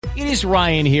It is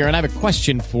Ryan here, and I have a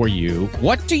question for you.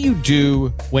 What do you do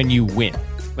when you win?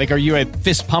 Like, are you a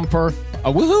fist pumper,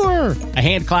 a woohooer, a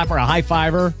hand clapper, a high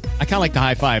fiver? I kind of like the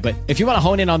high five, but if you want to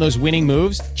hone in on those winning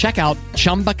moves, check out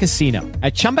Chumba Casino.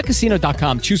 At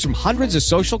ChumbaCasino.com, choose from hundreds of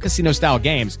social casino-style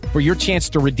games for your chance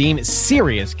to redeem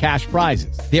serious cash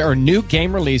prizes. There are new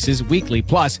game releases weekly,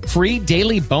 plus free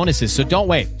daily bonuses. So don't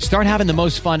wait. Start having the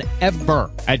most fun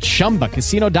ever at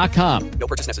ChumbaCasino.com. No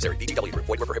purchase necessary. VGW Group.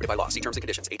 Void where prohibited by law. See terms and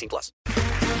conditions. 18+.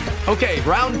 Okay,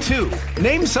 round two.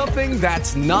 Name something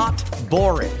that's not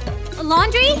boring. A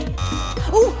laundry?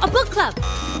 Ooh, a book club.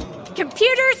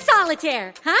 Computer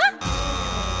solitaire, huh?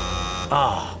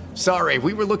 Ah, sorry,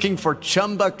 we were looking for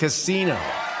Chumba Casino.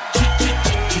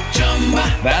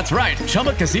 That's right,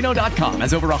 ChumbaCasino.com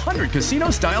has over 100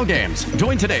 casino-style games.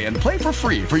 Join today and play for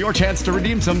free for your chance to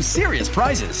redeem some serious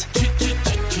prizes.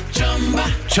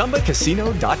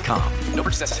 ChumbaCasino.com. No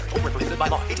purchase necessary. Void where prohibited by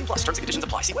law. 18+. Terms and conditions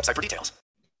apply. See website for details.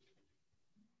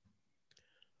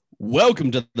 Welcome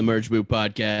to the Merge Boot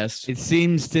Podcast. It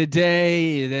seems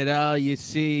today that all you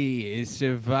see is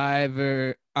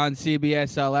Survivor on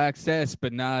CBS All Access,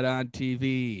 but not on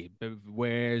TV. But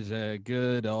where's a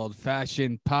good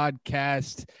old-fashioned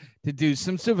podcast to do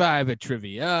some Survivor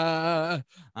trivia?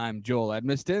 I'm Joel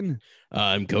Edmiston.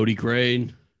 I'm Cody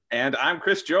Crane. And I'm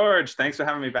Chris George. Thanks for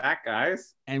having me back,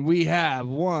 guys. And we have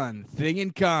one thing in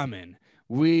common.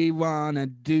 We want to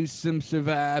do some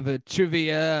Survivor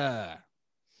trivia.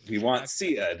 We want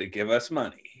Sia to give us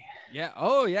money. Yeah.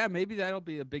 Oh, yeah. Maybe that'll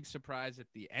be a big surprise at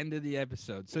the end of the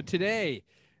episode. So today,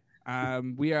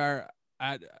 we are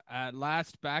at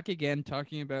last back again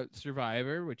talking about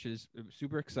Survivor, which is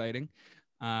super exciting.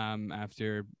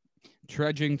 After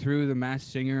trudging through The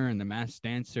Masked Singer and The Masked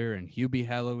Dancer and Hubie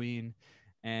Halloween,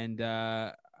 and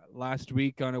last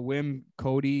week on a whim,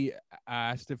 Cody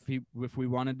asked if we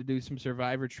wanted to do some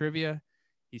Survivor trivia.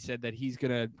 He said that he's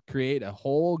going to create a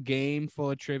whole game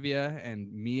full of trivia, and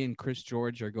me and Chris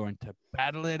George are going to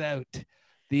battle it out,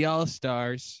 the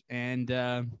All-Stars.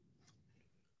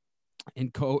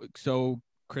 So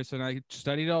Chris and I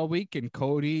studied all week, and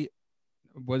Cody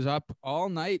was up all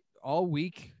night, all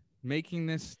week, making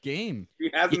this game.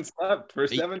 He hasn't slept for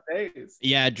 7 days.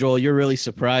 Yeah, Joel, you're really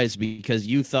surprised because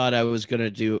you thought I was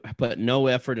going to put no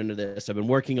effort into this. I've been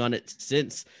working on it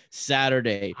since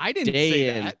Saturday. I didn't say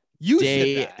that. You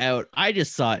day said that. out. I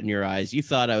just saw it in your eyes. You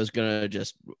thought I was going to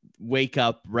just wake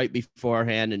up right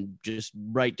beforehand and just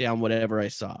write down whatever I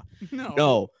saw.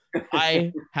 No,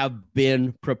 I have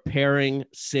been preparing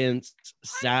since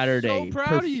Saturday. I'm so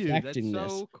proud of you. That's perfecting so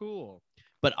this. cool.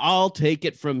 But I'll take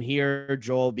it from here,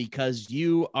 Joel, because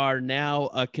you are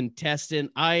now a contestant.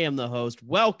 I am the host.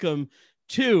 Welcome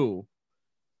to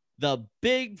the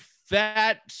Big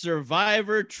Fat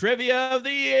Survivor Trivia of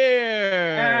the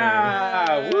Year.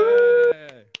 Yeah, woo.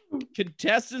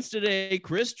 Contestants today,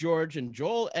 Chris George and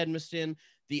Joel Edmiston,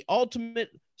 the ultimate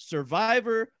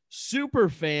Survivor super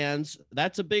fans.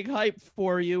 That's a big hype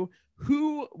for you.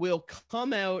 Who will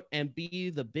come out and be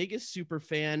the biggest super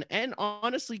fan? And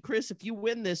honestly, Chris, if you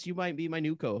win this, you might be my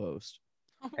new co-host.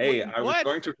 Hey, I was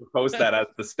going to propose that as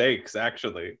the stakes,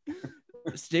 actually.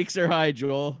 Stakes are high,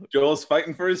 Joel. Joel's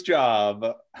fighting for his job.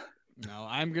 No,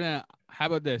 how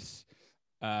about this?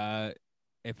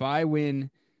 If I win,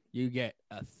 you get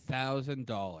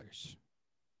 $1,000.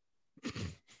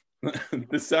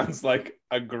 This sounds like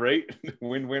a great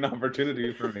win-win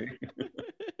opportunity for me.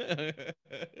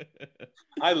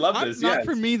 I love this. Not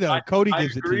for me though. Cody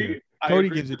gives it to you. Cody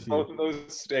gives it to you. Both of those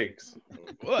stakes.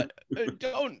 What?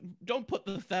 Don't put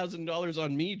the $1,000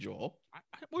 on me, Joel.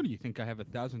 What do you think? I have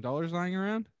 $1,000 lying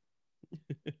around?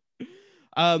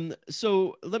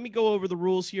 So let me go over the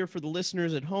rules here for the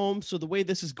listeners at home. So the way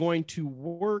this is going to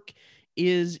work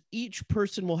is each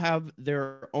person will have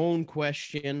their own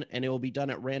question, and it will be done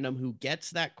at random who gets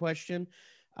that question.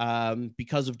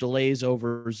 Because of delays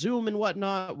over Zoom and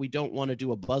whatnot, we don't want to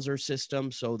do a buzzer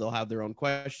system, so they'll have their own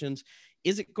questions.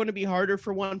 Is it going to be harder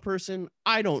for one person?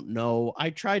 I don't know.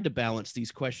 I tried to balance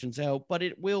these questions out, but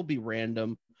it will be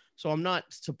random. So I'm not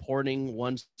supporting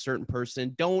one certain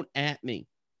person. Don't at me.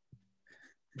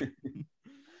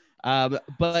 But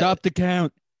Stop the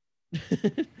count.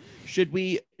 Should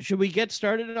we get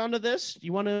started onto this?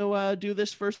 You want to do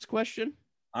this first question?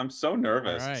 I'm so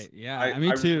nervous. All right. Yeah.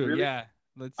 Me too. Really, yeah.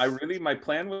 My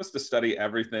plan was to study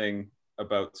everything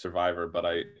about Survivor, but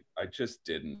I just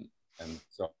didn't. And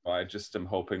so I just am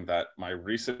hoping that my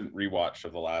recent rewatch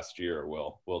of the last year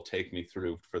will take me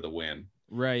through for the win.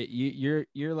 Right.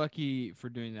 You're lucky for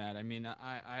doing that. I mean,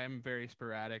 I am very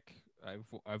sporadic.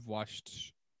 I've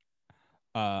watched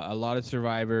a lot of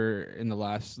Survivor in the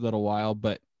last little while,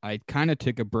 but I kind of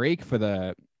took a break for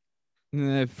the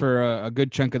for a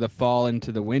good chunk of the fall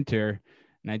into the winter,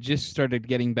 and I just started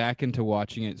getting back into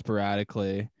watching it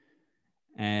sporadically.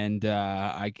 And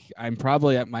I'm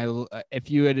probably at my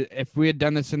if we had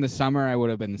done this in the summer, I would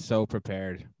have been so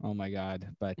prepared. Oh my god!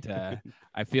 But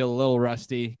I feel a little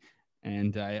rusty,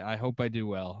 and I hope I do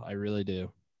well. I really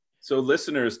do. So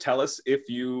listeners, tell us if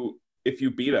you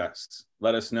beat us.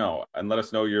 Let us know, and let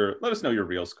us know your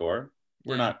real score.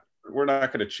 We're not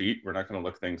going to cheat. We're not going to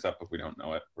look things up if we don't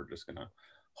know it. We're just going to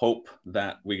hope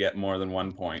that we get more than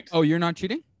 1 point. Oh, you're not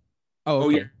cheating? Oh,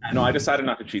 okay. Yeah. No, I decided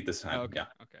not to cheat this time. Okay. Yeah.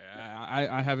 Okay.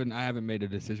 I haven't made a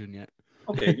decision yet.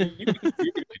 Okay. You can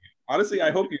cheat. Honestly, I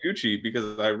hope you do cheat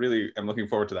because I really am looking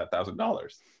forward to that $1,000.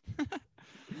 All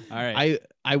right.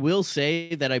 I will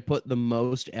say that I put the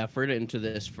most effort into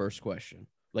this first question.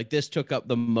 Like this took up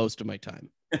the most of my time.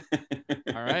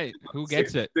 All right. Who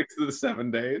gets it? 6 of the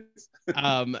 7 days.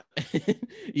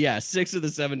 Yeah, 6 of the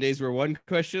 7 days were one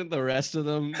question, the rest of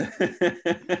them.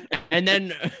 and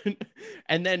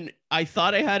then I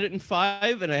thought I had it in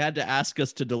 5 and I had to ask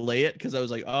us to delay it because I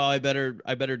was like, oh, I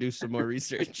better do some more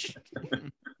research.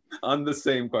 On the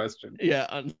same question. Yeah,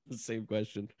 on the same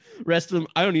question. Rest of them,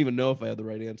 I don't even know if I have the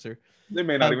right answer. They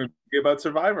may not even be about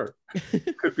Survivor.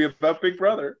 Could be about Big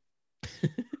Brother.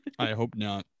 I hope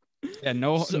not. Yeah,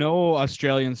 no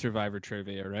Australian Survivor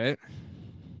trivia, right?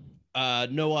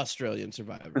 No Australian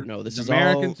Survivor. No, this is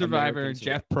American all Survivor. American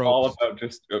Jeff Survivor. Probst. All about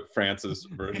just France's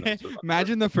version of Survivor.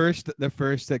 Imagine the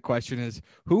first question is,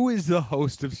 who is the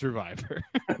host of Survivor?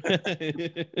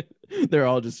 They're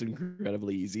all just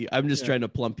incredibly easy. I'm just trying to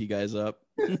plump you guys up.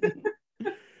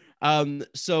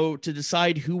 So to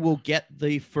decide who will get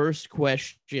the first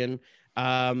question,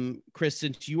 Chris,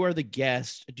 since you are the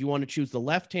guest, do you want to choose the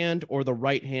left hand or the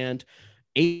right hand?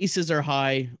 Aces are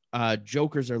high,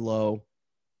 jokers are low.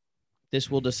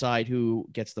 This will decide who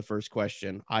gets the first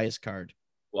question. Highest card.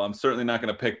 Well, I'm certainly not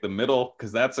going to pick the middle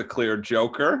because that's a clear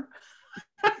joker.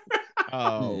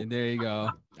 Oh, There you go.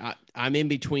 I'm in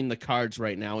between the cards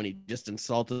right now, and he just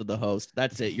insulted the host.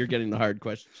 That's it. You're getting the hard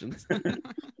questions.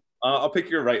 I'll pick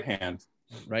your right hand.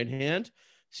 Right hand.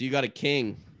 So you got a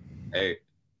king. Hey,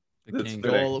 The that's king.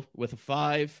 fitting. Goal with a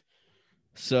 5.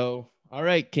 So, all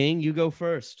right, King, you go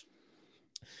first.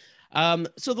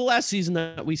 So the last season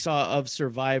that we saw of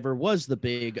Survivor was the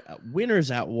big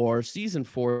Winners at War, season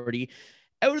 40.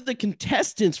 Out of the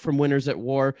contestants from Winners at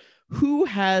War, who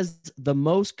has the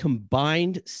most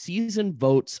combined season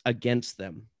votes against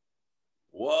them?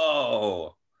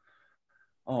 Whoa.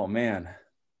 Oh, man.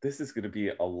 This is going to be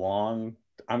a long...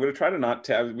 I'm going to try to not...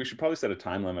 we should probably set a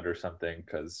time limit or something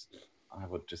because I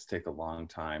would just take a long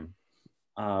time.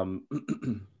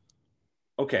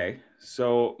 Okay,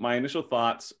 so my initial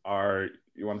thoughts are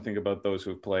you want to think about those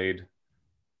who have played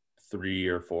 3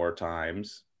 or 4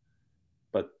 times,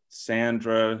 but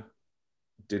Sandra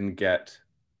didn't get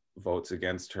votes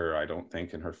against her, I don't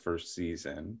think, in her first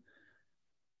season.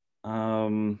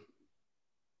 Who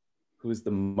is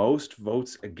the most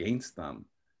votes against them?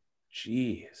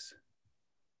 Jeez.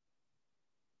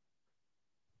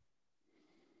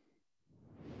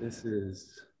 This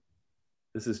is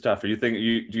tough. Are you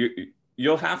thinking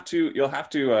you'll have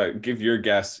to give your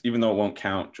guess, even though it won't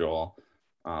count, Joel.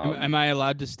 Am I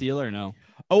allowed to steal or no?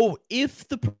 Oh, if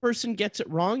the person gets it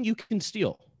wrong, you can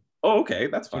steal. Oh, okay,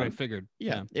 that's That's what I fine. figured.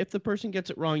 Yeah, if the person gets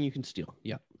it wrong, you can steal.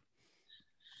 Yeah.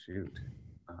 Shoot.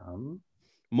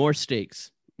 More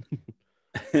stakes.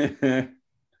 The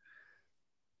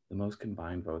most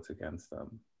combined votes against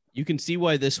them. You can see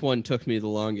why this one took me the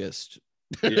longest.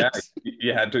 Yeah,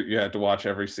 you had to watch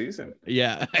every season.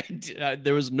 Yeah,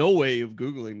 there was no way of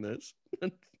Googling this.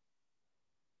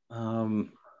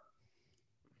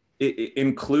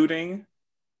 Including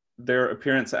their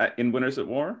appearance in Winners at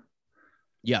War.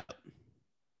 Yeah.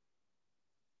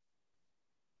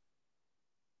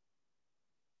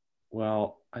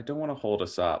 Well, I don't want to hold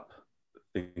us up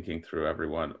thinking through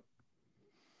everyone.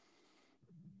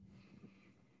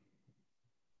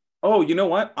 Oh, you know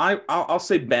what? I'll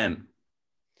say Ben.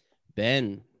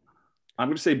 Ben. I'm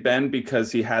going to say Ben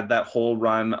because he had that whole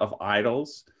run of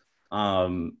idols.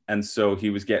 And so he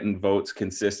was getting votes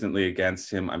consistently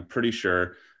against him. I'm pretty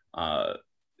sure.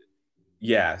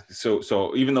 Yeah.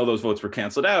 So even though those votes were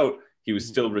canceled out, he was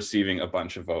still receiving a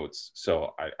bunch of votes.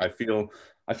 So I feel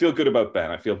good about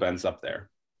Ben. I feel Ben's up there.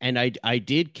 And I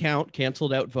did count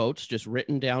canceled out votes, just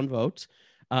written down votes.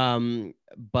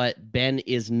 But Ben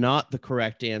is not the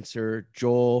correct answer.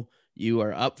 Joel, you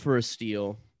are up for a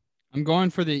steal. I'm going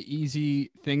for the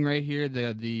easy thing right here.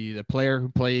 The player who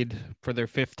played for their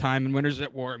 5th time in Winners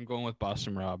at War. I'm going with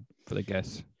Boston Rob for the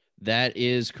guess. That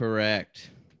is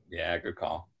correct. Yeah, good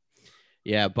call.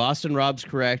 Yeah, Boston Rob's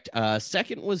correct.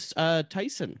 Second was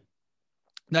Tyson.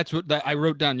 That's what I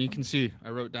wrote down. You can see I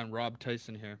wrote down Rob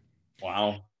Tyson here.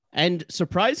 Wow. And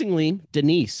surprisingly,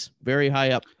 Denise, very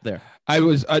high up there. I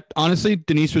was honestly,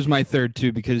 Denise was my third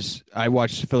too, because I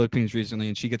watched the Philippines recently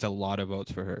and she gets a lot of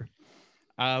votes for her.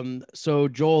 So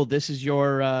Joel, this is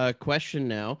your question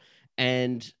now.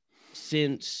 And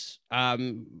since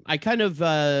I kind of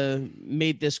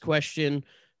made this question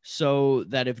so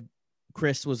that if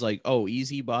Chris was like, oh,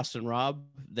 easy Boston Rob,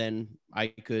 then I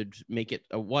could make it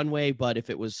a one way. But if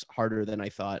it was harder than I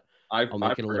thought, I make it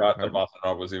a little forgot harder. that Boston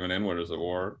Rob was even in Winners at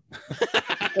War.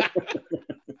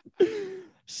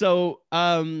 So,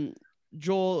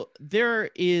 Joel, there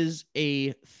is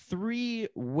a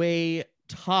 3-way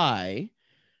tie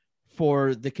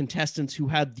for the contestants who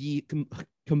had the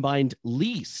combined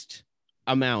least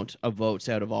amount of votes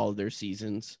out of all of their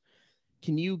seasons.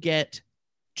 Can you get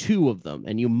 2 of them?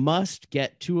 And you must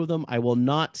get 2 of them. I will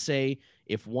not say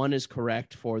if one is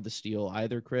correct for the steal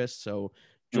either, Chris. So,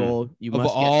 Joel, you must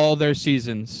of all their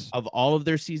seasons. Of all of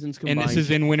their seasons combined. And this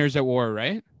is in Winners at War,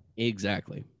 right?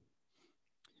 Exactly.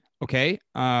 Okay.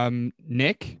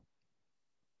 Nick.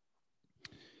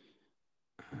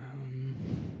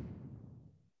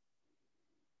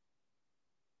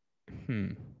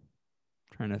 Trying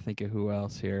to think of who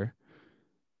else here.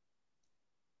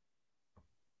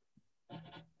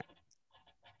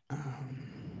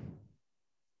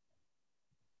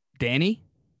 Danny.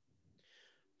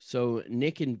 So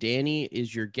Nick and Danny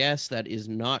is your guess. That is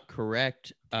not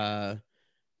correct.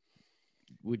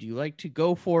 Would you like to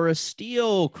go for a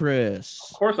steal, Chris?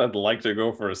 Of course, I'd like to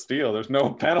go for a steal. There's no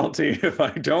penalty if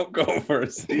I don't go for a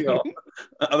steal,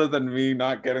 other than me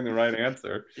not getting the right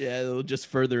answer. Yeah, it'll just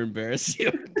further embarrass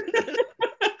you.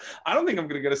 I don't think I'm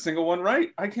going to get a single one right.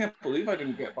 I can't believe I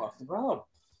didn't get Boston Rob.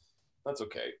 That's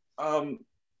okay.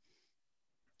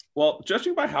 Well,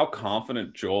 judging by how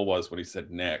confident Joel was when he said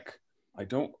Nick, I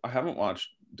haven't watched.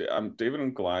 David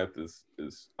and Goliath is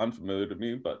unfamiliar to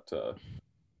me, but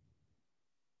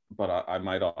I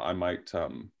might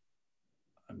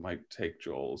take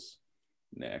Joel's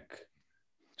Nick.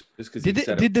 Just because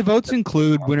did the votes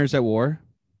include Winners at War?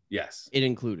 Yes, it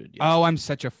included. Yes. Oh, I'm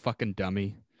such a fucking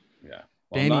dummy. Yeah,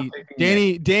 well,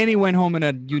 Danny went home in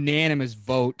a unanimous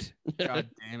vote. God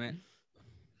damn it.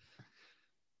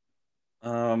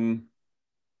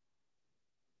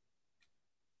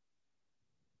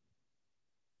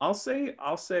 I'll say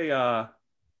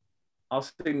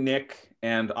Nick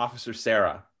and Officer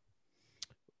Sarah.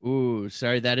 Ooh,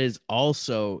 sorry, that is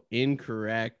also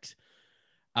incorrect.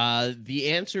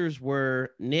 The answers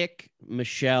were Nick,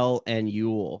 Michelle, and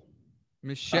Yule.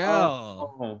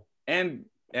 Michelle. And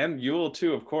Yule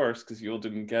too, of course, because Yule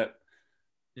didn't get.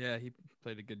 Yeah, he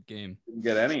played a good game. Didn't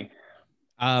get any.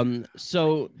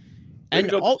 So, and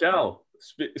Michelle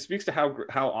speaks to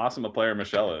how awesome a player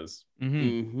Michelle is.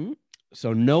 Mm-hmm.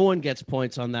 So no one gets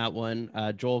points on that one.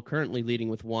 Joel currently leading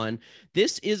with 1.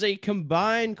 This is a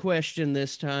combined question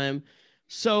this time.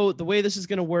 So the way this is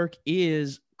going to work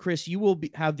is, Chris, you will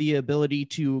have the ability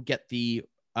to get the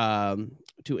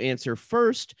to answer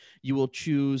first. You will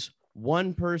choose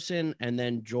one person, and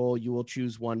then Joel, you will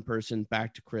choose one person,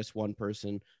 back to Chris, one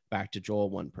person, back to Joel,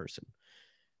 one person.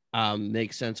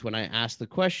 Makes sense when I ask the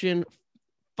question.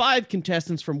 5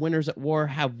 contestants from Winners at War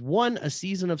have won a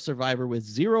season of Survivor with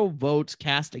 0 votes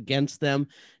cast against them.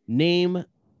 Name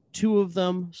 2 of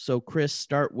them. So Chris,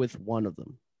 start with one of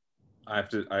them. I have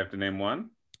to name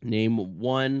one. Name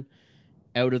 1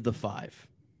 out of the 5.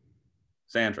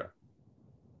 Sandra.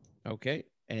 Okay.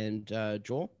 And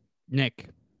Joel? Nick.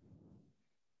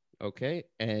 Okay.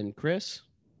 And Chris?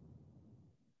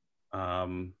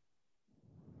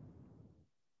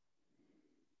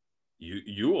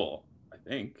 Yule, I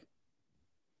think.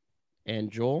 And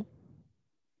Joel?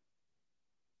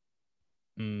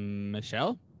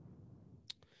 Michelle?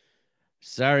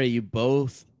 Sorry, you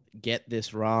both get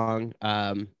this wrong.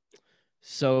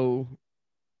 So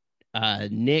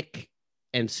Nick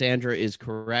and Sandra is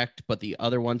correct, but the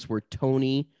other ones were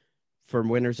Tony from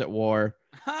Winners at War.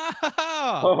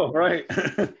 Oh, right.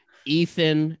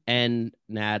 Ethan and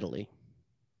Natalie.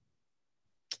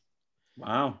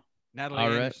 Wow. Natalie All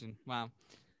right. Anderson. Wow.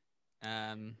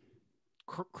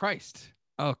 Christ.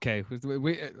 Okay.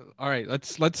 All right.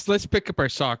 Let's pick up our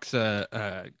socks,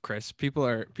 Chris. People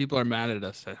are mad at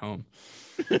us at home.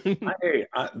 Hey,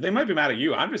 they might be mad at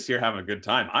you. I'm just here having a good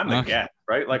time. I'm the guest,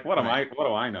 right? Like, what do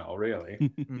I know,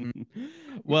 really?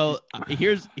 Well,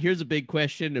 here's a big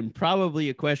question, and probably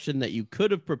a question that you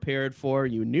could have prepared for.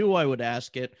 You knew I would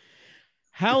ask it.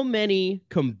 How many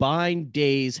combined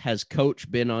days has Coach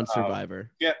been on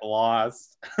Survivor? Get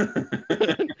lost.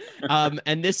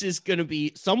 And this is going to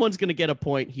be, someone's going to get a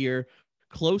point here.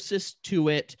 Closest to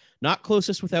it, not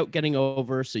closest without getting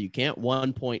over. So you can't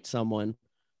 1 point someone,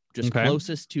 just Okay.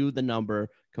 closest to the number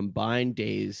combined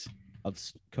days of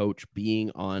Coach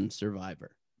being on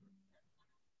Survivor.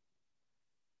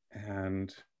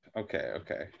 And okay.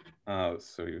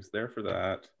 So he was there for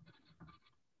that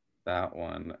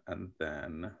one, and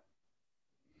then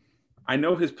I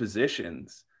know his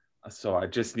positions, so I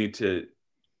just need to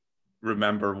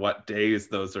remember what days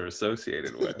those are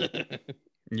associated with.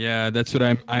 Yeah, that's what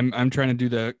I'm trying to do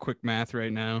the quick math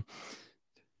right now.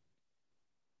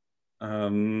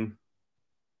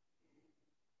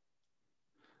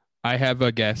 I have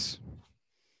a guess.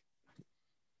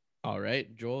 All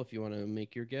right, Joel, if you want to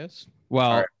make your guess.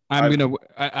 Well, right.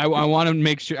 I want to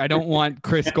make sure I don't want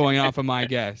Chris going off of my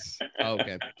guess. Oh,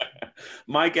 okay.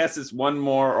 My guess is one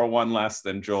more or one less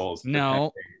than Joel's.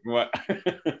 No. What?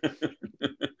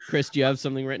 Chris, do you have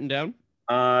something written down?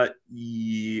 Yeah,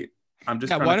 I'm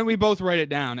just. Yeah, trying why to- don't we both write it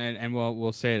down and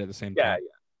we'll say it at the same Yeah,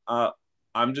 time.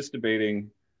 I'm just debating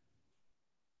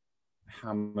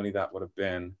how many that would have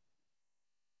been.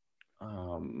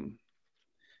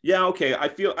 Yeah, okay. I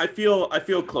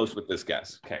feel close with this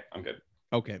guess. Okay, I'm good.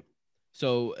 Okay.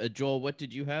 So, Joel, what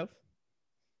did you have?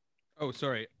 Oh,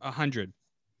 sorry, 100.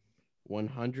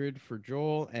 100 for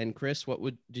Joel. And Chris,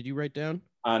 did you write down?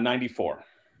 94.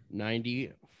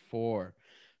 94.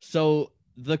 So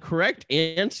the correct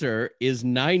answer is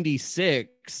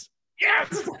 96.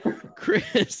 Yes.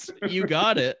 Chris, you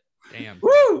got it. Damn.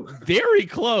 Woo! Very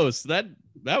close. That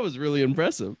was really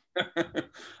impressive.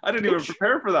 I didn't even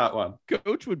prepare for that one.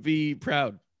 Coach would be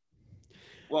proud.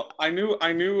 Well, I knew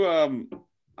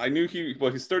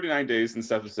he's 39 days in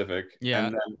South Pacific. Yeah.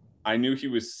 And then I knew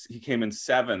he came in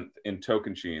 7th in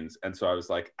Tocantins, and so I was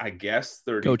like, I guess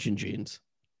 30. Coach in jeans.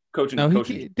 No,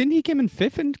 didn't he come in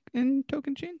 5th in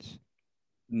Tocantins?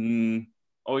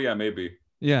 Oh yeah, maybe.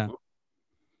 Yeah.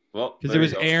 Well, Because there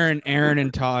was you go. Aaron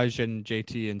and Taj and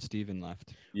JT and Steven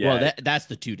left. Yeah, Well, that's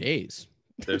the 2 days.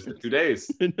 there's the 2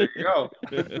 days. There you go.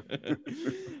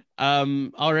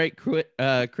 All right,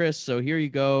 Chris. So here you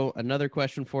go. Another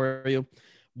question for you.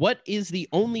 What is the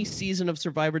only season of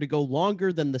Survivor to go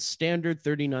longer than the standard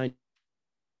 39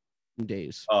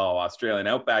 days? Oh, Australian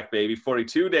Outback, baby.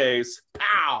 42 days.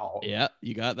 Pow! Yeah,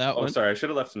 you got that Oh, one. sorry. I should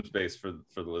have left some space for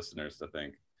the listeners, I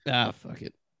think. Ah, fuck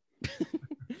it.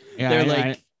 Yeah, They're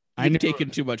like, I you've knew- taken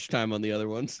too much time on the other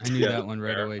ones. I knew Yeah, that one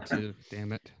right fair. away too.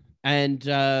 Damn it. And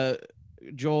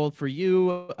Joel, for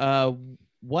you,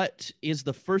 what is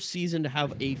the first season to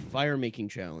have a fire making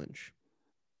challenge?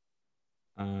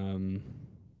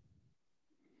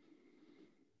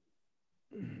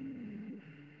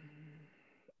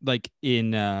 Like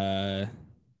in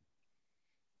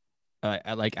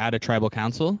like at a tribal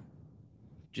council,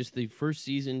 Just the first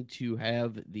season to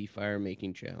have the fire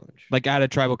making challenge. like at a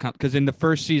tribal council, because in the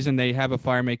first season they have a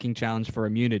fire making challenge for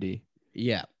immunity.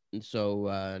 Yeah. And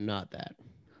so not that.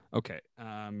 Okay.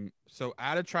 So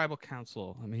at a tribal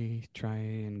council, let me try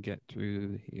and get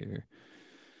through here.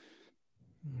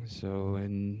 So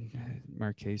in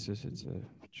Marquesas, it's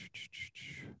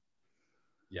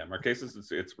Yeah,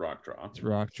 Marquesas, it's rock draw. it's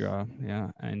rock draw,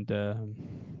 yeah, and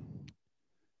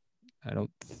I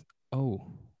don't.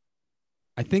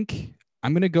 I think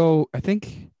I'm gonna go. I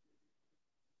think.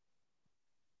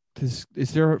 Is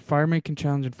there a fire making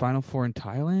challenge in Final Four in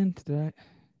Thailand?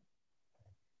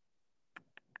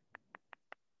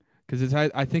 Because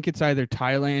I think it's either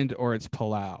Thailand or it's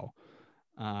Palau.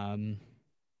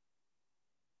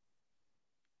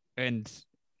 And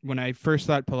when I first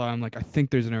thought Palau, I'm like, I think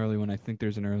there's an early one. I think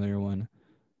there's an earlier one.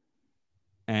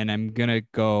 And I'm going to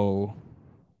go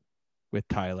with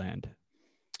Thailand.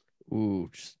 Ooh,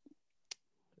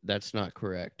 that's not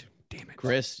correct. Damn it.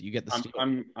 Chris, you get the steal.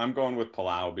 I'm going with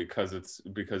Palau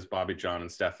because Bobby John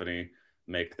and Stephanie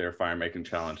make their fire making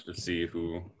challenge to see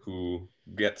who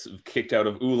gets kicked out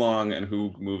of Oolong and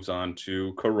who moves on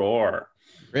to Karor.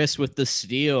 Chris with the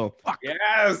steal.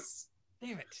 Yes.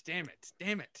 Damn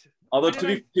it. Although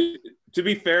to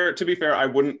be fair, I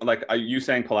wouldn't like you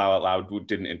saying Palau out loud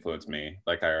didn't influence me.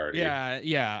 Like I already.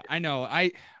 Yeah, I know.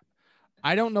 I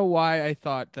don't know why I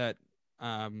thought that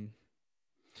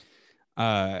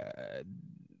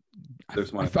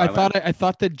There's one. I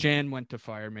thought that Jan went to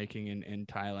fire making in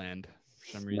Thailand for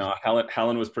some reason. No,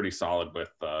 Helen was pretty solid with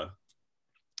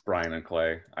Brian and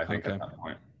Clay. I think Okay. at that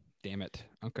point. Damn it.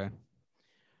 Okay.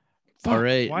 All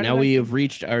right. Why Now did we I- have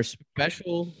reached our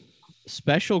special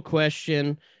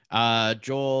question.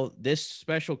 Joel, this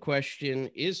special question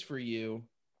is for you.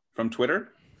 From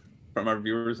Twitter. from our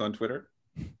viewers on Twitter?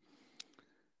 Hi,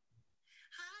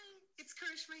 it's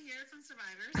Karishma here from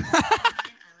Survivor,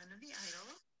 Island of the Idol.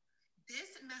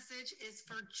 This message is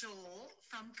for Joel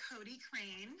from Cody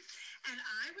Crane, and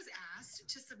I was asked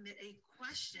to submit a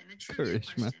question, a trivia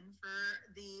question for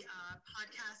the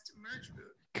podcast Merge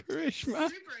Boot. Karishma.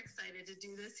 Super excited to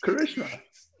do this here today.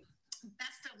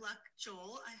 Best of luck,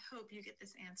 Joel. I hope you get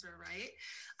this answer right.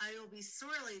 I will be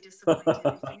sorely disappointed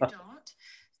if you don't.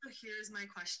 So here's my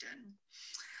question.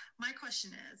 My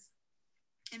question is,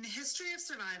 in the history of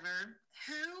Survivor,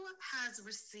 who has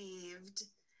received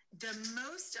the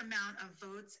most amount of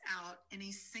votes out in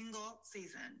a single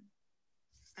season?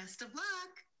 Best of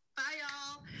luck. Bye,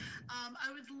 y'all.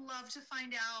 I would love to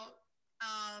find out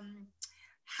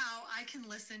how I can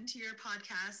listen to your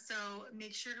podcast. So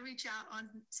make sure to reach out on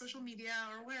social media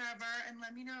or wherever and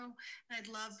let me know. And I'd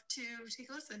love to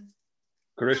take a listen.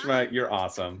 Karishma, you're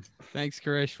awesome. Thanks,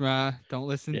 Karishma. Don't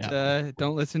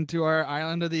listen to our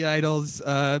Island of the Idols.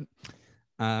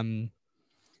 Don't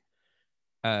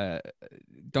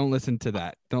listen to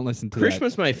that. Don't listen to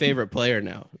Karishma's my favorite player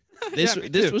now. This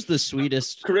was the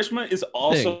sweetest. Karishma is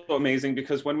also amazing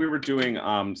because when we were doing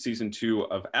season 2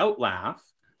 of Outlaugh,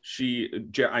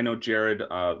 I know Jared,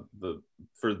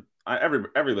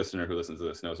 every listener who listens to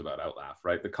this knows about Outlaugh,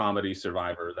 right? The comedy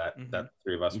Survivor that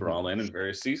three of us were all in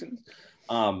various seasons.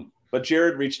 But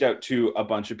Jared reached out to a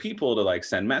bunch of people to like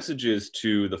send messages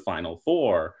to the final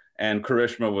 4, and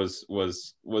Karishma was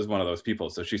one of those people.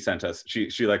 So she sent us,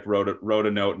 she like wrote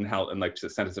a note and like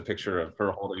sent us a picture of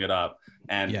her holding it up.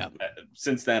 And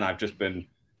since then, I've just been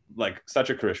like such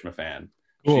a Karishma fan.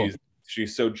 Cool.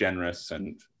 She's so generous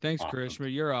and thanks, awesome.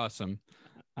 Karishma. You're awesome.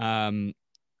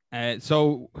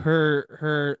 So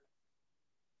her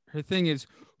thing is,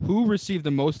 who received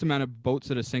the most amount of votes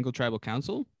at a single tribal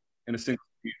council in a single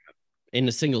season? In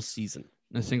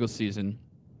a single season.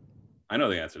 I know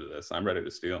the answer to this. I'm ready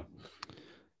to steal.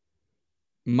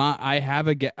 I have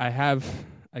a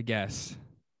guess.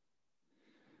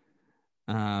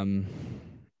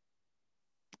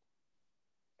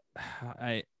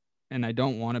 I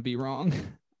don't want to be wrong.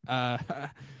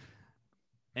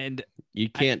 And you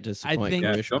can't disappoint.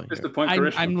 Don't disappoint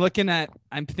Karishma.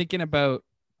 I'm thinking about,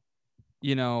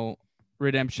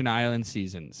 Redemption Island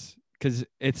seasons, because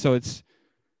it's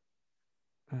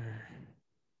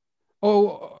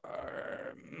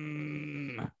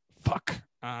fuck.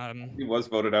 He was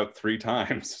voted out 3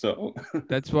 times, so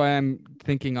that's why I'm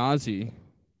thinking Ozzy.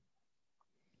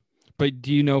 But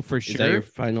do you know for sure? Is that your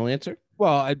final answer?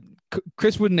 Well,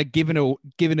 Chris wouldn't have given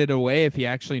it away if he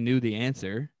actually knew the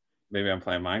answer. Maybe I'm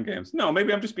playing mind games. No,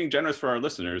 maybe I'm just being generous for our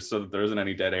listeners so that there isn't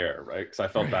any dead air, right? Because I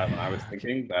felt bad when I was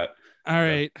thinking that. All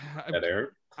right. Dead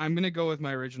air. I'm going to go with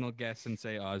my original guess and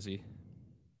say Ozzy.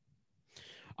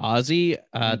 Ozzy,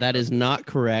 that is not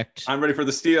correct. I'm ready for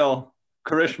the steal.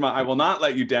 Karishma, I will not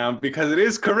let you down because it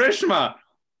is Karishma.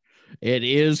 It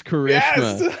is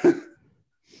Karishma. Yes!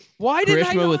 Why did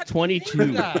Karishma with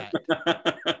 22?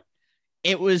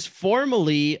 It was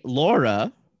formerly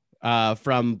Laura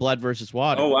from Blood versus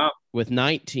Water. Oh, wow. With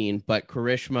 19, but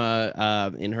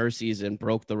Karishma in her season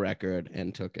broke the record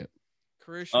and took it.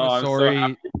 Karishma,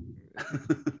 sorry.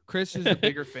 Chris is a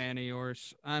bigger fan of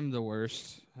yours. I'm the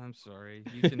worst. I'm sorry.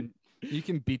 You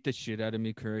can beat the shit out of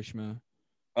me, Karishma.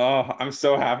 Oh, I'm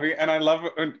so happy, and I love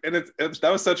it. And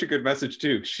that was such a good message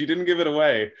too. She didn't give it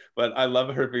away, but I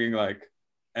love her being like,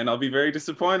 "And I'll be very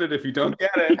disappointed if you don't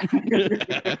get it."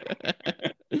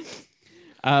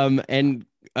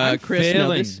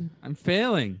 Chris, I'm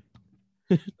failing.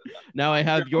 Now I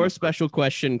have your special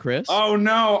question, Chris. Oh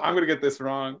no, I'm gonna get this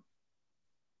wrong.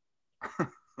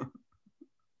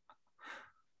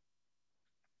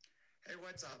 Hey,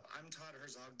 what's up? I'm Todd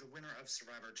Herzog, the winner of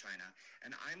Survivor China,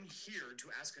 and I'm here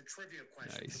to ask a trivia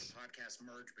question for the podcast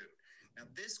Merge Boot. Now,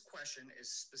 this question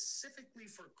is specifically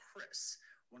for Chris,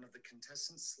 one of the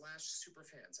contestants / super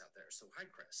fans out there. So, hi,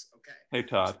 Chris. Okay. Hey,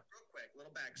 Todd. So real quick,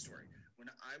 little backstory.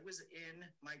 When I was in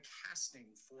my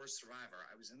casting for Survivor,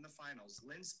 I was in the finals.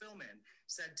 Lynn Spillman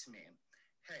said to me,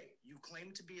 "Hey, you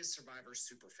claim to be a Survivor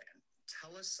super fan.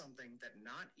 Tell us something that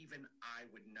not even I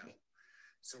would know."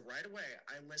 So right away,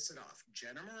 I listed off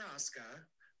Jenna Maraska,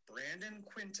 Brandon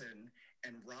Quinton,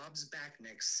 and Rob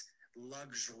Zbachnik's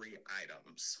luxury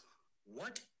items.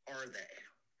 What are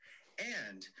they?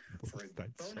 And for a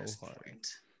bonus point,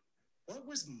 what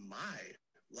was my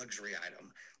luxury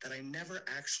item that I never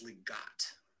actually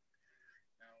got?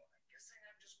 Now, I'm guessing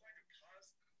I'm just going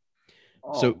to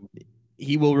pause. So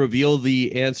he will reveal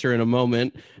the answer in a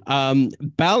moment.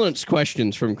 Balanced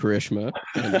questions from Karishma.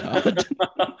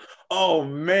 Oh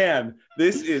man,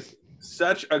 this is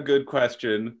such a good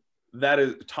question.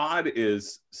 Todd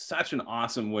is such an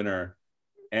awesome winner,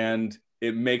 and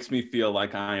it makes me feel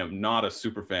like I am not a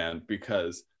super fan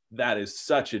because that is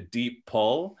such a deep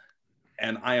pull,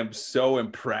 and I am so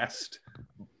impressed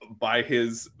by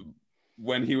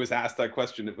when he was asked that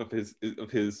question of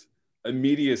his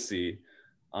immediacy,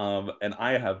 and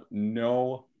I have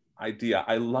no idea.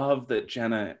 I love that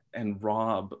Jenna and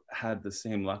Rob had the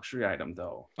same luxury item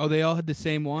though. Oh, they all had the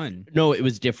same one. No, it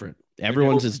was different.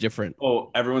 Everyone's is different. Oh,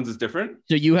 everyone's is different?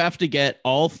 So you have to get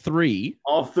all three.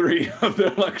 All three of their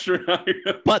luxury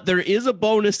items. But there is a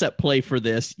bonus at play for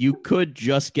this. You could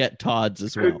just get Todd's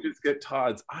as well. Could just get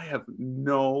Todd's. I have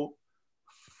no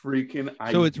freaking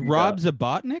idea. So it's Rob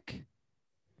Zabotnik?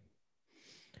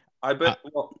 I bet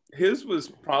his was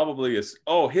probably his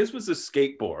was a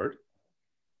skateboard.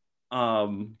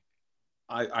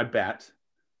 I bet.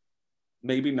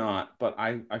 Maybe not, but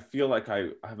I feel like I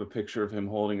have a picture of him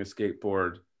holding a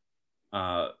skateboard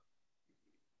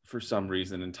for some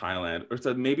reason in Thailand. Or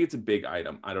maybe it's a big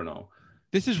item. I don't know.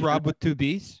 This is Rob with two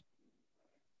B's?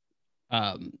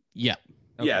 Yeah. Okay.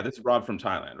 Yeah, this is Rob from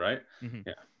Thailand, right? Mm-hmm.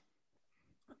 Yeah.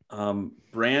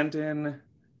 Brandon,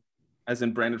 as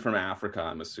in Brandon from Africa,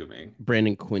 I'm assuming.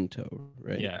 Brandon Quinto,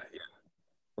 right? Yeah.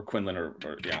 Or Quinlan or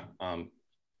yeah.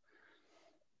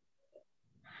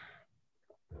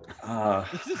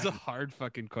 This is a hard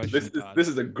fucking question. This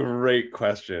is a great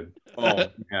question. Oh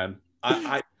man,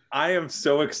 I am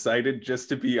so excited just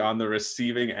to be on the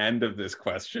receiving end of this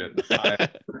question. This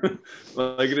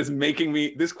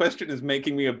question is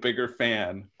making me a bigger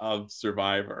fan of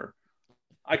Survivor.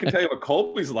 I can tell you what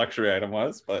Colby's luxury item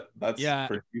was, but that's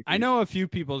pretty easy. I know a few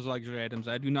people's luxury items.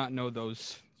 I do not know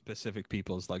those specific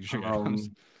people's luxury items.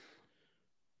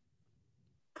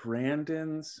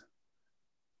 Brandon's.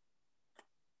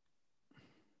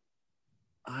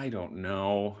 I don't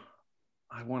know.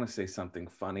 I want to say something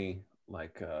funny,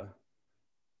 like a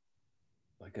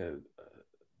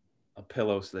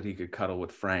pillow so that he could cuddle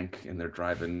with Frank in their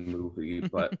drive-in movie,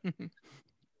 but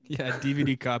yeah,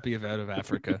 DVD copy of Out of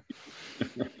Africa.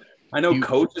 I know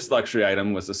Coach's luxury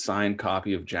item was a signed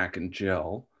copy of Jack and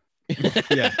Jill.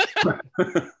 Yeah.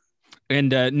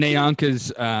 And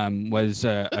Nayanka's was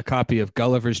a copy of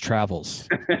Gulliver's Travels.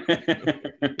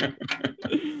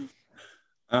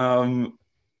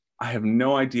 I have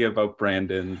no idea about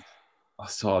Brandon,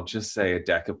 so I'll just say a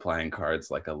deck of playing cards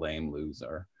like a lame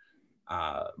loser.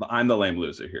 I'm the lame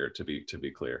loser here, to be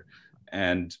clear,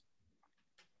 and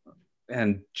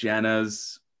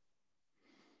Jenna's.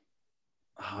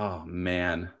 Oh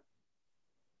man,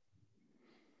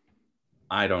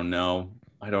 I don't know.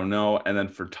 And then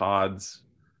for Todd's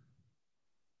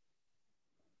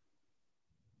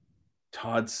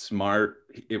smart.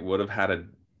 It would have had a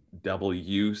double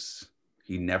use.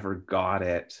 He never got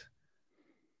it.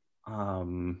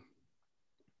 I'm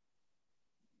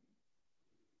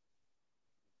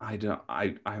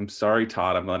sorry,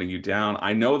 Todd. I'm letting you down.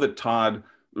 I know that Todd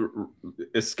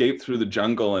escaped through the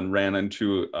jungle and ran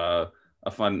into a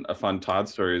fun Todd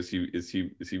story.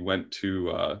 He went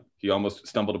to he almost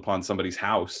stumbled upon somebody's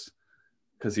house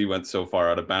because he went so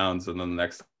far out of bounds, and then the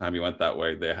next time he went that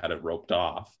way, they had it roped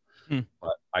off.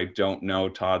 But I don't know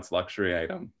Todd's luxury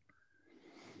item.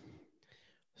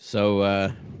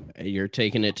 So you're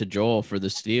taking it to Joel for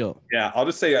the steal. Yeah, I'll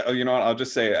just say, you know what? I'll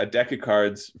just say a deck of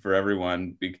cards for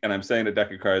everyone. And I'm saying a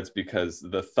deck of cards because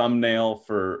the thumbnail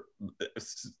for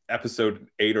episode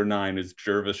 8 or 9 is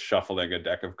Jervis shuffling a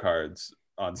deck of cards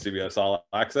on CBS All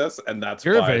Access. And that's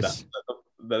Jervis. why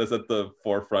that is at the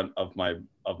forefront of my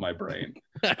brain.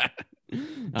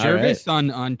 Jervis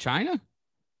on China?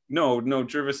 No,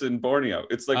 Jervis in Borneo.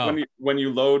 It's like when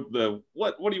you load the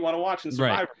what do you want to watch in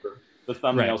Survivor? Right. The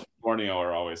thumbnails from Borneo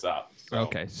are always up. So.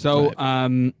 Okay, so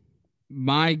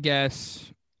my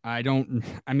guess, I don't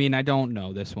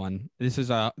know this one. This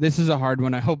is a hard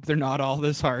one. I hope they're not all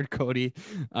this hard, Cody.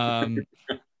 It's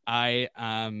a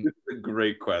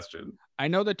great question. I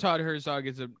know that Todd Herzog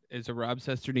is a Rob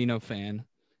Cesternino fan,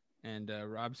 and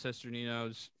Rob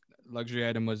Cesternino's luxury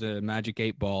item was a Magic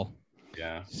 8 Ball.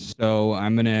 Yeah. So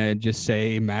I'm gonna just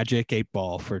say Magic 8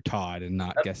 Ball for Todd and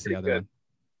not guess the other one.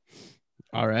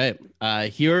 All right.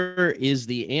 Here is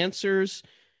the answers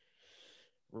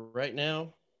right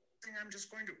now. I'm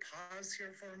just going to pause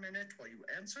here for a minute while you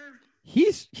answer.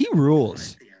 He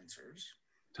rules. The answers.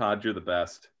 Todd, you're the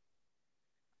best.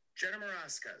 Jenna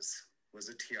Maraska's was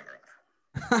a tiara.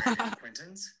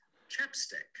 Quentin's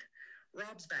chapstick.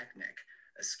 Rob's back neck,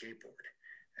 a skateboard.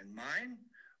 And mine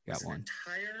was an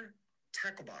entire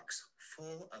tackle box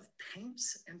full of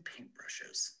paints and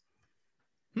paintbrushes.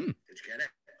 Did you get it?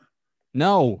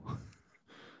 No.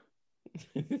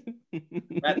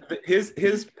 His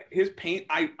paint.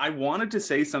 I wanted to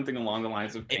say something along the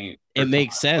lines of paint. It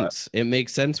makes sense. It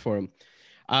makes sense for him.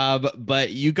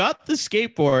 But you got the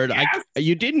skateboard. Yes!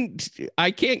 You didn't.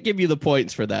 I can't give you the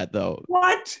points for that though.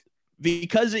 What?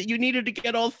 Because you needed to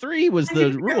get all three was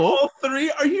the rule. All three?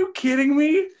 Are you kidding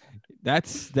me?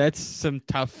 That's some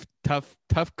tough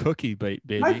cookie,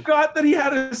 baby. I forgot that he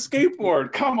had a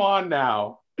skateboard. Come on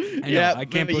now. I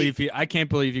can't believe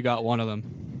you got one of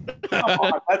them. Come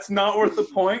on, that's not worth the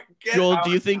point. Joel,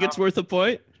 do you think it's worth a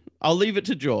point? I'll leave it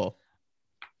to Joel.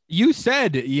 You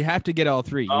said you have to get all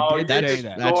three. You did say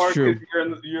that. That's true.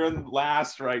 You're in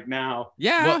last right now.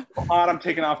 Yeah. Come on, I'm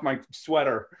taking off my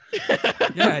sweater.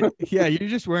 Yeah. You're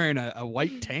just wearing a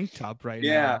white tank top right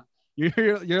now.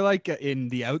 You're like in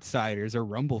The Outsiders or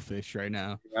Rumblefish right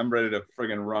now. I'm ready to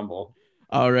friggin' rumble.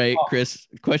 All right, Chris.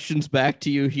 Questions back to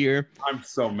you here. I'm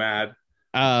so mad.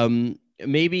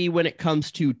 Maybe when it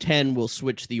comes to 10, we'll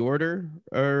switch the order,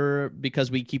 or because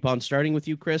we keep on starting with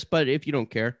you, Chris. But if you don't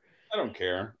care. I don't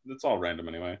care. It's all random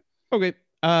anyway. Okay.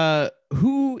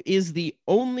 Who is the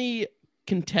only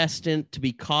contestant to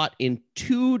be caught in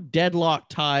 2 deadlock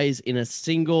ties in a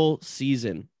single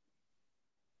season?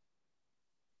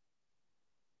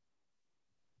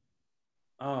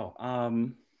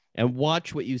 And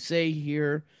watch what you say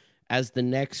here as the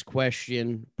next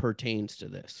question pertains to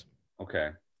this. Okay.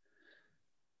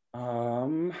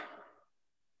 2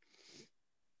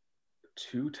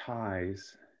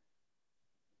 ties.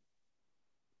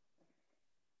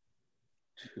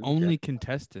 Only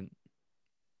contestant.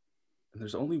 And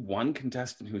there's only one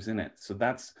contestant who's in it. So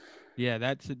that's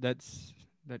a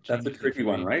tricky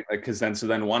one, right? Because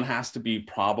then one has to be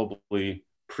probably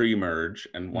pre-merge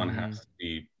and one has to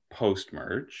be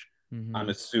post-merge. I'm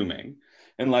assuming,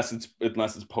 unless it's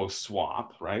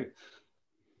post-swap, right?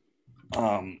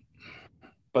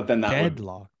 But then that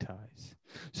deadlock ties.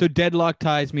 So deadlock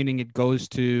ties meaning it goes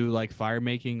to like fire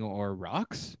making or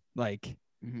rocks, like.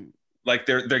 Like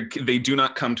they do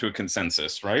not come to a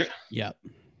consensus, right? Yeah.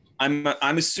 I'm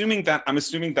assuming that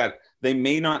they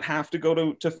may not have to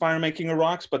go to fire making or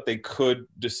rocks, but they could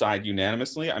decide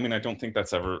unanimously. I mean, I don't think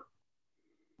that's ever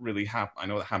really happened. I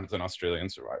know that happens in Australian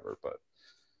Survivor, but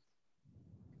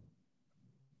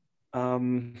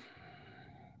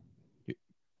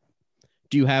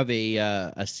do you have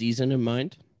a season in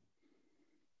mind?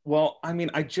 Well, I mean,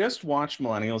 I just watched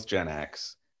Millennials Gen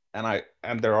X, and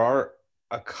there are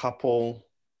a couple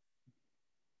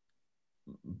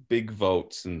big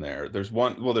votes in there. There's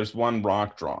one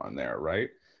rock draw in there, right?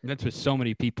 That's with so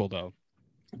many people though.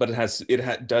 But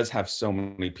it does have so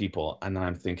many people, and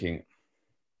I'm thinking,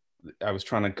 I was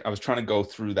trying to go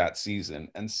through that season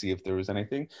and see if there was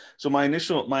anything. So my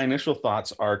initial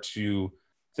thoughts are to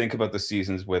think about the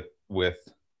seasons with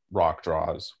rock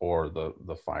draws or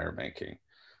the fire making,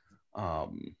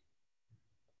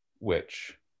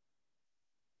 which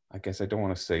I guess I don't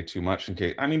want to say too much in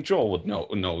case. I mean, Joel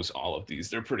knows all of these.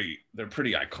 They're pretty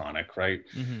iconic, right?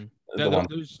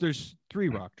 There's 3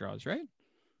 rock draws, right?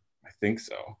 I think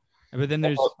so. But then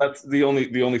there's that's the only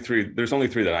 3. There's only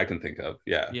 3 that I can think of.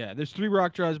 Yeah. Yeah. There's 3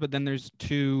 rock draws, but then there's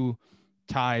 2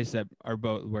 ties that are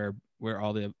both where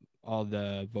all the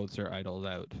votes are idled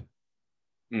out.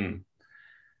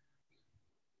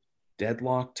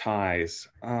 Deadlock ties.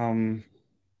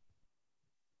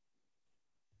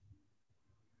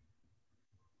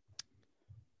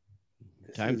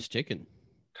 Time's ticking.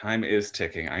 Time is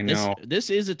ticking. I know. This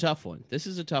is a tough one.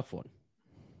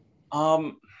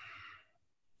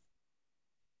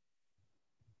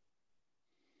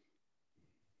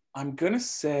 I'm gonna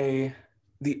say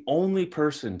the only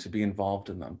person to be involved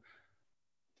in them.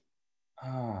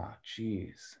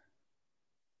 Geez.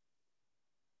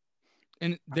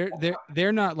 And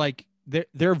they're not like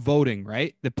they're voting,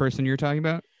 right? The person you're talking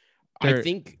about. I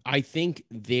think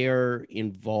they're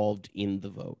involved in the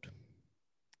vote.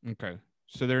 Okay,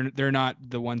 so they're not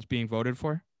the ones being voted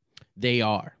for. They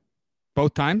are.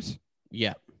 Both times.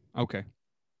 Yeah. Okay.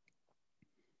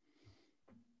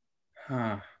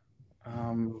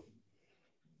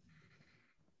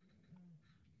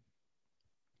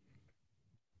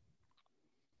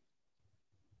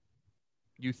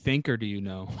 You think, or do you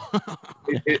know?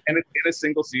 And it's in a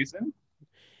single season?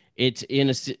 It's in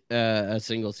a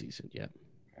single season, yeah.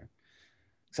 Okay.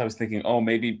 So I was thinking,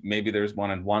 maybe there's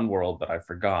one in One World that I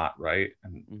forgot, right?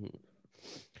 And,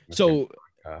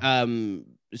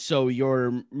 So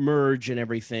your merge and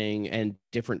everything and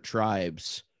different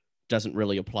tribes doesn't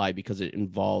really apply because it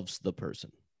involves the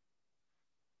person.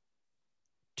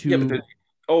 So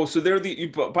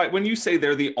but when you say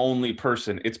they're the only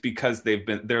person, it's because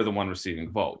they're the one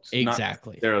receiving votes.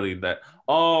 Exactly. Not necessarily that.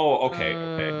 Oh,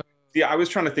 okay. Yeah, I was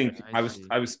trying to think. I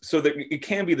I was so that it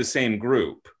can be the same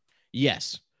group.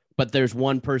 Yes, but there's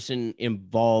one person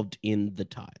involved in the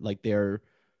tie, like they're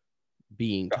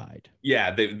being tied.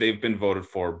 Yeah, they've been voted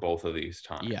for both of these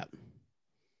times. Yeah.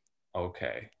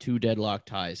 Okay. 2 deadlock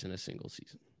ties in a single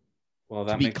season. Well,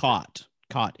 To that be makes caught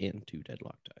in 2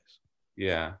 deadlock ties.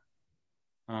 Yeah.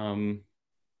 Jeez.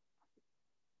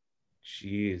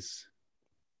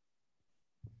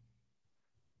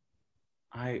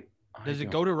 Does it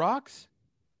go to rocks,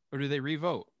 or do they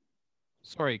revote?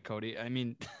 Sorry, Cody. I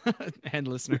mean, and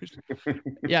listeners.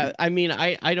 Yeah, I mean,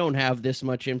 I don't have this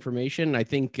much information. I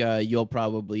think you'll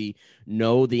probably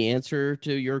know the answer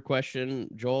to your question,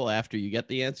 Joel, after you get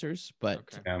the answers. But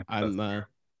Okay. Yeah,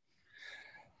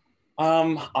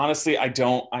 I'm honestly, I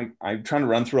don't. I'm trying to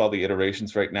run through all the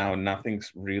iterations right now, and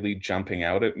nothing's really jumping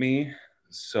out at me.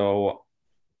 So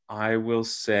I will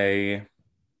say,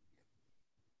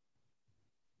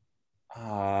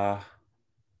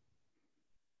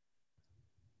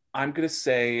 I'm gonna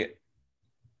say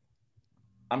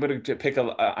I'm gonna pick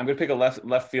a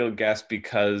left field guess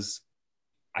because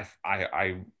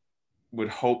I would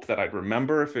hope that I'd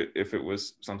remember if it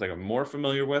was something I'm more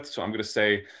familiar with. So I'm gonna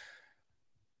say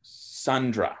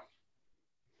Sundra.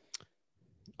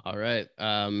 all right.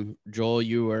 Joel,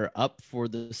 you are up for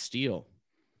the steal.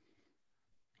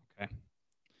 Okay.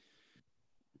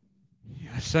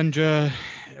 Yeah, Sandra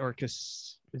or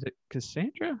is it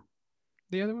Cassandra?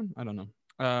 The other one? I don't know.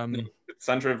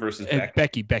 Sundra versus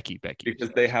Becky. Becky. Because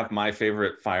they have my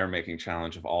favorite fire making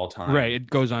challenge of all time. Right. It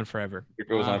goes on forever. It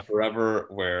goes on forever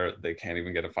where they can't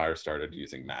even get a fire started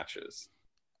using matches.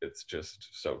 It's just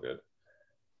so good.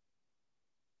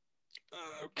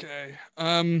 Okay.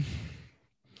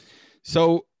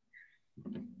 So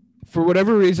for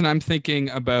whatever reason, I'm thinking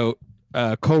about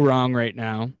Ko-Rong right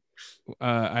now,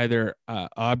 either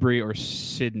Aubrey or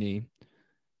Sydney,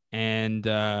 and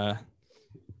I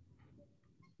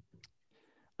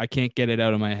can't get it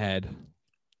out of my head.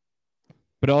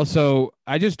 But also,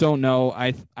 I just don't know.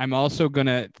 I'm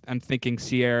thinking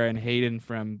Sierra and Hayden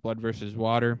from Blood versus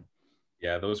Water.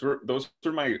 Yeah, those were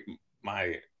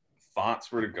my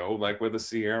thoughts were to go like with a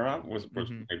Sierra was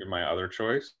maybe my other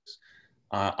choice.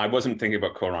 I wasn't thinking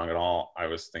about Ko-Rong at all. I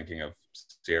was thinking of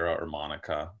Sierra or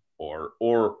Monica or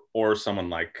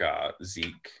someone like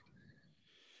Zeke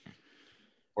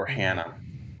or Hannah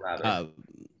rather.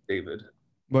 David.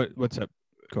 What's up,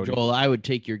 Cody? Joel, I would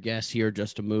take your guess here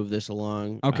just to move this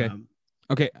along. Okay.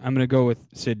 Okay, I'm going to go with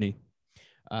Sydney.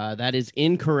 That is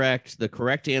incorrect. The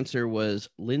correct answer was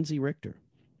Lindsay Richter.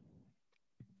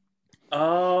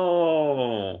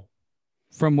 Oh.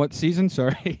 From what season?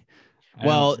 Sorry.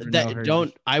 Well,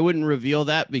 I wouldn't reveal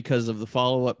that because of the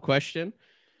follow-up question.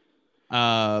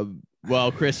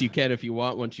 Well, Chris, you can if you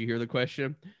want once you hear the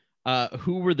question.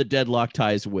 Who were the deadlock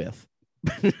ties with?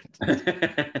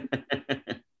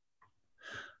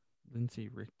 Lindsay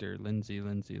Richter. Lindsay.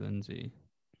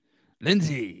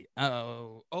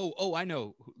 Oh, I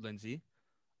know Lindsay.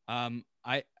 I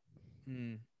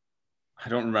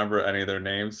don't remember any of their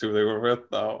names who they were with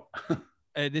though.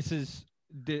 This is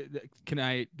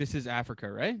this is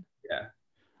Africa, right? Yeah.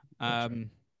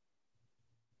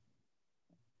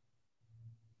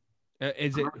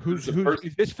 Is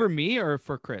this for me or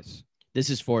for Chris? This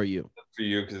is for you. For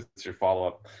you because it's your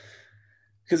follow-up.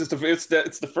 Because it's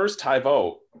the first tie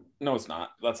vote. No, it's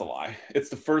not. That's a lie. It's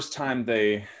the first time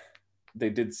they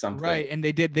did something. Right, and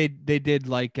they did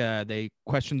like they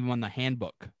questioned them on the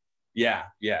handbook. Yeah.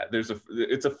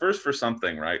 It's a first for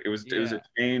something, right? It was a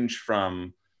change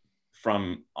from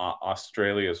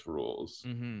Australia's rules.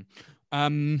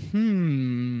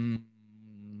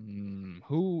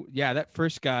 Who? Yeah, that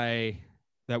first guy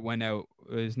that went out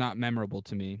is not memorable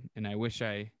to me, and I wish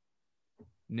I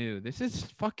knew. This is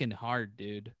fucking hard,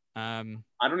 dude. I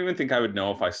don't even think I would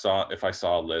know if I saw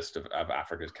a list of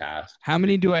Africa's cast. How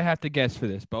many do I have to guess for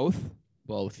this? Both,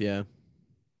 yeah.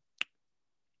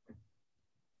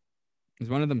 Is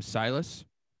one of them Silas?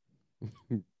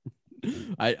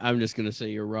 I'm just gonna say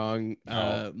you're wrong.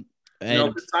 No,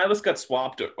 Silas got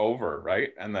swapped over, right?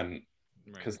 And then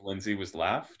because Lindsay was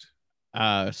left.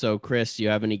 So Chris, do you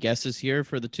have any guesses here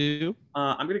for the two?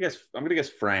 I'm gonna guess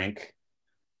Frank,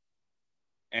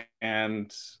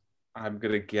 and I'm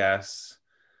gonna guess.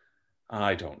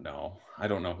 I don't know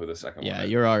who the second one is. Yeah,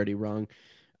 you're already wrong.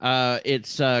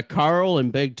 It's Carl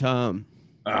and Big Tom.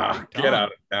 Get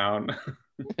out of town.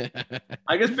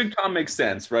 I guess Big Tom makes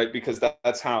sense, right? Because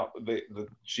that's how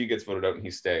she gets voted out and he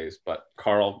stays. But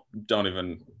Carl, don't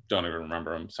even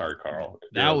remember him. Sorry, Carl.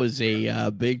 That was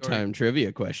a big time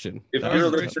trivia question. If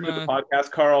you're listening to the podcast,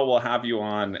 Carl, we'll have you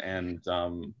on, and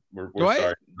we're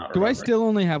sorry. Do I still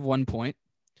only have 1 point?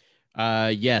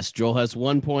 Yes, Joel has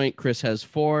 1 point. Chris has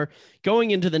 4.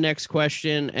 Going into the next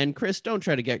question, and Chris, don't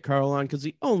try to get Carl on because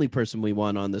the only person we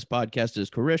want on this podcast is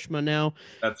Karishma now.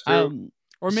 That's true.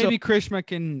 Or maybe Krishma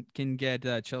can get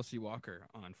Chelsea Walker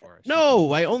on for us.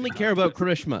 No, I only care about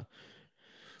Karishma.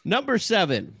 Number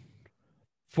 7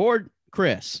 for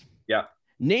Chris. Yeah.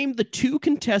 Name the 2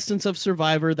 contestants of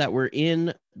Survivor that were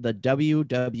in the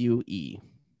WWE.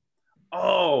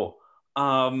 Oh,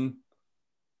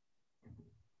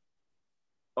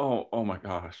 oh my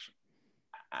gosh.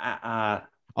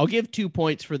 I'll give 2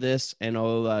 points for this, and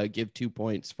I'll give 2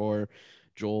 points for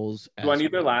Joel's. Do I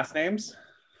need their last names?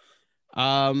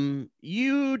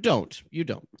 You don't.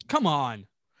 Come on.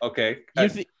 Okay.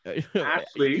 Ashley.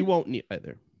 You won't need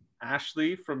either.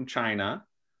 Ashley from China.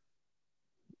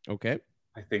 Okay.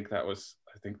 I think that's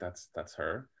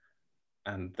her.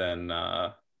 And then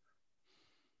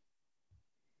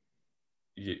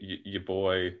your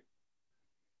boy,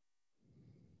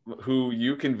 who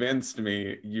you convinced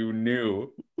me you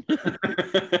knew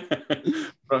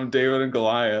from David and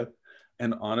Goliath.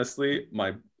 And honestly,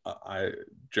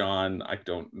 John, I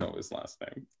don't know his last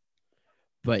name.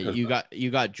 But you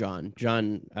got John.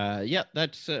 John, yeah,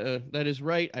 that is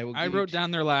right. I wrote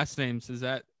down their last names. Does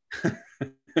that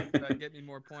get me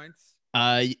more points?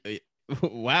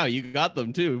 Wow, you got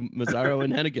them too. Mazzaro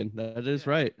and Hennigan. That is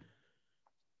right.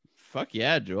 Fuck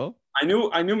yeah, Joel. I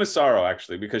knew Massaro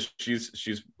actually because she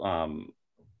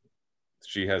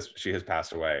has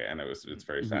passed away and it's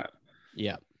very sad.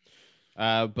 Yeah.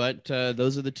 But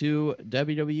those are the 2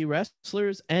 WWE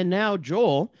wrestlers. And now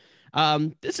Joel,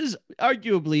 this is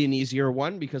arguably an easier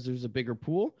one because there's a bigger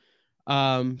pool.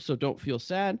 So don't feel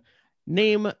sad.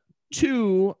 Name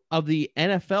 2 of the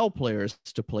NFL players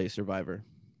to play Survivor.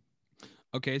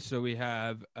 Okay, so we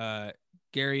have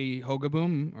Gary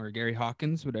Hogaboom or Gary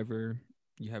Hawkins, whatever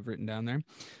you have written down there.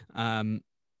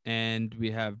 And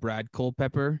we have Brad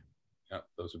Culpepper. Yeah,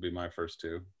 those would be my first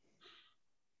 2.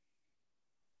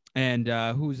 And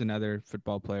who's another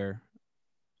football player?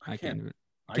 I can't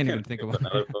even think of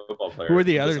another football player. Who are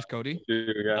the others, Cody?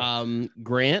 Yeah.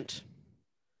 Grant.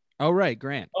 Oh, right,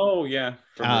 Grant. Oh, yeah.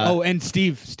 And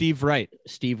Steve Wright.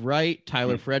 Steve Wright,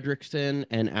 Tyler Fredrickson,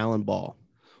 and Alan Ball.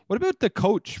 What about the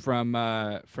coach from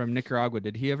Nicaragua?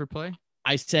 Did he ever play?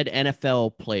 I said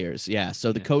NFL players. Yeah.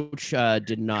 So the coach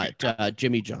did not.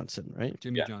 Jimmy Johnson, right?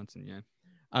 Jimmy Johnson. Yeah.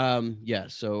 Yeah.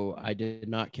 So I did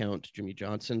not count Jimmy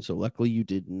Johnson. So luckily you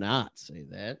did not say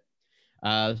that.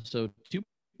 So 2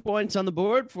 points on the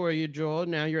board for you, Joel.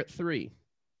 Now you're at 3.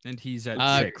 And he's at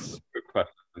 6. Good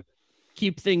question.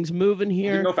 Keep things moving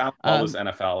here. I don't know if Alan Ball was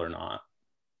NFL or not.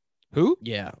 Who?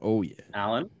 Yeah. Oh, yeah.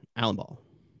 Alan Ball.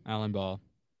 Alan Ball.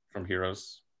 From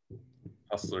Heroes,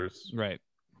 Hustlers, right?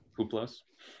 Hooplas.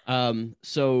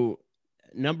 So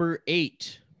number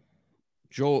 8,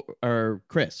 Joel or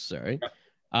Chris, sorry.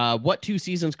 What 2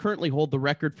 seasons currently hold the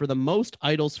record for the most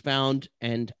idols found,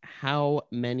 and how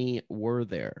many were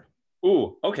there?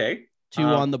 Ooh, okay. 2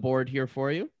 on the board here for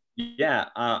you. Yeah,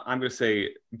 I'm gonna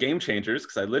say Game Changers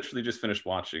because I literally just finished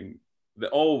watching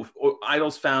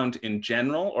idols found in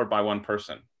general or by one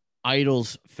person.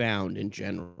 Idols found in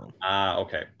general.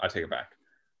 Okay, I take it back.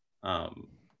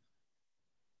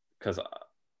 Because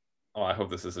I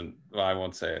hope this isn't. Well, I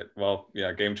won't say it. Well,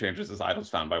 yeah, Game Changers is idols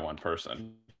found by one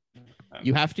person.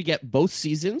 You have to get both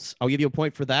seasons. I'll give you a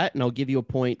point for that, and I'll give you a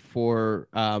point for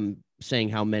saying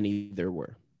how many there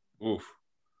were. Oof.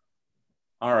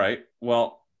 All right.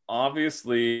 Well,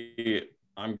 obviously,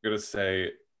 I'm gonna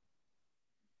say.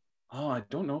 Oh, I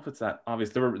don't know if it's that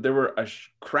obvious. There were a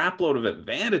crap load of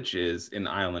advantages in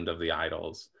Island of the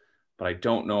Idols, but I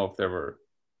don't know if there were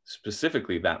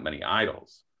specifically that many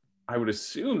idols. I would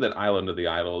assume that Island of the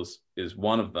Idols is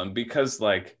one of them because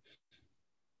like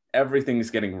everything's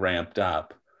getting ramped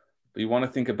up. But you want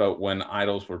to think about when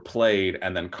idols were played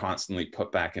and then constantly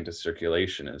put back into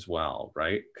circulation as well,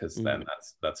 right? Because then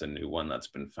that's a new one that's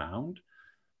been found.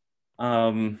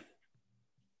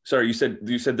 Sorry, you said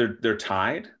they're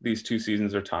tied? These 2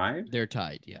 seasons are tied? They're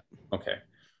tied, yeah. Okay.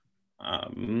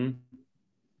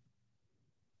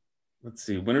 Let's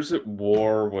see. Winners at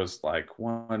War was like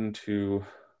 1, 2,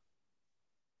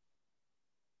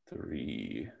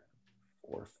 3,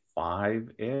 4,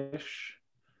 5-ish.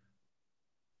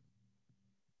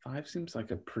 5 seems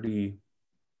like a pretty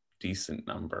decent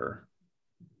number.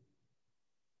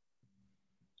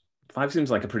 5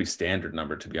 seems like a pretty standard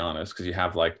number, to be honest, because you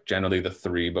have like generally the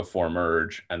 3 before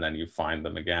merge and then you find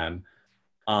them again.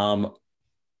 Gonna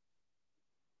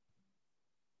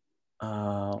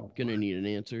need an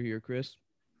answer here, Chris.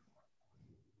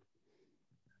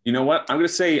 You know what? I'm gonna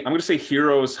say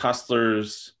Heroes,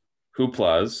 Hustlers,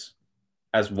 Hooplas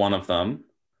as one of them.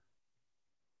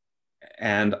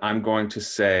 And I'm going to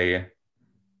say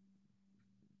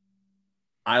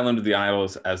Island of the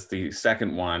Isles as the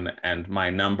second one, and my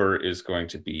number is going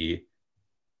to be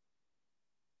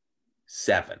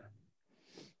 7.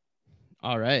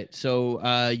 All right.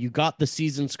 So you got the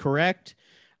seasons correct.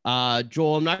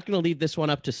 Joel, I'm not going to leave this one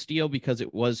up to Steele because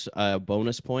it was a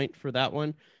bonus point for that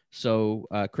one. So,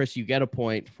 Chris, you get a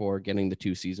point for getting the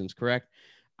 2 seasons correct.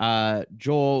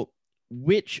 Joel,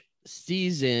 which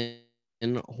season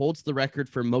holds the record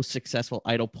for most successful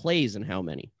Idol plays and how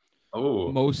many?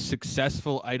 Oh, Most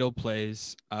successful Idol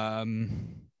plays.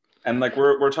 and like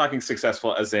we're talking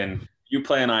successful as in you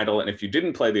play an idol, and if you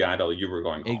didn't play the idol, you were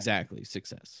going home. Exactly.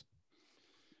 Success.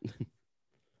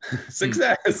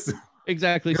 Success.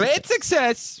 Exactly. Great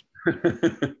success.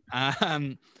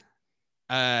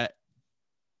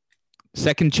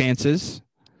 Second chances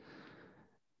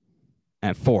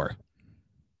at 4.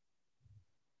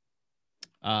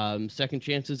 Second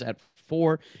chances at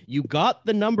 4. You got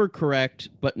the number correct,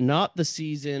 but not the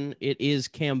season. It is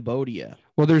Cambodia.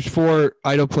 Well, there's 4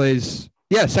 Idol plays.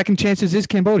 Yeah, second chances is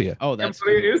Cambodia. Oh, that's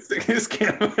is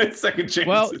second chance.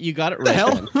 well, you got it right.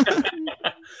 hell? then.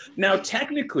 Now,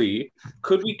 technically,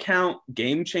 could we count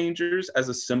Game Changers as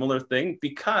a similar thing?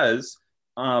 Because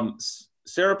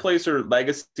Sarah plays her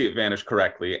Legacy Advantage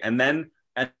correctly, and then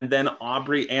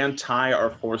Aubrey and Ty are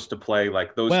forced to play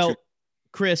like those Well, two.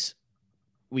 Chris,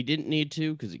 we didn't need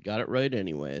to because he got it right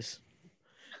anyways.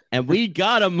 And we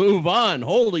gotta move on.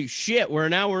 Holy shit, we're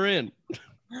an hour in.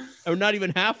 We're not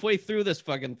even halfway through this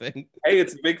fucking thing. Hey,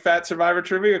 it's a big fat Survivor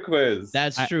trivia quiz.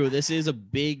 That's true. This is a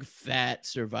big fat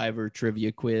Survivor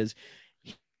trivia quiz.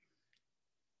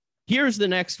 Here's the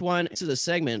next one. This is a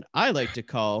segment I like to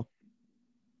call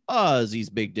Ozzy's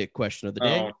Big Dick Question of the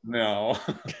Day. Oh, no.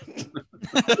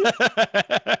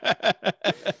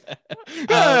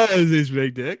 Ozzy's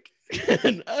big dick.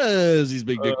 Ozzy's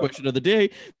Big Dick Question of the Day.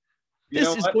 You This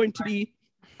know is what? going to be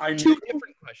I 2 knew,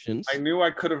 different questions. I knew I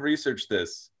could have researched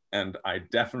this, and I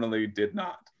definitely did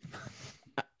not.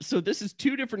 So this is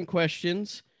 2 different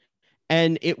questions,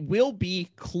 and it will be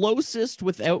closest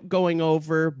without going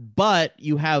over, but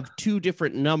you have 2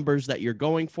 different numbers that you're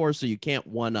going for, so you can't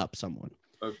one up someone.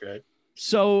 Okay.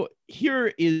 So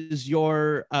here is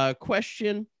your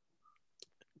question,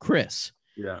 Chris.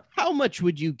 Yeah. How much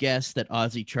would you guess that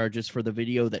Ozzy charges for the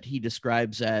video that he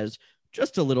describes as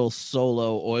just a little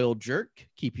solo oil jerk?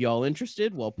 Keep you all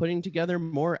interested while putting together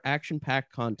more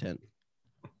action-packed content.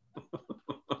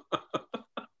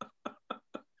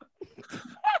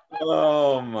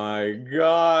 Oh my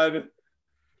God.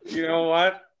 You know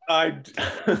what? I'm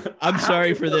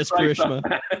sorry for this,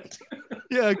 Karishma.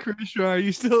 Yeah, Krishna, are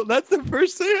you still? That's the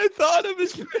first thing I thought of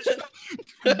is Krishna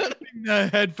putting the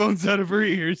headphones out of her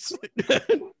ears.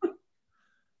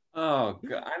 Oh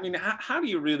God. I mean, how do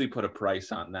you really put a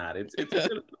price on that? It's a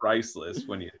bit priceless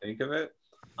when you think of it.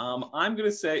 I'm gonna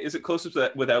say, is it closest to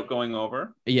that without going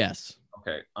over? Yes.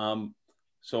 Okay.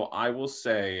 So I will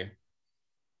say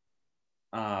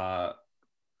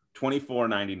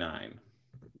 $24.99.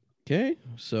 Okay,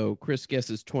 so Chris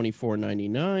guesses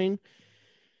 $24.99.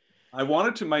 I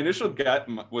wanted to. My initial gut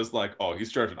was like, "Oh,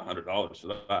 he's charging $100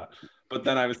 for that," but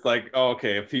then I was like, "Oh,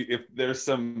 okay. If there's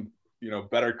some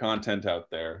better content out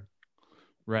there."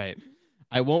 Right.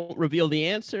 I won't reveal the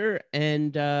answer,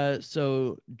 and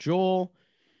so Joel,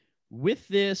 with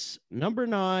this number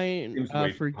 9 Seems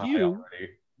way for too high you already.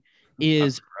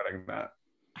 is I'm regretting that.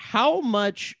 how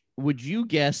much would you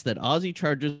guess that Ozzy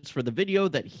charges for the video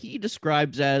that he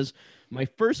describes as my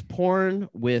first porn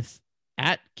with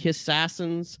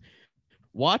 @Kissassins?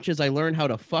 Watch as I learn how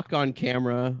to fuck on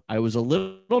camera. I was a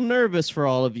little nervous for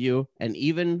all of you, and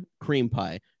even cream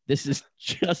pie. This is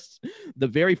just the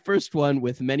very first one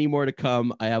with many more to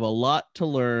come. I have a lot to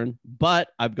learn, but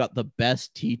I've got the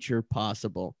best teacher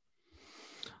possible.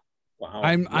 Wow.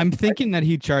 I'm thinking that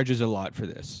he charges a lot for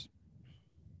this.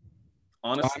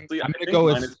 Honestly, I'm I gonna think go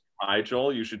with- mine is high,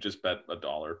 Joel. You should just bet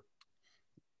 $1.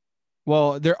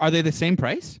 Well, are they the same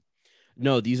price?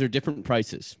 No, these are different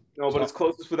prices. No, but it's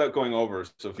closest without going over.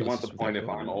 So if you want the Closest point, without if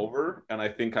going I'm over, and I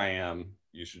think I am,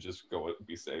 you should just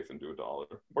be safe and do $1,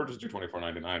 or just do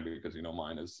 $24.99 because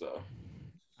mine is.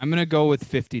 I'm gonna go with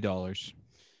 $50.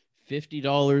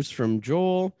 $50 from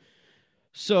Joel.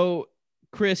 So,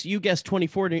 Chris, you guessed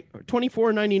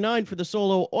 $24.99 for the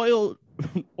solo oil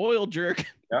jerk.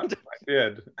 Yeah, I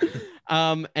did.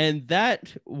 And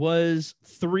that was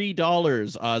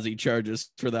 $3 Ozzy charges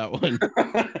for that one.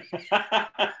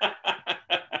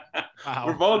 Wow.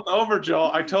 We're both over, Joel.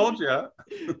 I told you.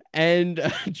 And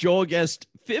Joel guessed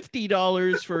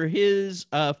 $50 for his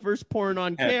first porn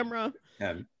on camera.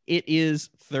 It is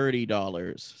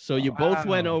 $30. So you both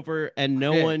went Wow. over, and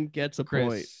no Okay. one gets a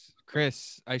point.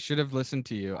 Chris, I should have listened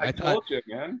to you. I told you,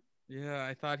 man. Yeah,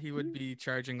 I thought he would be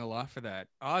charging a lot for that.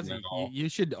 Ozzy, No. you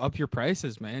should up your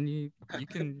prices, man. You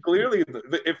can Clearly,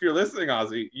 if you're listening,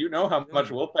 Ozzy, you know how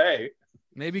much we'll pay.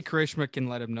 maybe Karishma can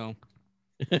let him know.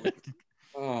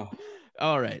 Oh,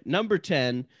 All right, number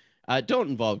 10. Don't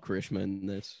involve Karishma in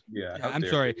this. yeah. Yeah, how I'm dare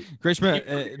sorry, you.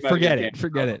 Karishma. Keep Forget your it.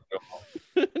 Forget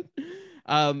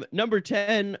it. Number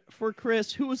 10 for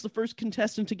Chris. Who was the first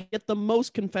contestant to get the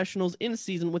most confessionals in a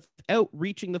season without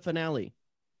reaching the finale?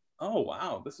 Oh,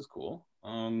 wow. This is cool.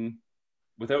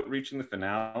 Without reaching the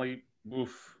finale,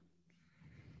 oof.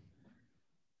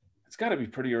 It's got to be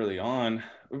pretty early on.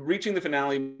 Reaching the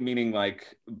finale meaning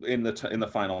like in the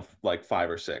final like 5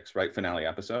 or 6, right? Finale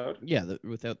episode. Yeah,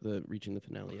 without the reaching the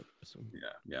finale episode.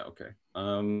 Yeah, okay.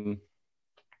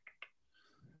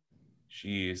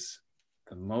 Geez,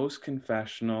 the most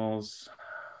confessionals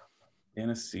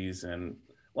in a season.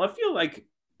 Well, I feel like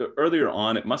earlier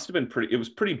on it must have been it was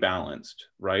pretty balanced,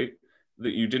 right?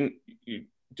 That you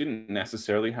didn't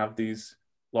necessarily have these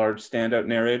large standout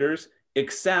narrators,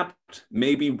 except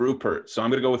maybe Rupert. So I'm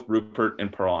gonna go with Rupert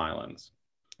and Pearl Islands.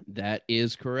 That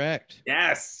is correct.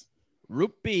 Yes.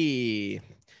 Rupee.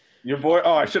 Your boy.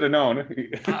 Oh, I should have known.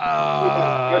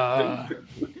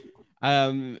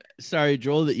 Sorry,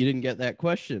 Joel, that you didn't get that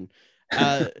question.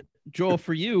 Joel,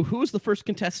 for you, who was the first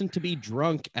contestant to be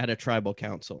drunk at a tribal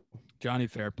council? Johnny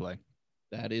Fairplay.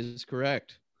 That is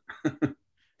correct.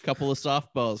 Couple of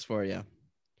softballs for you.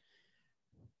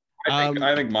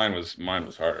 I think mine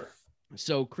was harder.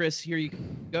 So, Chris, here you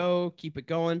go. Keep it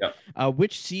going. Yep.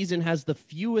 Which season has the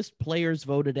fewest players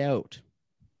voted out?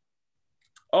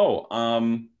 Oh,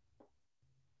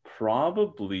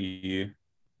 probably.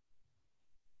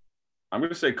 I'm going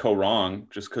to say Korong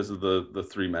just because of the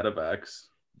 3 medevacs.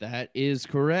 That is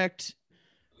correct.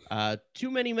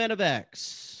 Too many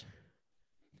medevacs.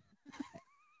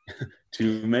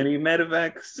 Too many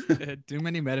medevacs. Too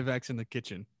many medevacs in the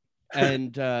kitchen.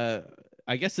 And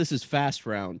I guess this is fast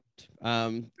round.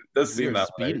 Does seem we're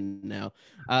that way. speeding now.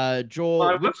 Joel,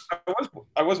 Well,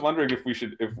 I was wondering if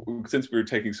since we were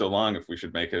taking so long, if we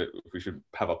should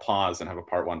have a pause and have a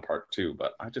part 1, part 2.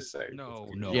 But I just say No.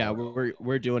 yeah,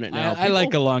 we're doing it now. I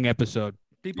like a long episode.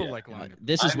 People like long.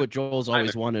 This is what Joel's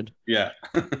always wanted. Yeah.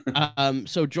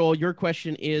 So Joel, your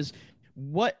question is,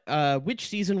 which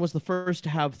season was the first to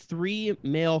have 3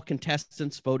 male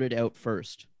contestants voted out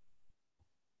first?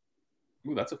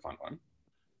 Ooh, that's a fun one.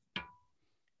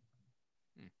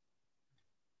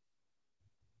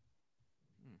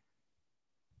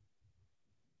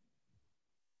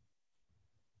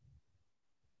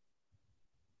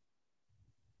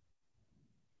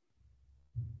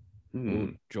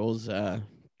 Joel's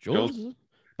feeling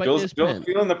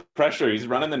the pressure. He's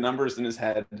running the numbers in his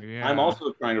head. Yeah. I'm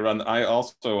also trying to run. I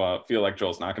also feel like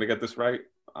Joel's not going to get this right.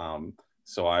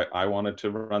 So I wanted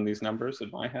to run these numbers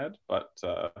in my head, but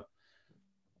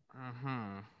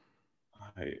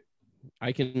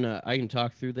I can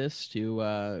talk through this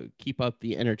to keep up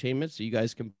the entertainment, so you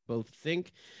guys can both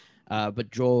think. But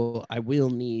Joel, I will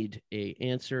need a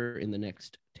answer in the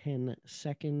next 10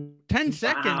 seconds. 10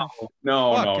 seconds? Wow.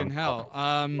 No, Fucking hell.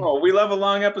 Oh, we love a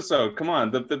long episode. Come on.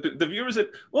 The viewers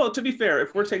to be fair,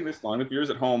 if we're taking this long, the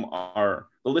viewers at home the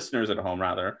listeners at home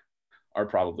rather, are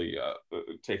probably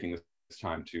taking this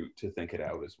time to think it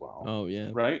out as well. Oh yeah.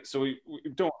 Right? So we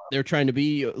don't. They're trying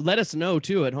to let us know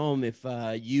too at home if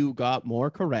you got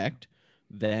more correct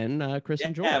than Chris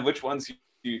and Joel. Yeah, which ones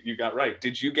you got right.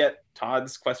 Did you get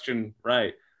Todd's question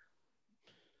right?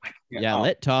 Yeah,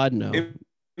 let Todd know.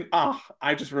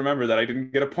 I just remember that I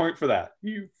didn't get a point for that.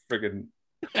 You friggin'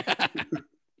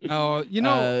 Oh,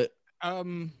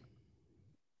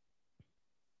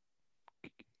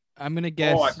 I'm gonna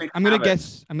guess. I'm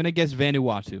gonna guess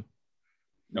Vanuatu.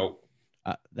 Nope.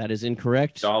 That is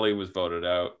incorrect. Dolly was voted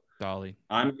out. Dolly.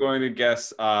 I'm going to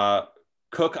guess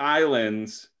Cook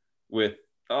Islands with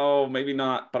maybe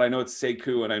not, but I know it's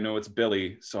Sekou and I know it's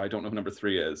Billy, so I don't know who number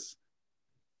 3 is.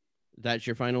 That's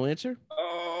your final answer?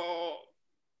 Oh,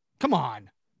 come on.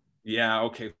 Yeah,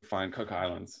 okay, fine. Cook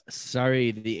Islands.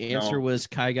 Sorry, the answer was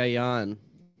Cagayan.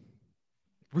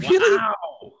 Really?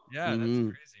 Wow. Yeah,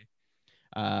 that's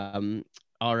crazy.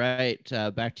 All right,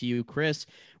 back to you, Chris.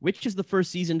 Which is the first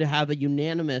season to have a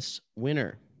unanimous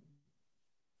winner?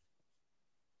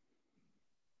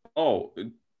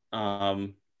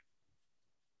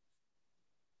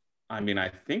 I mean, I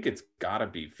think it's got to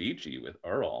be Fiji with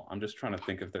Earl. I'm just trying to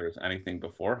think if there's anything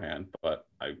beforehand, but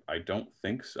I don't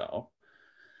think so.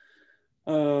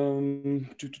 No,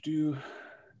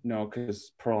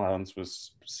 because Pearl Islands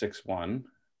was 6-1.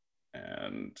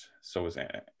 and so is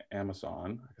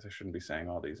Amazon. I guess I shouldn't be saying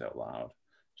all these out loud,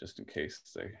 just in case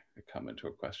they come into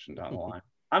a question down the line.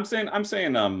 I'm saying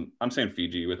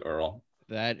Fiji with Earl.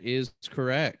 That is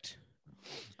correct.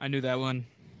 I knew that one.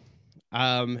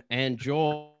 And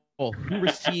Joel, who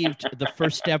received the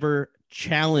first ever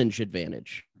challenge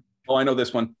advantage? Oh, I know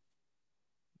this one.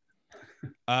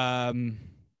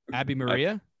 Abby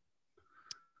Maria.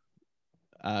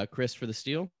 Chris for the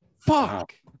steal.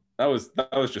 Fuck. Wow. That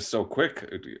was just so quick.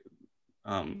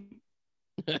 I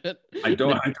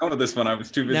don't know this one. I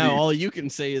was too busy. Now all you can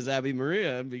say is Abby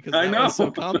Maria because I know. was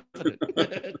so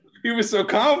confident. He was so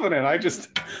confident. I just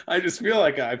feel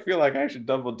like I should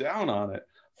double down on it.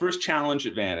 First challenge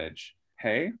advantage.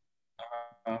 Hey.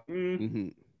 I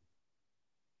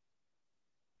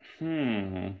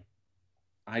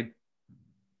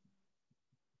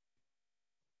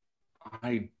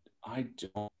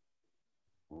don't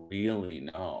really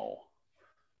know.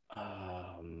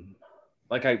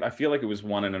 Like I feel like it was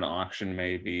won in an auction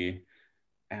maybe,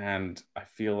 and I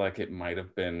feel like it might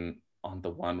have been on the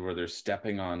one where they're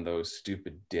stepping on those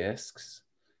stupid discs,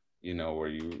 you know, where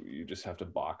you just have to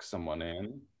box someone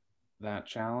in, that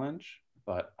challenge.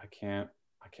 But I can't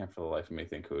for the life of me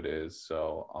think who it is,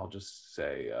 so I'll just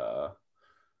say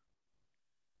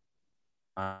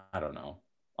I don't know.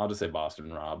 I'll just say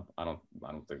Boston Rob. I don't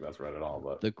think that's right at all.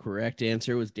 But the correct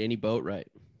answer was Danny Boatwright.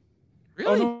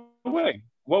 Really? Oh, no way.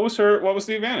 What was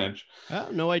the advantage?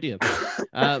 No idea.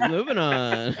 Moving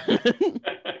on.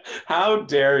 How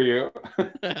dare you?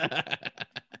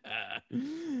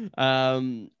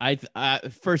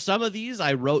 For some of these,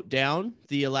 I wrote down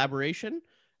the elaboration,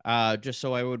 just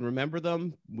so I would remember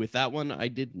them. With that one, I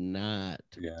did not.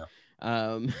 Yeah.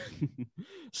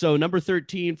 So number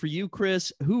 13 for you,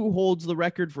 Chris, who holds the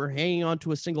record for hanging on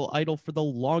to a single idol for the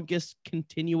longest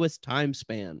continuous time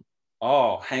span?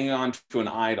 Oh, hanging on to an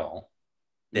idol.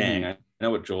 Dang, I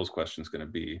know what Joel's question is going to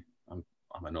be. I'm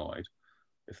annoyed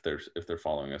if they're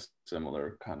following a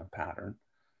similar kind of pattern.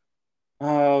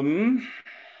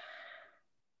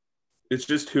 It's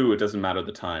just who. It doesn't matter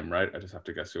the time, right? I just have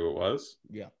to guess who it was.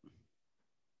 Yeah.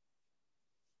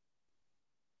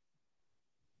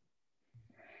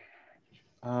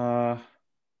 I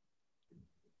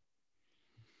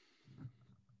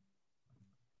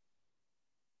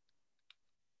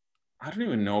don't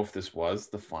even know if this was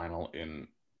the final in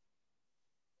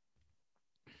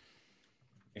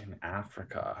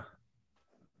Africa.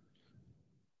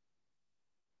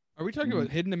 Are we talking about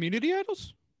hidden immunity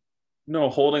idols? No,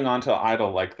 holding on to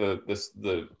idol like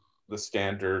the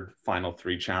standard final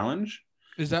 3 challenge.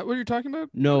 Is that what you're talking about?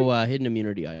 No, hidden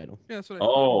immunity idol. Yeah, that's what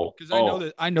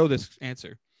because I know this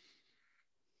answer.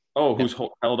 Oh, who's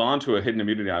held on to a hidden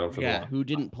immunity idol for the who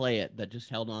didn't play it, that just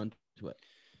held on to it.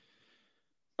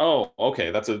 Oh,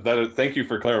 okay. Thank you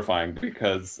for clarifying,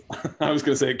 because I was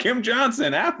going to say Kim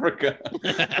Johnson, Africa.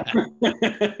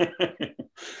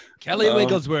 Kelly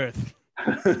Wigglesworth.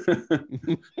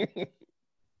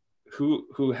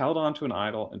 who held on to an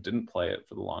idol and didn't play it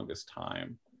for the longest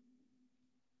time.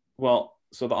 Well,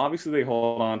 so obviously they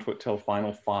hold on to it till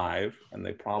final 5, and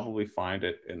they probably find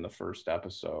it in the first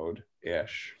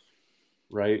episode-ish,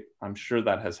 right? I'm sure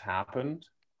that has happened.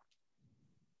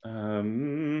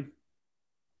 I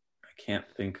can't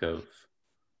think of.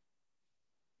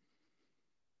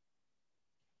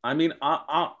 I mean,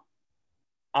 I'll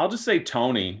just say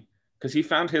Tony, because he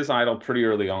found his idol pretty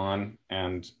early on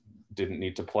and didn't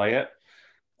need to play it.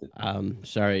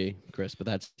 Sorry, Chris, but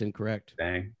that's incorrect.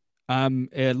 Dang.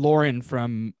 Lauren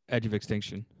from Edge of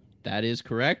Extinction. That is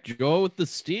correct. Go with the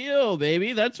steal,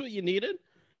 baby. That's what you needed.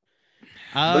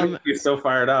 He's so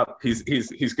fired up. He's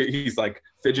like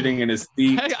fidgeting in his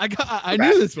feet. I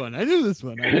knew this one. I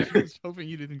was hoping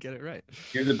you didn't get it right.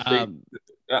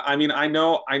 I mean, I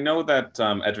know that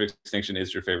Edge of Extinction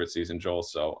is your favorite season, Joel.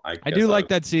 So I do like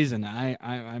that season.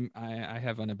 I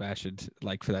have unabashed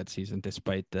like for that season,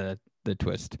 despite the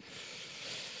twist.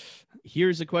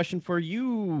 Here's a question for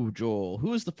you, Joel.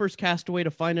 Who is the first castaway to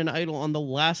find an idol on the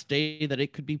last day that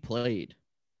it could be played?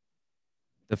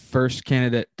 The first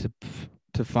candidate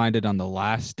to find it on the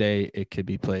last day it could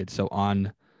be played. So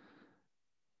on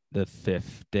the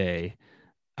 5th day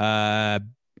of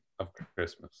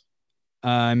Christmas.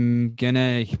 I'm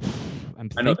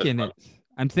thinking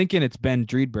it's Ben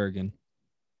Driedbergen.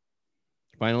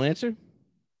 Final answer?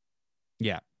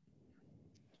 Yeah.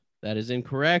 That is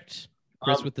incorrect.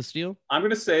 Chris with the steal? I'm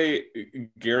going to say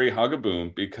Gary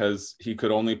Hugaboom, because he could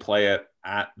only play it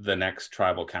at the next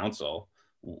tribal council,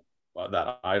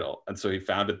 that idol. And so he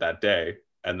found it that day,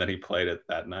 and then he played it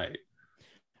that night.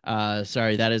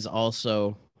 Sorry, that is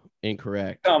also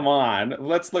Incorrect. Come on,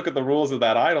 let's look at the rules of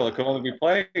that idol. It can only be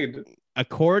played.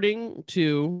 According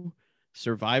to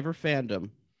Survivor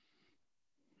fandom,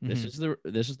 this is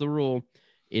the rule.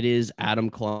 It is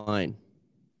Adam Klein.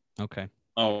 Okay.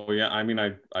 Oh yeah, I mean,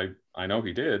 I know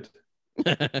he did.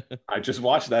 I just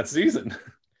watched that season.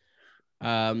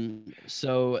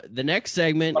 So the next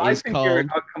segment But is called.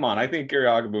 Come on, I think Gary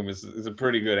Agaboom is a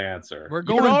pretty good answer. We're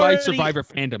going by Survivor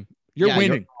fandom. You're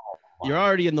winning. You're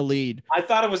already in the lead. I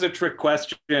thought it was a trick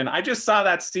question. I just saw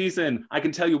that season. I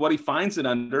can tell you what he finds it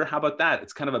under. How about that?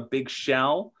 It's kind of a big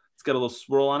shell. It's got a little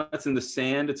swirl on it. It's in the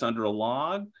sand. It's under a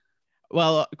log.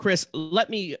 Well, Chris,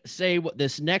 let me say what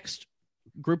this next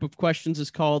group of questions is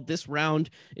called. This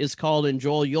round is called, and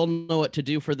Joel, you'll know what to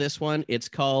do for this one. It's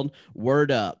called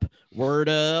Word Up. Word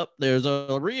up. There's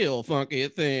a real funky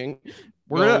thing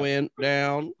going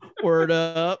down. Word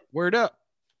up. Word up.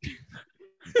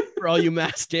 For all you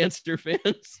Masked Dancer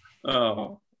fans.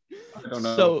 Oh, I don't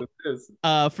know so, what this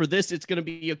is. For this, it's going to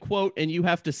be a quote, and you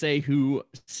have to say who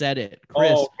said it.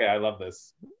 Chris. Oh, okay, I love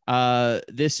this.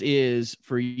 This is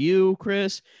for you,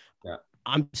 Chris. Yeah.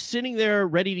 I'm sitting there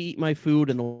ready to eat my food,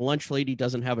 and the lunch lady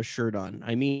doesn't have a shirt on.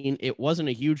 I mean, it wasn't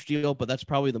a huge deal, but that's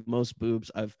probably the most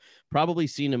boobs I've probably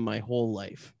seen in my whole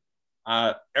life.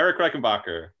 Eric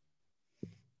Reichenbacher.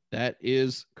 That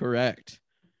is correct.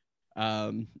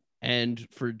 And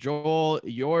for Joel,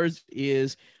 yours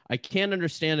is, I can't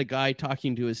understand a guy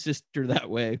talking to his sister that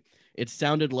way. It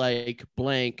sounded like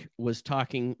blank was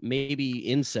talking maybe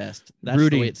incest. That's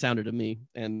Rudy. the way it sounded to me.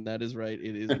 And that is right.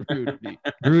 It is Rudy.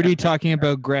 Rudy talking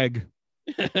about Greg.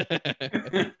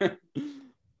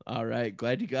 All right.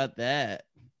 Glad you got that.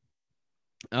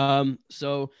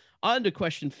 So on to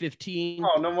question 15.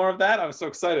 Oh, no more of that? I was so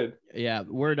excited. Yeah.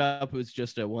 Word Up was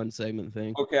just a one segment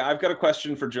thing. Okay, I've got a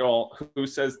question for Joel. Who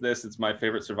says this? It's my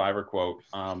favorite Survivor quote.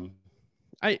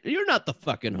 You're not the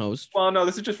fucking host. Well, no,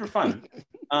 this is just for fun.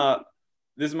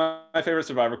 This is my favorite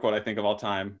Survivor quote, I think, of all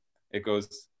time. It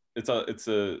goes, it's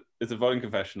a voting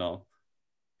confessional.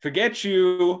 Forget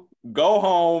you, go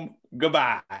home,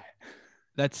 goodbye.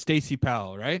 That's Stacey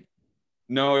Powell, right?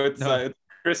 No, it's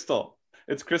Crystal.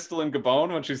 It's Crystal and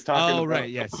Gabon when she's talking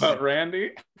about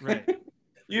Randy. Right.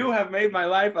 You have made my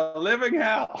life a living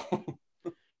hell.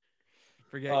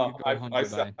 Forget you, go home,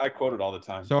 goodbye. I quote it all the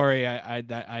time. Sorry,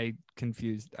 I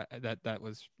confused.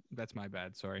 That's my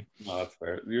bad. Sorry. No, that's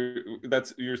fair.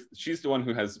 She's the one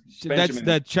who has. That's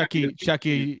the Chucky, your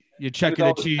Chucky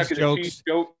the Cheese jokes,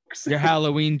 your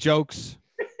Halloween jokes.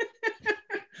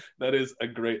 That is a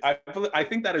great. I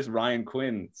think that is Ryan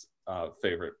Quinn's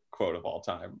favorite quote of all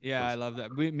time. Yeah, I love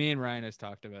that. Me and Ryan has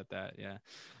talked about that. Yeah,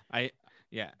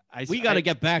 we got to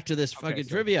get back to this fucking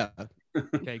trivia.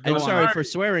 Okay, I'm sorry for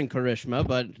swearing, Karishma,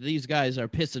 but these guys are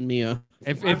pissing me off.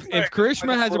 If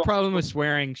Karishma has a problem with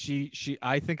swearing,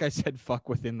 I think I said fuck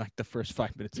within like the first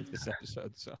 5 minutes of this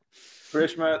episode. So,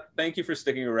 Karishma, thank you for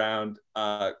sticking around.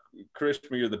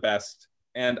 Karishma, you're the best,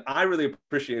 and I really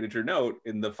appreciated your note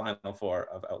in the final four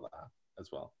of Outlaw as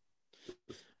well.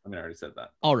 I mean, I already said that.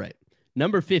 All right,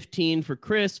 number 15 for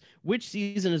Chris. Which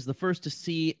season is the first to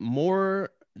see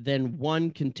more than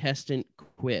one contestant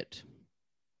quit?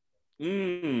 I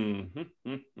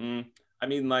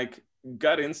mean, like,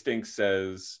 gut instinct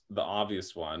says the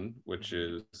obvious one, which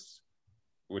is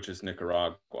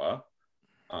Nicaragua,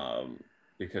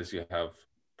 because you have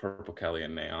Purple Kelly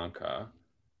and Nayanka,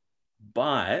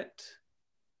 but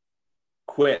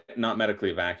quit, not medically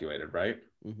evacuated, right?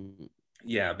 Mm-hmm.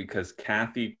 Yeah, because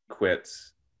Kathy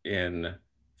quits in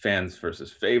Fans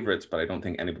versus Favorites, but I don't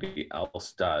think anybody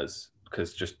else does,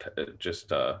 because just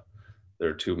there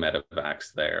are two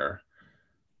medevacs there.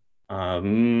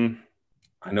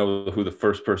 I know who the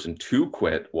first person to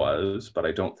quit was, but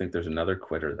I don't think there's another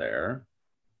quitter there.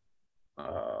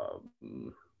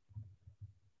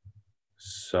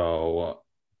 So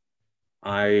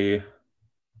I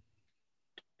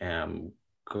am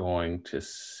going to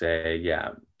say,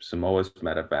 yeah, Samoa's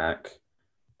medevac.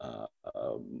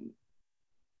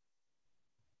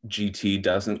 GT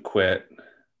doesn't quit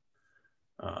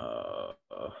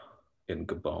in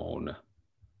Gabon.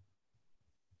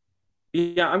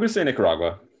 Yeah, I'm going to say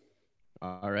Nicaragua.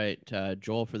 All right,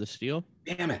 Joel for the steal.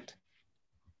 Damn it.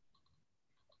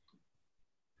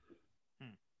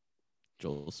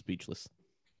 Joel's speechless.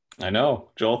 I know.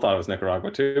 Joel thought it was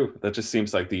Nicaragua too. That just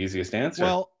seems like the easiest answer.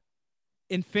 Well,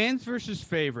 in Fans versus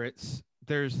Favorites,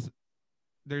 there's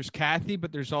Kathy,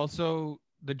 but there's also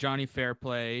the Johnny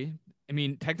Fairplay. I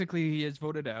mean, technically he is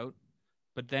voted out,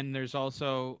 but then there's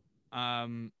also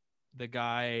the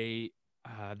guy,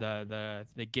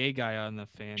 the gay guy on the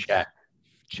Fans.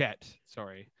 Chet.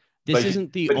 Sorry. This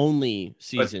isn't the only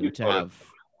season to have.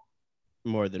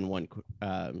 more than one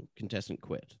contestant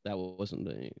quit. That wasn't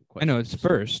the I question. know it's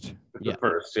first. It's Yeah. the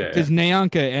first, yeah. Because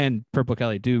Nyanka and Purple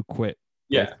Kelly do quit.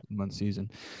 Yeah. In one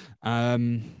season.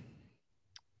 Go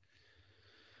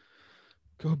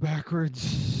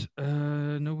backwards.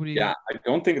 Nobody. Yeah, I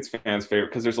don't think it's fans' favorite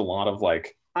because there's a lot of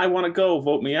like, I want to go,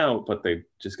 vote me out, but they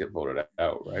just get voted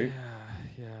out, right?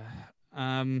 Yeah.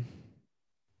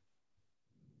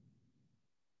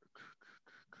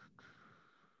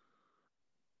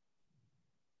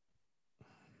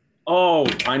 Oh,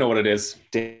 I know what it is.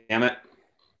 Damn it.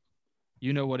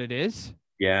 You know what it is?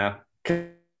 Yeah.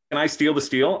 Can I steal the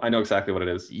steal? I know exactly what it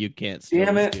is. You can't steal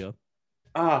Damn the it. steal.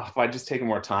 If I just taken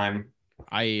more time.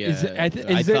 There's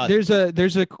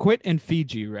a quit in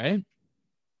Fiji, right?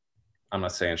 I'm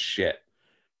not saying shit.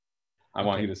 I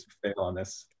want you to fail on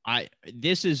this.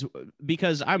 This is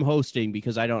because I'm hosting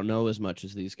because I don't know as much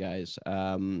as these guys.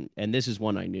 And this is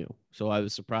one I knew. So I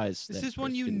was surprised. This that is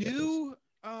one Chris you didn't get knew?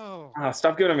 Oh.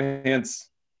 Stop giving him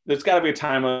hints. There's got to be a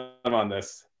time limit on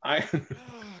this. I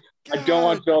don't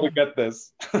want Joel to get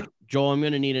this. Joel, I'm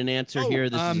going to need an answer here.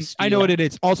 This is a steal. I know what it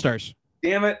is. All Stars.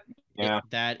 Damn it. Yeah.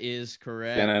 That is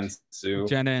correct. Jenna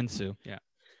and Sue. Yeah.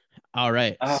 All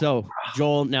right. So,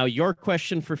 Joel, now your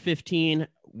question for 15.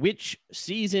 Which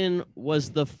season was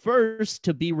the first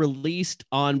to be released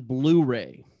on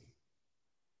Blu-ray?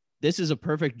 This is a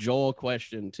perfect Joel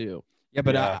question, too. Yeah,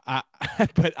 but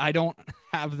but I don't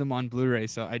have them on Blu-ray,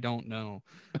 so I don't know.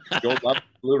 Joel loves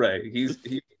Blu-ray. He's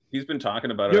been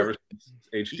talking about it ever since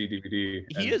HD DVD.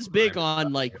 He is big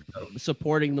on like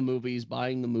supporting the movies,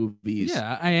 buying the movies.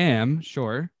 Yeah, I am,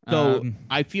 sure. So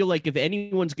I feel like if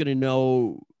anyone's going to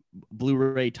know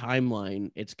Blu-ray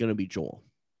timeline, it's going to be Joel.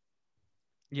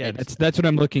 Yeah, that's what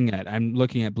I'm looking at. I'm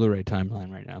looking at Blu-ray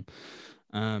timeline right now.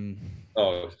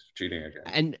 Cheating again.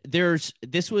 And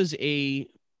this was a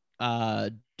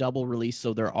double release,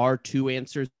 so there are two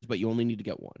answers, but you only need to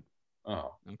get one.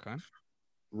 Oh, okay.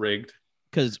 Rigged.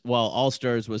 Because All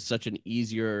Stars was such an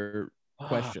easier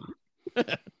question.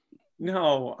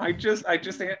 No, I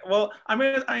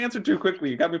answered too quickly.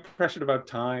 You got me pressured about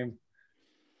time.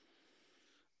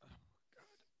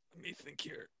 Let me think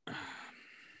here.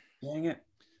 Dang it.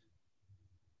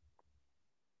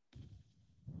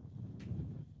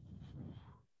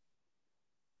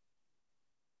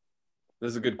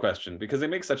 This is a good question because they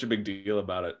make such a big deal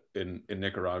about it in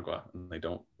Nicaragua, and they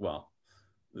don't. Well,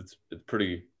 it's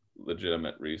pretty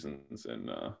legitimate reasons in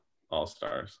All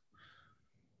Stars.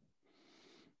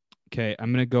 Okay,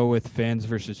 I'm gonna go with fans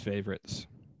versus favorites.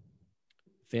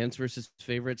 Fans versus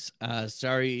favorites.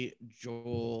 Sorry,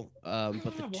 Joel.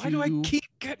 But the why do I keep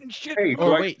getting shit? Hey,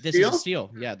 this is a steal.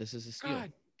 Yeah, this is a steal.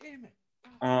 God damn it.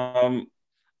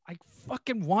 I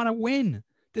fucking want to win.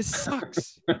 This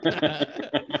sucks.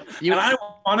 And I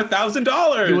want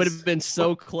 $1,000. You would have been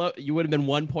so close. You would have been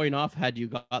 1 point off had you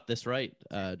got this right,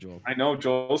 Joel. I know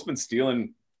Joel's been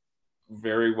stealing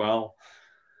very well.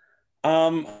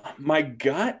 My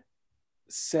gut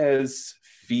says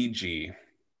Fiji,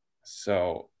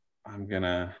 so I'm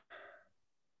gonna.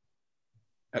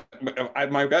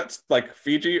 My gut's like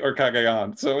Fiji or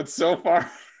Cagayan, so it's so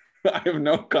far. I have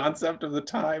no concept of the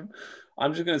time.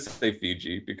 I'm just gonna say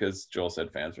Fiji because Joel said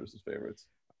fans versus favorites.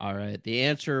 All right. The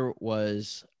answer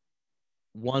was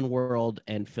One World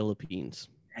and Philippines.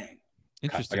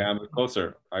 Interesting. I'm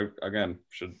closer. I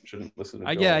shouldn't listen to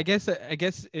Joel. Yeah, I guess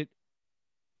it.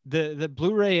 The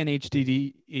Blu-ray and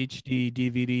HD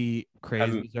DVD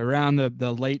craze was around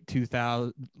the late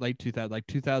 2000, like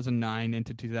 2009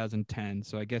 into 2010.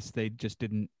 So I guess they just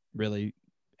didn't really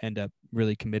end up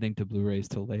really committing to Blu-rays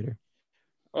till later.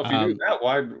 Well, if you knew that,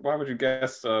 why would you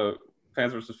guess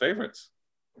fans versus favorites?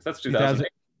 That's 2008.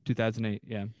 2008,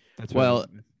 yeah. That's well.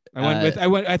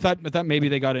 I thought maybe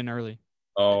they got in early.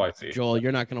 Oh, I see. Joel,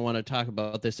 you're not going to want to talk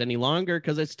about this any longer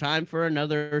because it's time for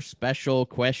another special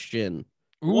question.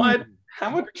 Ooh. What? How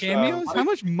much cameos? How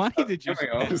much money did you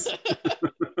spend?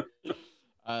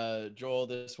 Joel,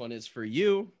 this one is for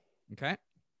you. Okay.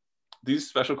 These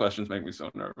special questions make me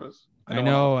so nervous. I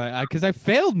know, because I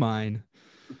failed mine.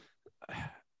 What's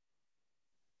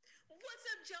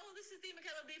up, Joel? This is the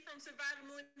McKellar B from Survivor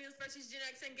Millennials versus Gen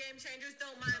X and Game Changers.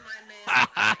 Don't mind my man.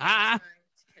 I'm trying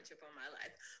to catch up on my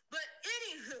life. But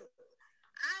anywho,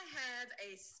 I have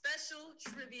a special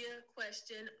trivia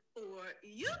question for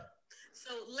you.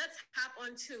 So let's hop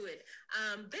onto it.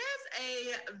 There's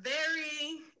a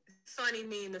very funny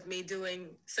meme of me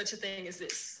doing such a thing as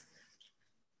this.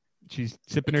 She's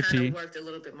sipping her tea. Worked a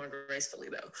little bit more gracefully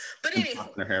though. But anyway,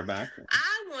 her hair back.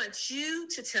 I want you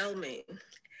to tell me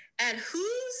at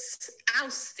whose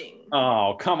ousting.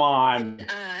 Oh, come on.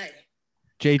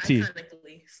 JT.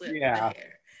 Iconically flipped the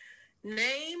hair.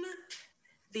 Name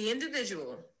the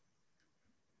individual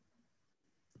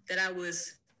that I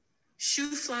was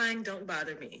shoe flying don't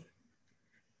bother me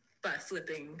by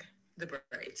flipping the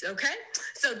braids. Okay,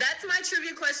 so that's my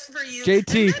trivia question for you.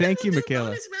 JT, thank you, Michaela.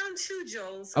 Bonus round 2,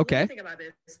 Joel. So Okay. What do you think about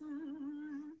this?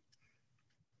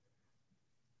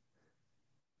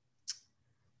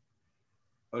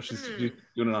 Oh, she's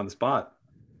doing it on the spot.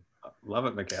 Love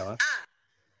it, Michaela.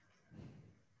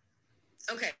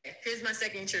 Okay, here's my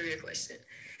second trivia question.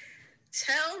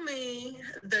 Tell me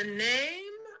the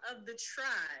name of the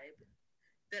tribe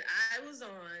that I was on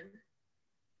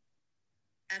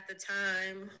at the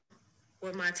time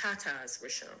when my tatas were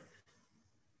shown.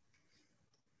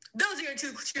 Those are your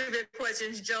 2 trivia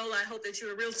questions, Joel. I hope that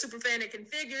you're a real super fan that can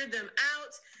figure them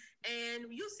out.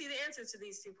 And you'll see the answers to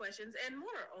these 2 questions and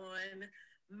more on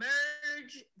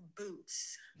Merge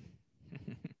Boots.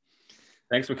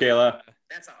 Thanks, Michaela.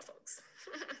 That's all, folks.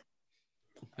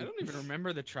 I don't even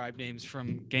remember the tribe names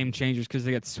from Game Changers because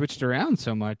they got switched around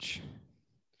so much.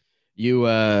 You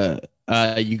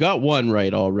got one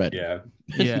right already. Yeah.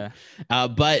 Yeah.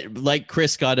 But like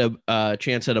Chris got a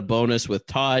chance at a bonus with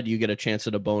Todd, you get a chance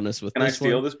at a bonus with Can I this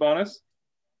steal one. this bonus?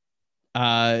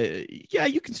 Yeah,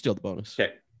 you can steal the bonus.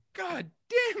 Okay. God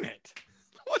damn it.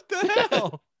 What the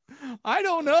hell? I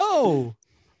don't know.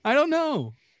 I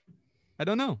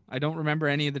don't remember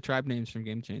any of the tribe names from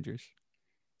Game Changers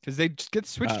because they just get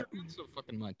switched around so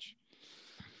fucking much.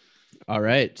 All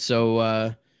right.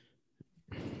 So,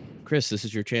 Chris, this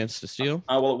is your chance to steal.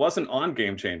 Well, it wasn't on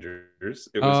Game Changers.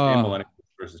 It was in Millennials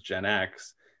versus Gen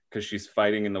X because she's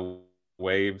fighting in the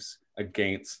waves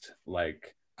against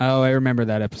like. Oh, I remember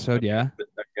that episode. Yeah.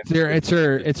 It's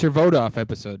her vote off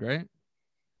episode, right?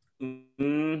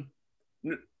 No.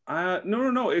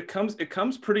 It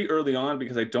comes pretty early on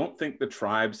because I don't think the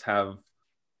tribes have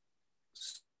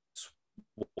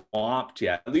swapped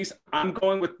yet. At least I'm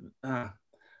going with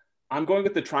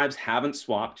the tribes haven't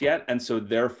swapped yet, and so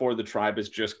therefore the tribe is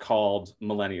just called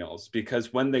Millennials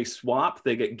because when they swap,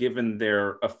 they get given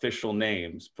their official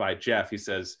names by Jeff. He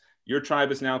says your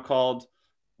tribe is now called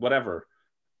whatever,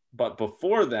 but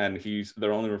before then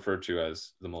they're only referred to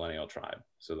as the Millennial tribe.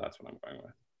 So that's what I'm going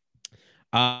with.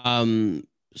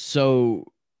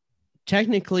 So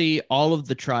technically all of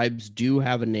the tribes do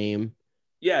have a name.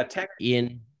 Yeah,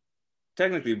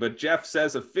 technically, but Jeff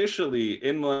says officially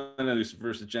in Millennials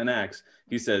versus Gen X,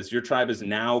 he says your tribe is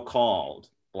now called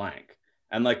blank.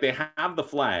 And like they have the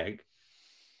flag.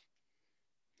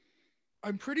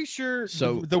 I'm pretty sure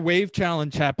so the wave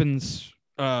challenge happens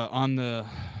on the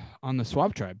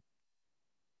swap tribe.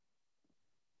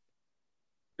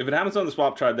 If it happens on the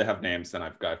swap tribe, they have names, then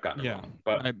I've gotten it wrong.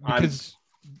 But because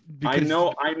I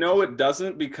know it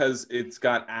doesn't because it's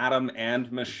got Adam and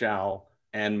Michelle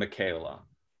and Michaela.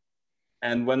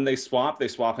 And when they swap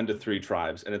into 3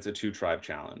 tribes, and it's a 2-tribe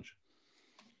challenge.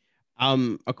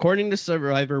 According to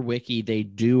Survivor Wiki, they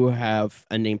do have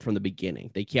a name from the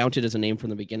beginning. They count it as a name from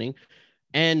the beginning.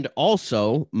 And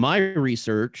also my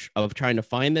research of trying to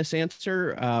find this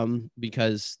answer,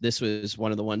 because this was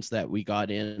one of the ones that we got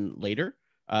in later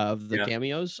of the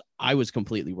cameos, I was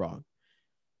completely wrong.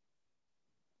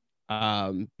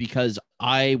 Because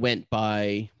I went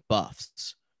by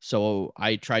buffs. So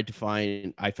I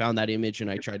found that image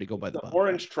and I tried to go by the buff.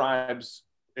 Orange tribes.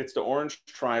 It's the Orange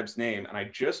tribe's name. And I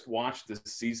just watched this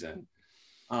season.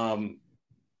 I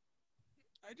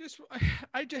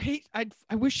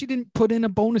wish she didn't put in a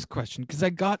bonus question because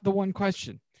I got the one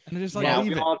question. And I just we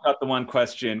all got the one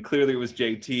question. Clearly it was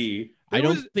JT. I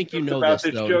don't think you know about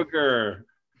this, the though. sugar.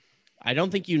 I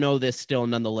don't think you know this still,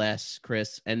 nonetheless,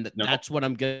 Chris. And that's what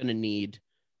I'm going to need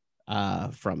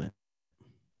from it.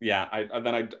 Yeah,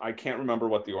 I can't remember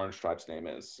what the Orange tribe's name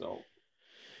is. So,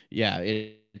 yeah,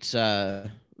 it's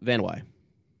Van Wy.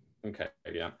 Okay,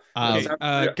 yeah. Guys,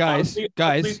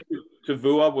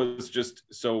 Tavua was just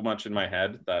so much in my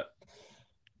head that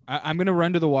I'm gonna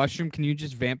run to the washroom. Can you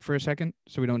just vamp for a second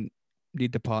so we don't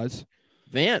need to pause?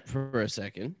 Vamp for a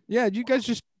second. Yeah, you guys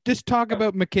just talk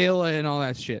about Michaela and all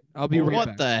that shit. I'll be right back.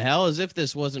 What the hell? As if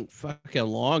this wasn't fucking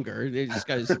longer. This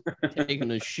guy's taking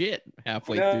a shit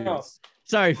halfway through.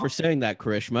 Sorry for saying that,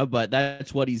 Karishma, but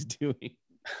that's what he's doing.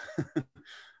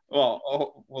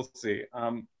 Well, we'll see.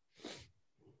 I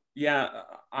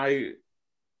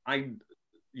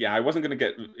wasn't gonna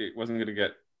get. It wasn't gonna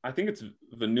get. I think it's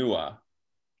Vanua.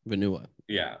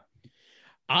 Yeah.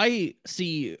 I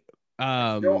see.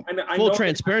 Full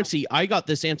transparency. I got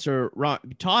this answer wrong.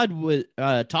 Todd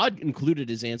included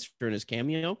his answer in his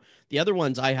cameo. The other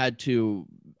ones I had to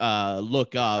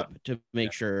look up to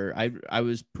make sure. I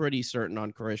was pretty certain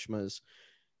on Karishma's,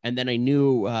 and then I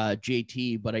knew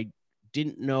JT, but I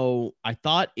didn't know. I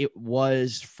thought it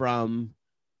was from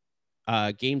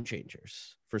Game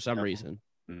Changers for some reason.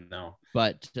 No,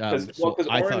 But because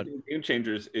I thought Orange Game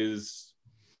Changers is,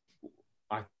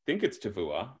 I think it's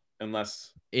Tavua,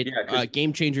 unless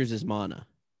Game Changers is Mana.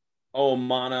 Oh,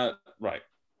 Mana, right?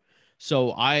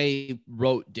 So I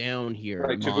wrote down here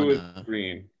Right, Mana. Tavua is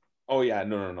green. Oh yeah,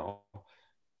 no.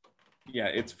 Yeah,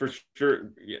 it's for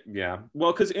sure. Yeah.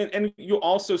 Well, because and you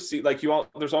also see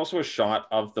there's also a shot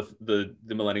of the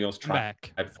Millennials tribe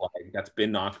flag that's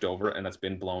been knocked over and that's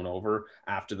been blown over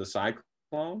after the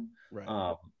cyclone.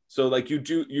 Right. So like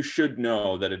you should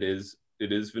know that it is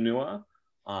Vanua.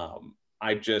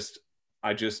 I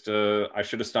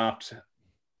should have stopped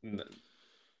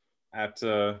at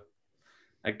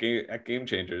Game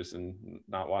Changers and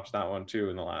not watched that one too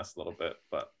in the last little bit,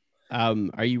 but.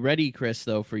 Are you ready, Chris,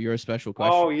 though, for your special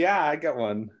question? Oh, yeah, I got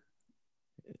one.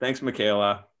 Thanks,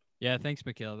 Michaela. Yeah, thanks,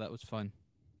 Michaela. That was fun.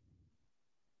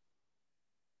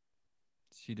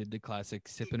 She did the classic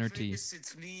sipping her tea.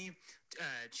 It's me,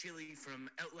 Chili from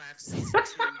Outlaw Season 2.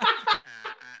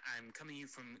 I'm coming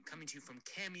to you from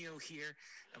Cameo here.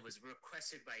 I was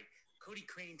requested by Cody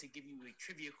Crane to give you a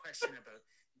trivia question about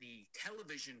the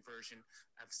television version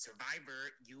of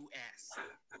Survivor US.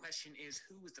 The question is,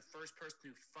 who was the first person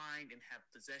to find and have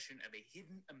possession of a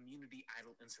hidden immunity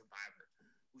idol in Survivor?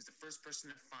 Who was the first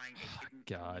person to find a hidden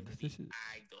immunity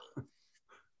idol?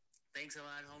 Thanks a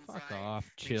lot, Home Fuck Fry. off,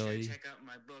 Make sure Chili. to check out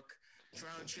my book,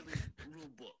 Toronto Chili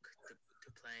Rule Book to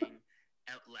playing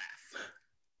Outlaw.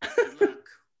 Good luck,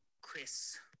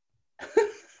 Chris.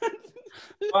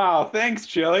 Wow, thanks,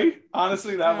 Chili.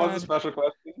 Honestly, that was a special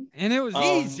question, and it was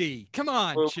easy. Come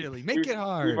on, well, Chili, make it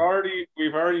hard.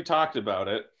 We've already talked about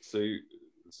it. So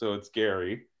it's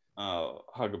Gary,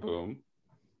 Hugaboom,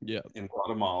 in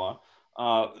Guatemala.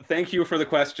 Thank you for the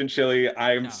question, Chili.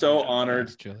 I'm so honored.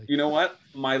 Thanks, you know what?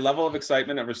 My level of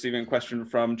excitement of receiving a question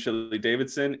from Chili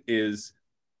Davidson is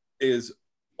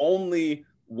only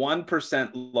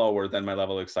 1% lower than my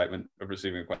level of excitement of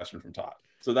receiving a question from Todd.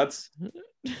 So that's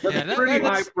pretty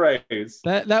high praise.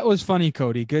 That was funny,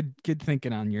 Cody. Good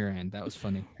thinking on your end. That was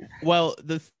funny. Well,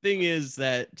 the thing is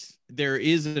that there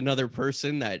is another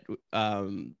person that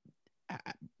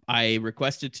I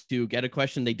requested to get a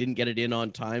question. They didn't get it in on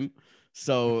time.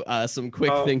 So some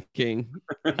quick thinking.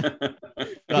 Who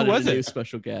was it? New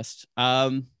special guest.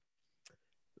 Well,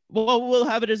 we'll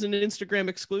have it as an Instagram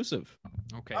exclusive.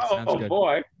 Okay. Sounds good.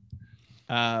 Boy.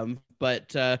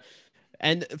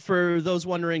 And for those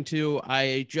wondering too,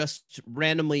 I just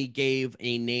randomly gave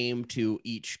a name to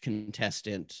each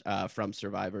contestant from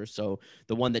Survivor. So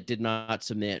the one that did not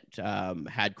submit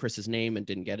had Chris's name and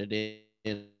didn't get it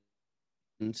in.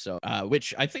 So,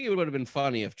 which I think it would have been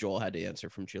funny if Joel had to answer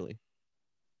from Chile.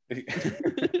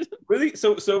 Really?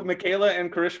 So Michaela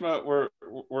and Karishma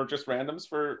were just randoms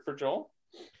for Joel?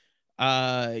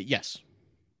 Yes.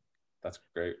 That's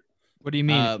great. What do you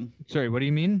mean? Sorry, what do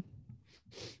you mean?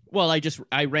 Well,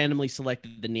 I randomly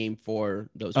selected the name for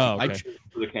those. Oh, okay.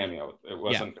 For the cameo. It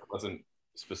wasn't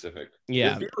specific.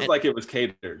 Yeah. It feels like it was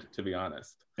catered, to be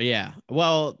honest. Yeah.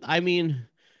 Well, I mean,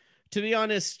 to be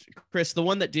honest, Chris, the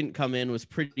one that didn't come in was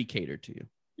pretty catered to you.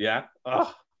 Yeah.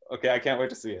 Oh, okay. I can't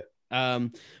wait to see it.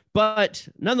 But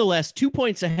nonetheless, 2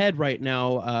 points ahead right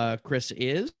now, Chris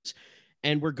is,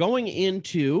 and we're going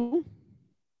into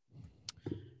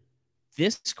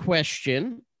this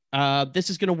question. This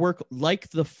is going to work like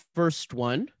the first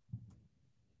one.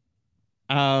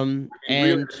 And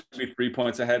really be 3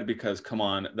 points ahead because come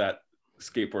on, that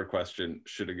skateboard question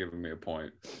should have given me a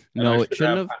point. And no, it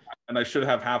shouldn't have. And I should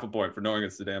have half a point for knowing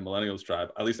it's the damn Millennials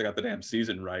tribe. At least I got the damn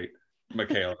season right,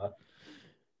 Michaela.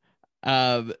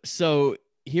 So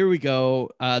here we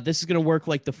go. This is going to work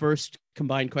like the first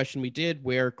combined question we did,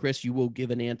 where Chris, you will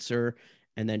give an answer,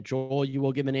 and then Joel, you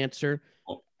will give an answer,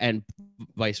 and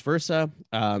vice versa.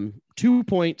 2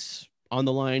 points on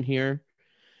the line here.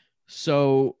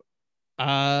 So,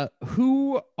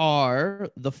 who are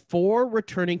the 4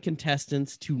 returning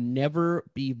contestants to never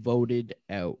be voted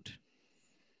out?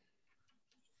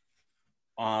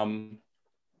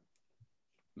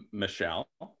 Michelle.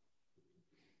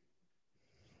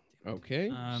 Okay.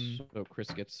 So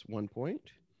Chris gets 1 point.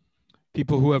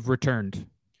 People who have returned.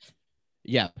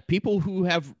 Yeah, people who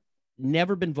have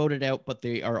never been voted out, but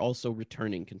they are also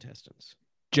returning contestants.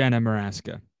 Jenna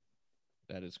Maraska.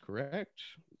 That is correct.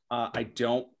 I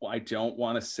don't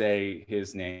want to say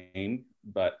his name,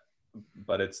 but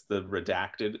it's the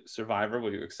redacted survivor.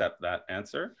 Will you accept that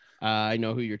answer? I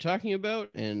know who you're talking about,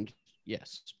 and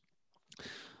yes.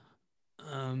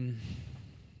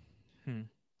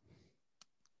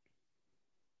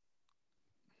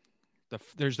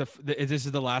 This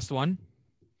is the last one.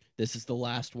 This is the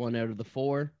last one out of the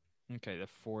 4. Okay, the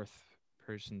fourth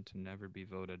person to never be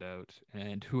voted out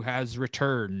and who has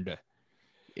returned.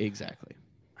 Exactly.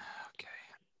 Okay.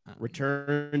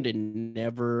 Returned and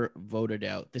never voted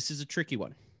out. This is a tricky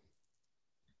one.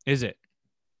 Is it?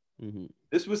 Mm-hmm.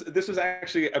 This was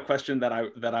actually a question that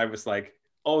I was like,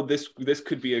 oh, this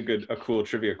could be a cool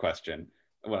trivia question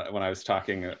when I was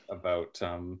talking about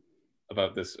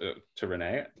this to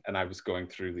Renee, and I was going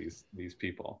through these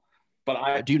people.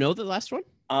 But do you know the last one?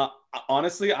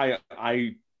 Honestly, I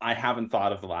haven't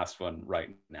thought of the last one right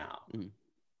now.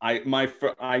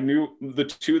 I knew the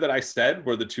two that I said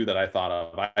were the two that I thought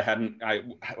of. I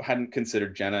hadn't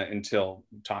considered Jenna until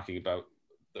talking about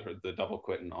the double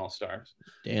quit and All Stars.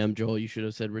 Damn, Joel, you should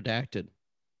have said redacted.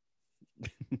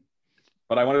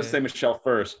 But I wanted to say Michelle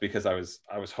first because I was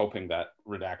hoping that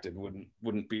redacted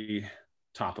wouldn't be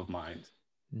top of mind.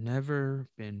 Never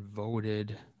been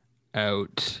voted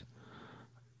out.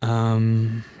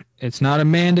 It's not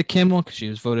Amanda Kimmel because she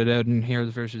was voted out in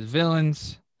Heroes versus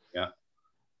Villains. Yeah.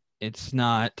 It's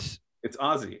not. It's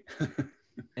Ozzy.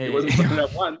 He wasn't voted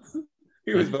out once.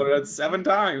 He was voted out 7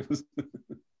 times.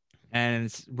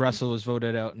 And Russell was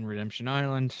voted out in Redemption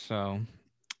Island. So,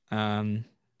 Yeah.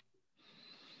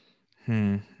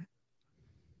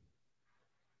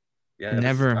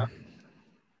 Never.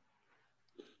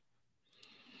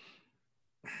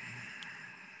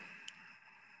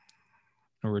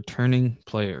 A returning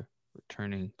player.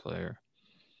 Trying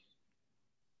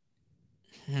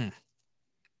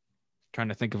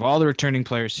to think of all the returning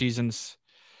player seasons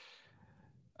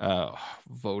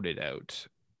voted out.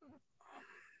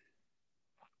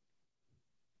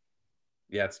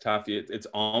 Yeah, it's tough. It's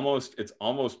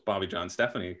almost Bobby John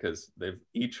Stephanie because they've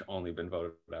each only been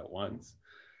voted out once,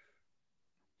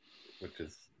 which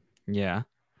is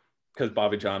because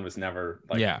Bobby John was never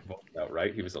voted out,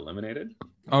 right? He was eliminated.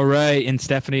 Oh, right. And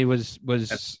Stephanie was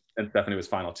and Stephanie was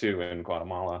final 2 in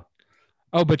Guatemala.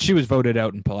 Oh, but she was voted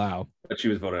out in Palau. But she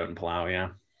was voted out in Palau,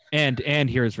 yeah. And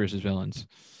Heroes versus Villains.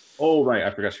 Oh, right.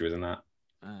 I forgot she was in that.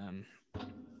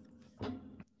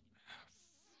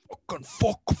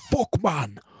 Fuck,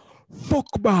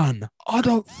 man. I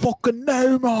don't fucking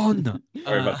know, man.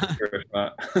 Sorry about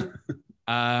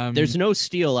that. There's no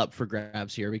steal up for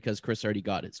grabs here because Chris already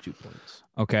got his 2 points.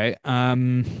 Okay.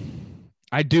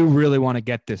 I do really want to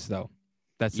get this though.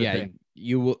 That's the thing.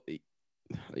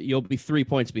 You'll be 3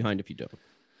 points behind if you don't.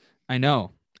 I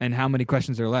know. And how many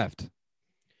questions are left?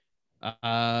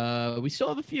 We still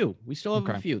have a few.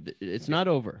 A few. It's not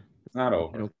over. It's not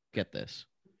over. I don't get this.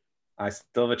 I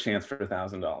still have a chance for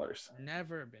 $1,000.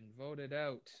 Never been voted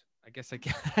out. I guess I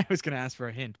was going to ask for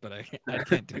a hint, but I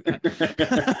can't do that.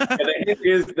 The hint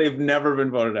is they've never been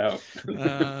voted out.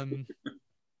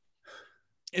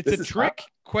 It's a trick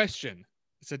question.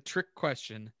 It's a trick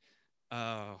question.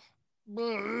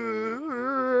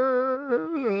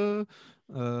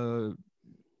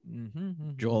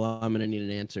 Joel, I'm gonna need an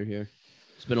answer here.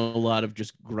 It's been a lot of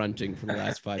just grunting for the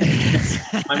last 5 minutes.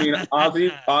 I mean,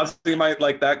 Ozzy might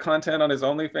like that content on his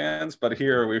OnlyFans, but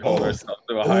here we hold ourselves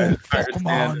to a higher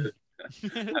standard.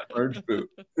 Merge boot.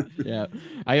 Yeah,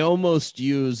 I almost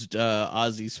used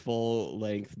Ozzy's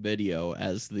full-length video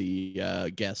as the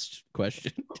guest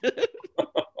question,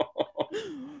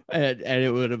 and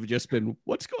it would have just been,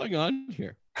 "What's going on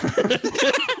here?"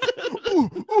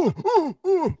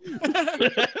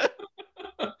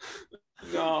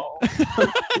 No.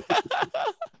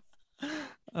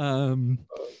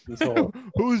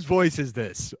 Whose voice is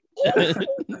this?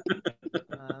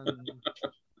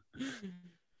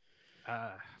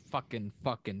 Fucking.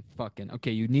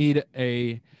 Okay, you need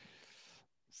a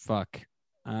fuck.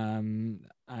 I'm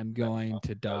going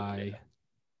to die.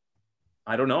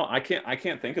 I don't know. I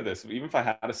can't think of this. Even if I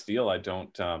had a steal, I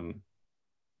don't know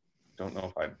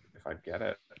if I'd get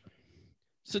it.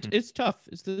 So it's tough.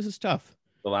 This is tough.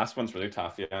 The last one's really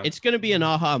tough. Yeah. It's going to be an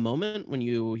aha moment when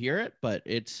you hear it, but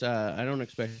it's I don't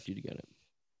expect you to get it.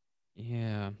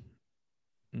 Yeah.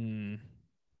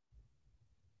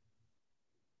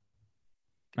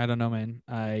 I don't know, man.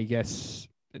 I guess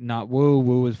not Woo.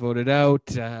 Woo was voted out.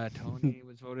 Tony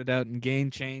was voted out in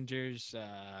Game Changers.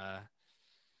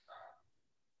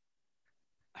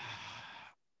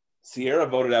 Sierra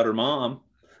voted out her mom.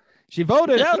 She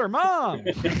voted out her mom.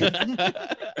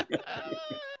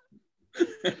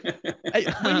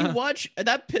 When you watch,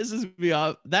 that pisses me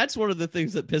off. That's one of the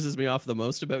things that pisses me off the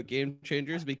most about Game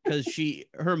Changers, because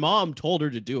her mom told her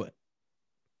to do it.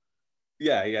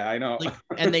 Yeah, I know.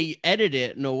 And they edit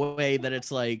it in a way that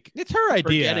it's like it's her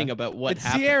idea. Forgetting about what it's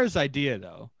happened. Sierra's idea,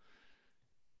 though.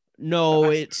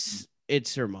 No, it's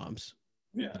her mom's.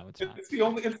 Yeah, no, it's not. It's the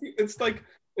only. It's like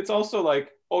it's also like,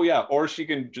 oh yeah, or she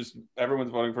can just,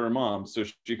 everyone's voting for her mom, so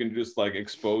she can just like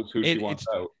expose who she wants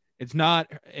out. It's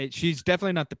not. She's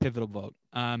definitely not the pivotal vote.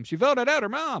 She voted out her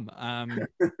mom.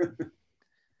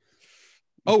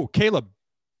 Oh, Caleb.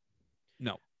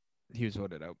 No, he was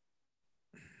voted out.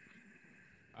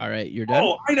 All right, you're done.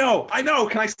 Oh, I know.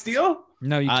 Can I steal?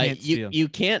 No, you can't steal. You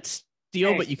can't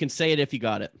steal, but you can say it if you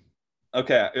got it.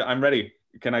 Okay, I'm ready.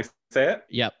 Can I say it?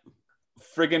 Yep.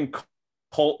 Friggin'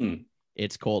 Colton.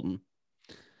 It's Colton.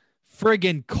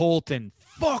 Friggin' Colton.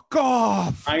 Fuck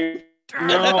off. I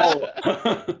know.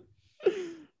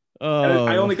 Oh.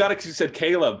 I only got it because you said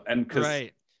Caleb, and because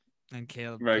right. And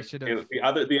Caleb. Right. Caleb,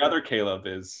 the other Caleb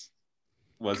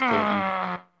was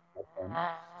Colton.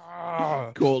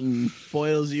 Colton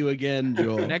foils you again,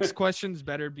 Joel. Next questions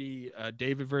better be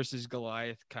David versus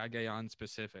Goliath, Cagayan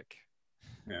specific.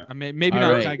 Yeah. I mean, maybe All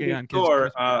not right. Cagayan.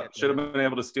 Or should have been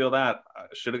able to steal that.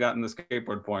 Should have gotten the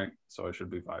skateboard point, so I should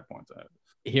be 5 points ahead.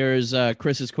 Here's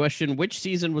Chris's question. Which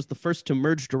season was the first to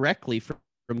merge directly from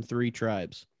 3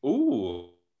 tribes? Ooh.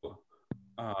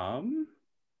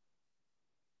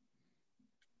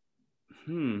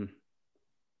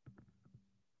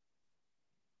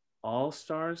 All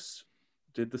Stars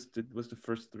was the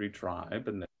first 3 tribe,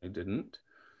 and they didn't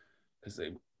because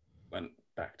they went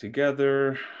back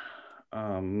together.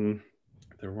 There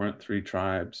weren't 3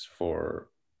 tribes for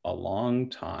a long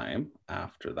time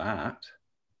after that.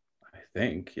 I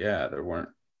think, yeah, there weren't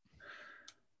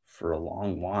for a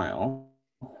long while.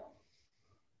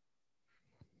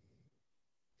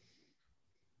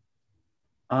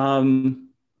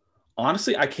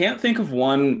 Honestly, I can't think of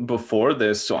one before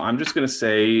this, so I'm just going to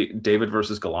say David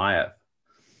versus Goliath.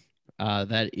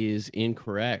 That is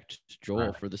incorrect,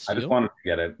 Joel, for the steal. I just wanted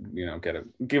to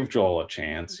give Joel a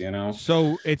chance,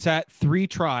 So it's at 3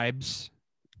 tribes,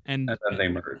 and then they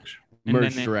merge.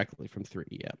 Merge directly from 3,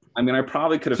 yeah. I mean, I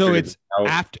probably could have so figured it's this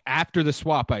out. after the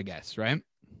swap, I guess, right?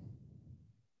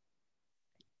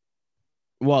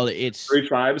 Well, it's 3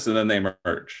 tribes, and then they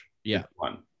merge. Yeah.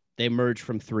 One. They merge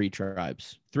from 3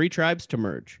 tribes. 3 tribes to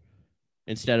merge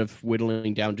instead of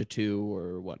whittling down to 2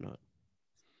 or whatnot.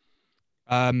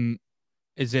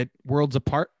 Is it Worlds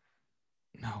Apart?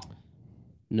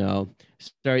 No.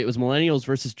 Sorry, it was Millennials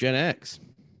versus Gen X.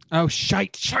 Oh,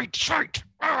 shite.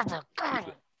 Oh, my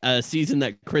God. A season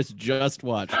that Chris just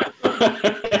watched.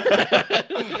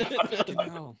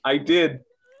 I did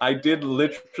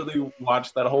literally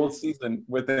watch that whole season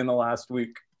within the last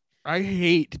week. I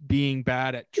hate being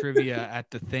bad at trivia at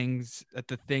the thing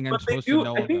I'm supposed to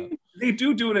know about. They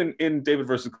do it in David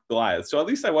versus Goliath. So at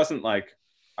least I wasn't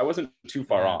too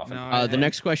far off. No, the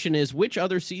next question is, which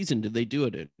other season did they do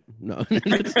it in? No.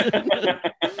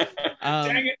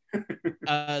 Dang it.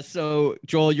 So,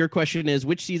 Joel, your question is,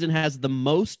 which season has the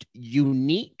most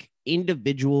unique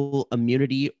individual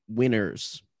immunity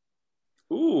winners?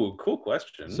 Ooh, cool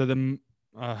question. So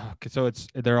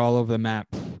they're all over the map.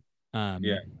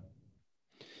 Yeah.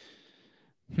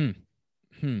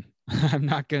 I'm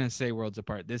not gonna say Worlds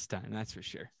Apart this time. That's for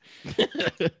sure.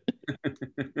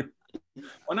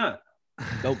 Why not?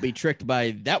 Don't be tricked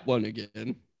by that one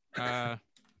again.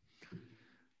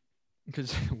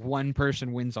 Because one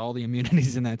person wins all the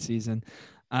immunities in that season.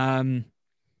 I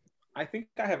think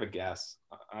I have a guess.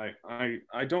 I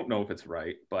don't know if it's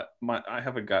right, but I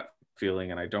have a gut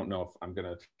feeling, and I don't know if I'm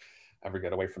gonna ever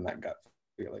get away from that gut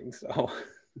feeling. So,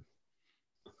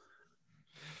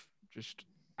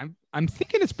 I'm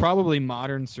thinking it's probably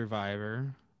Modern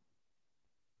Survivor.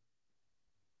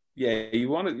 Yeah, you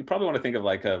probably want to think of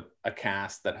like a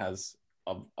cast that has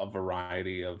a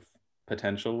variety of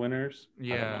potential winners.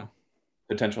 Yeah,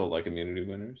 potential like immunity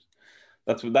winners.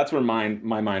 That's where my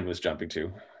mind was jumping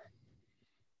to.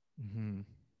 Mm-hmm.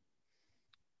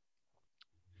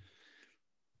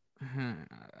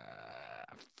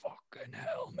 Fucking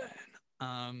hell,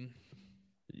 man.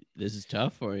 This is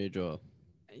tough for you, Joel.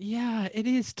 Yeah, it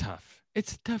is tough.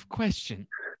 It's a tough question.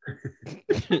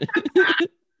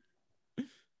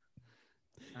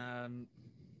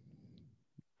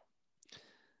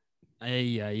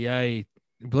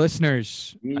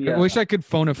 Listeners, Yeah. I wish I could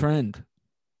phone a friend.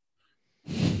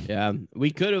 Yeah,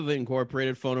 we could have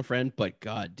incorporated phone a friend, but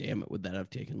god damn it, would that have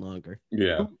taken longer?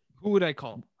 Yeah. Who would I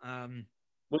call?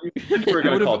 Well, you said you were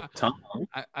going to call Tom.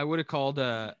 I would have called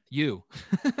you,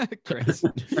 Chris.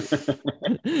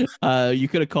 You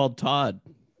could have called Todd.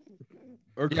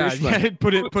 Or yeah,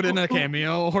 put in a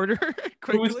cameo order.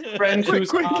 Who's the friend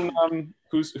who's on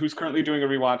who's currently doing a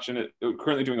rewatch and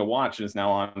currently doing a watch and is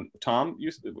now on Tom?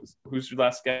 Who's your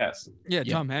last guess? Yeah,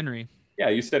 Tom Henry. Yeah,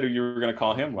 you said you were going to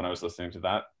call him when I was listening to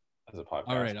that. as a podcast.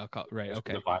 All right, I'll call. Right,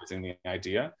 okay. Devising the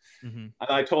idea. Mm-hmm. And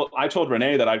I told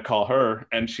Renee that I'd call her,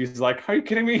 and she's like, "Are you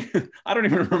kidding me? I don't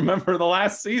even remember the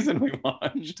last season we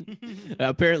watched."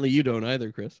 Apparently, you don't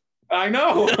either, Chris. I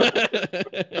know.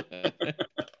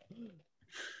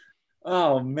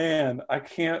 Oh man, I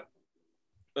can't.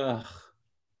 Ugh.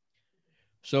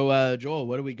 So, Joel,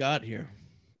 what do we got here?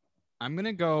 I'm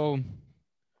gonna go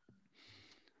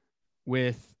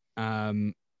with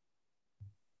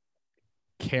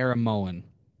Cara Moen.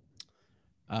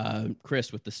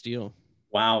 Chris with the steal.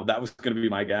 Wow, that was going to be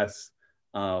my guess.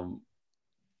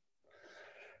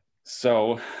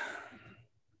 So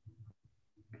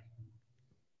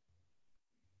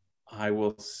I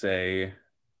will say,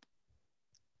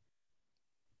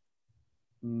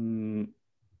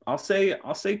 I'll say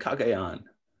Cagayan.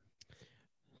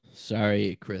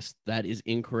 Sorry, Chris, that is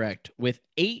incorrect. With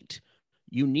 8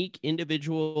 unique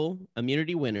individual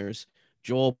immunity winners,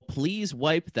 Joel, please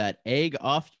wipe that egg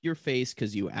off your face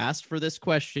because you asked for this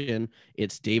question.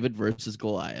 It's David versus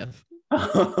Goliath.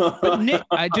 But Nick,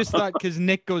 I just thought because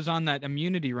Nick goes on that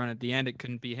immunity run at the end, it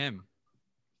couldn't be him.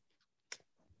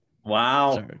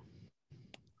 Wow.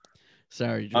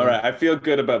 Sorry, Joel. All right, I feel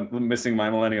good about missing my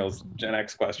millennials Gen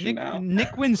X question now.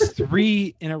 Nick wins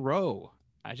 3 in a row.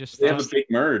 They have a big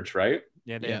merge, right?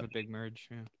 Yeah, they have a big merge.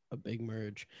 Yeah. A big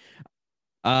merge.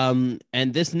 And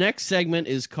this next segment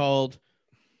is called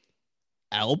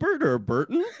Albert or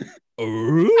Burton?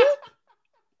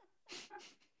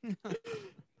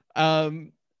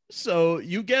 So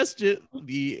you guessed it.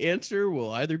 The answer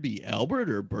will either be Albert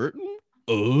or Burton.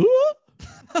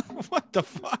 What the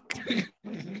fuck?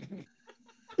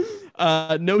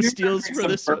 No steals for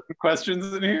this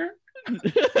questions in here.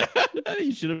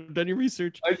 You should have done your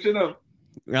research. I should have.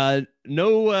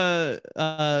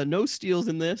 No steals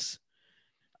in this,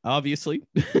 obviously.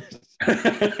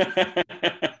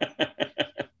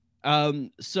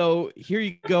 So here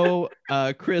you go,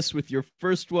 Chris, with your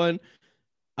first one.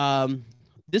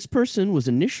 This person was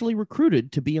initially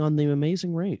recruited to be on The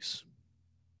Amazing Race.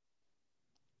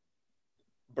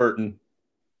 Burton.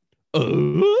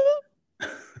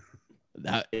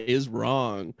 That is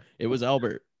wrong. It was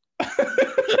Albert.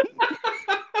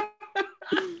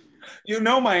 You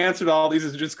know my answer to all these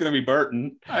is just going to be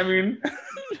Burton. I mean...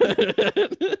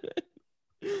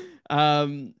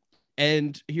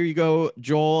 And here you go.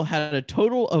 Joel had a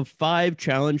total of 5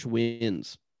 challenge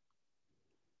wins.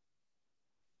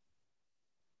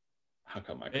 How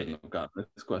come I couldn't have gotten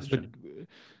this question?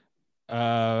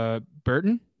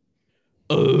 Burton?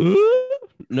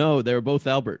 No, they were both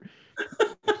Albert.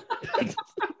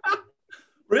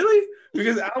 Really?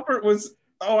 Because Albert was,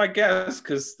 I guess,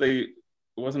 because it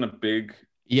wasn't a big...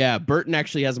 Yeah, Burton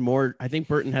actually has more. I think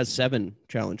Burton has 7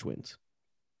 challenge wins.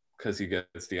 Because he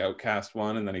gets the outcast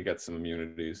one and then he gets some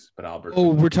immunities. But Albert...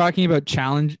 Oh, we're talking about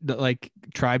tribe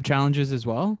challenges as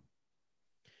well?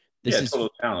 This is total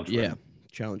challenge wins. Yeah,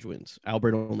 challenge wins.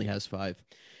 Albert only has 5.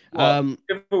 Well,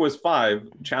 if it was 5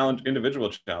 individual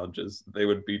challenges, they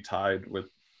would be tied with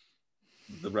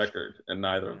the record, and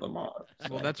neither of them are.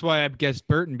 Well, that's why I guessed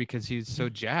Burton, because he's so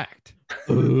jacked.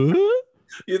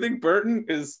 You think Burton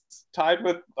is tied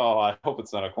with... Oh, I hope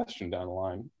it's not a question down the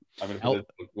line. I mean,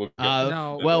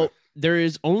 no. Well, there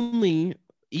is only...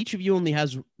 Each of you only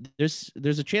has...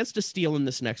 There's a chance to steal in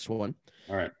this next one.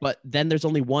 All right. But then there's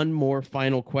only one more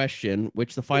final question,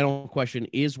 which the final question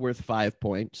is worth 5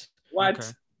 points. What? Okay.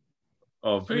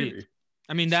 Oh, Sweet. baby.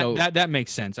 I mean, that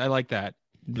makes sense. I like that.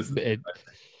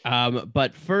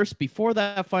 But first, before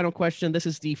that final question, this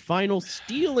is the final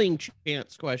stealing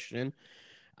chance question.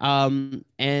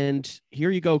 And here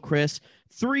you go, Chris.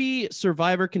 3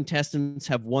 Survivor contestants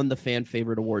have won the fan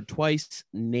favorite award twice.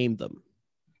 Name them.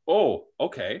 Oh,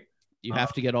 okay. You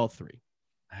have to get all 3.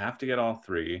 I have to get all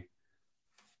 3.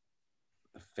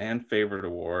 The fan favorite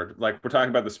award. Like, we're talking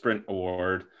about the Sprint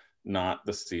award, not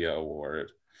the SIA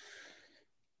award.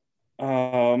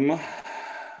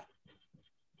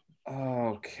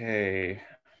 Okay.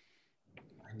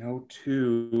 I know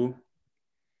 2.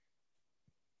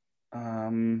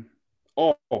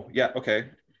 Oh, yeah, okay.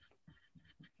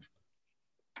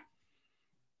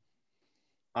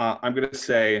 I'm going to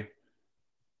say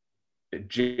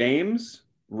James,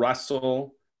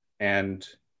 Russell, and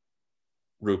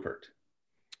Rupert.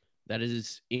 That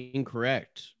is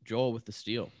incorrect. Joel with the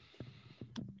steal.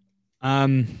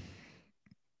 I'm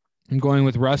going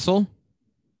with Russell,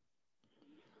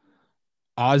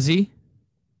 Ozzy,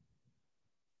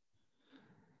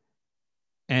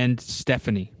 and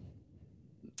Stephanie.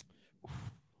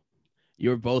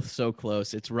 You're both so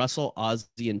close. It's Russell,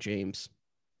 Ozzy, and James.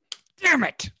 Damn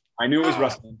it! I knew it was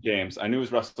Russell and James. I knew it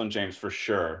was Russell and James for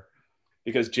sure.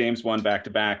 because James won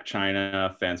back-to-back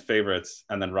China fans favorites,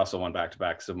 and then Russell won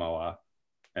back-to-back Samoa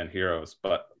and Heroes.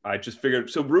 But I just figured,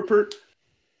 so Rupert,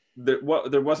 there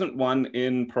wasn't one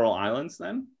in Pearl Islands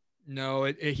then? No,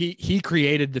 he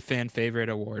created the fan favorite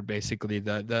award, basically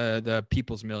the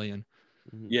People's Million.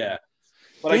 Yeah.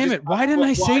 But Damn it! Why didn't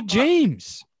I say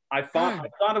James?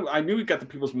 I knew we got the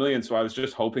People's Million, so I was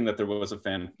just hoping that there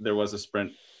was a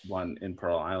sprint one in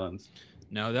Pearl Islands.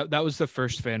 No, that was the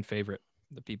first fan favorite,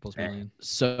 the People's Million.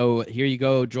 So here you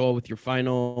go, Joel, with your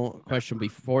final question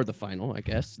before the final, I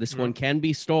guess. This one can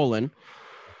be stolen.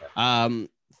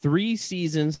 3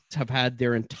 seasons have had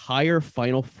their entire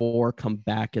Final Four come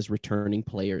back as returning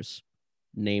players.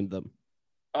 Name them.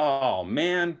 Oh,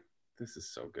 man. This is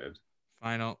so good.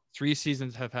 3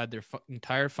 seasons have had their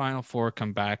entire Final Four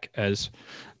come back as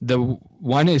the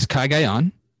one is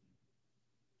Cagayan.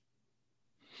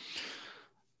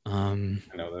 I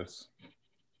know this.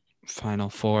 Final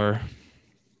Four.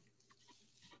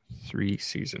 3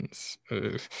 seasons.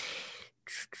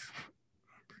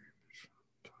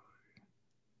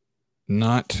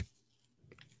 Not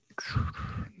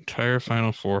entire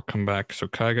Final Four come back. So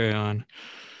Cagayan.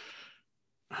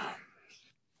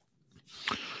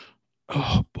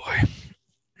 Oh boy.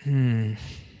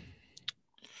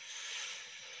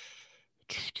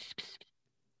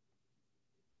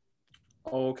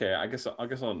 Oh, okay. I guess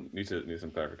I'll need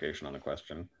some clarification on the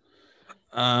question.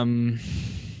 I'm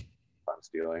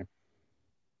stealing.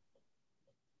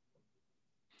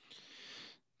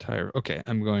 Okay,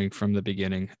 I'm going from the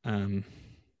beginning.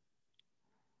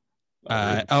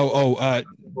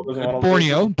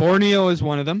 Borneo. Borneo is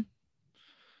one of them.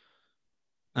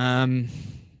 Entire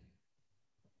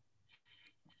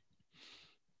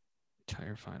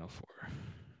Final Four.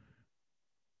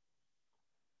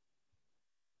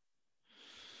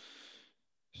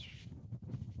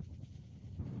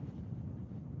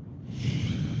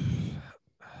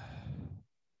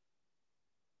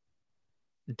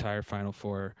 Entire Final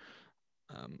Four.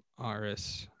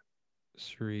 RS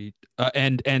 3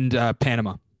 and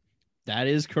Panama. That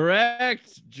is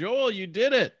correct. Joel, you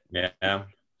did it. Yeah.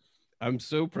 I'm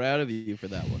so proud of you for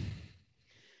that one.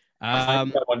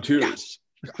 That one too. Yes.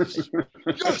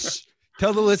 Yes.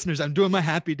 Tell the listeners I'm doing my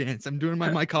happy dance. I'm doing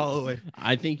my Mike Holloway.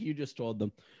 I think you just told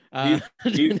them.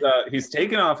 He's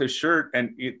taken off his shirt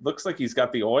and it looks like he's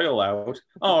got the oil out.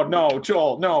 Oh no,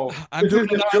 Joel, no. I'm doing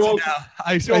the Joel now.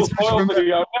 I switched from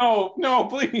video. No,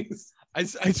 please. I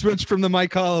switched from the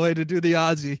Mike Holloway to do the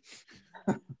Aussie.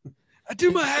 I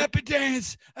do my happy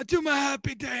dance.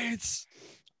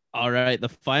 All right, the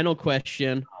final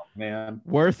question. Oh, man.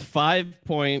 Worth 5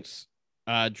 points.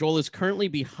 Joel is currently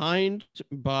behind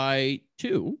by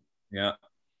 2. Yeah.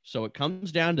 So it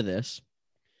comes down to this.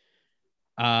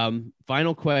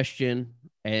 Final question,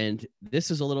 and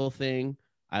this is a little thing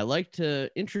I like to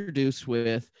introduce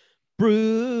with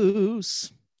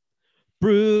Bruce.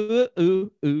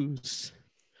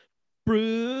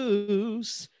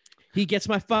 He gets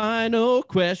my final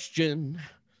question.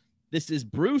 This is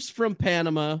Bruce from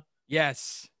Panama.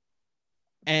 Yes.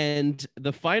 And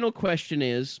the final question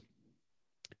is,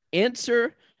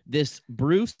 answer this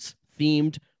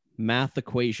Bruce-themed math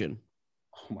equation.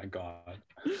 Oh, my God.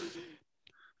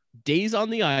 Days on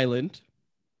the island.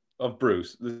 Of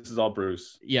Bruce. This is all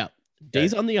Bruce. Yeah.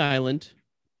 Days on the island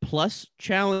plus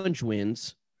challenge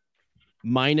wins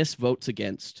minus votes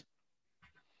against.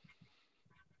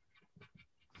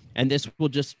 And this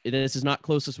is not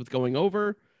closest with going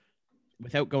over.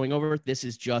 Without going over, this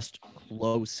is just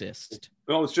closest.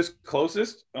 Oh, it's just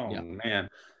closest? Oh, yeah. Man.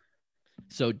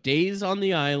 So days on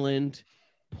the island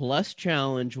plus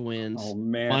challenge wins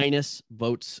minus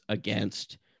votes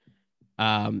against.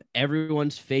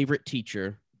 Everyone's favorite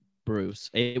teacher, Bruce.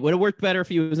 It would have worked better if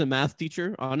he was a math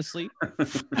teacher, honestly.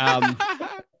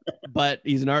 But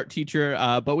he's an art teacher.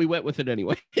 But we went with it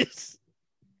anyways.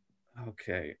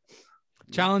 Okay.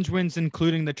 Challenge wins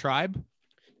including the tribe?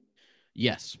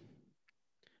 Yes.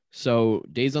 So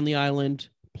days on the island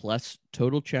plus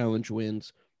total challenge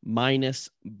wins minus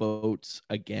votes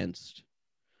against.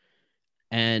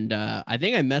 And I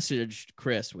think I messaged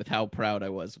Chris with how proud I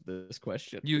was of this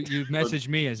question. You messaged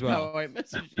me as well. No, I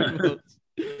messaged you.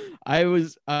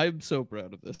 I'm so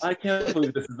proud of this. I can't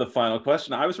believe this is the final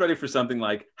question. I was ready for something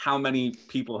like how many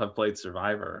people have played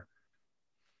Survivor?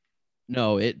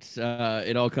 No,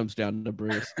 it all comes down to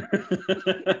Bruce.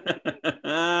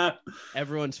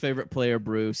 Everyone's favorite player,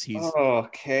 Bruce. He's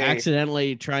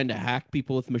accidentally trying to hack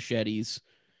people with machetes.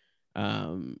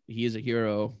 He is a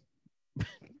hero.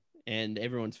 And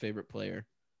everyone's favorite player.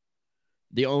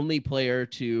 The only player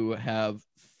to have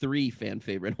 3 fan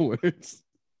favorite awards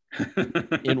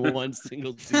in one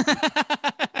single season.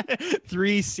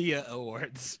 3 SIA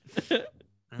awards.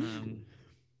 Um,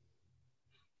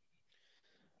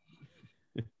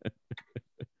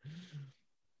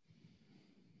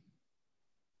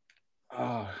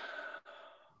 Oh.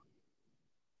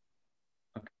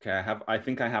 Okay, I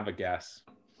think I have a guess.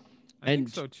 I think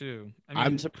And so too.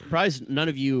 I'm surprised none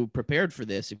of you prepared for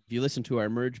this. If you listen to our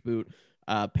Merge Boot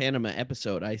Panama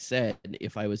episode, I said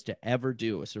if I was to ever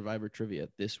do a Survivor trivia,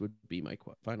 this would be my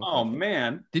final Oh question.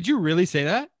 man, Did you really say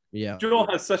that? Yeah. Joel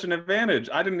has such an advantage.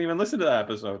 I didn't even listen to that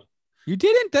episode. You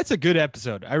didn't? That's a good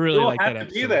episode. I really Joel like had that to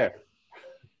episode. be there.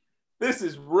 This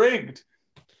is rigged.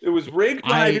 It was rigged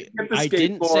when I didn't get the I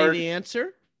didn't say skateboard. the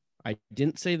answer. I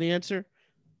didn't say the answer,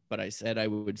 but I said I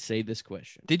would say this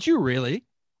question. Did you really?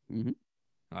 Mhm.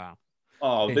 Wow.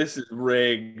 Oh, Hey. this is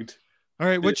rigged. All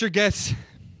right. What's your guess?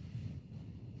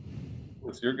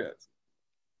 What's your guess?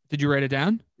 Did you write it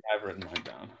down? I've written mine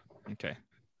down. Okay.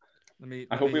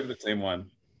 I hope we have the same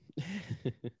one.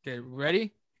 Okay.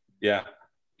 Ready? Yeah.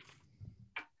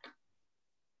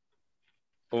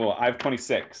 Oh, I have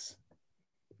 26.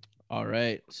 All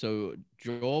right. So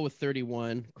Joel with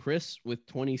 31, Chris with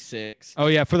 26. Oh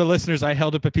yeah. For the listeners, I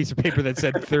held up a piece of paper that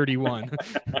said 31.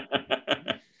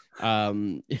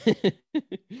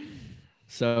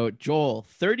 So Joel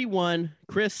 31,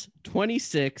 Chris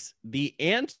 26. The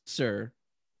answer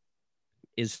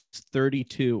is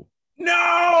 32.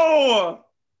 No!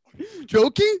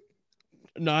 Joking?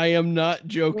 No, I am not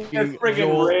joking. That's friggin'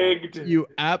 Joel, rigged. You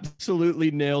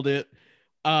absolutely nailed it.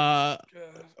 Wow.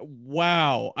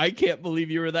 I can't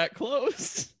believe you were that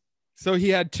close. So he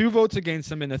had 2 votes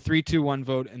against him in the 3-2-1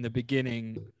 vote in the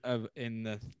beginning of in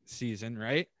the season,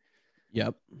 right?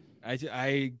 Yep. I think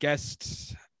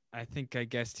I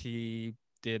guessed he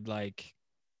did like,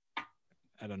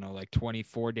 I don't know, like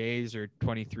 24 days or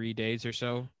 23 days or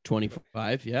so.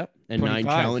 25, yep. And 25.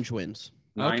 9 challenge wins.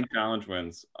 9 challenge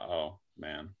wins. Oh,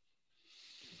 man.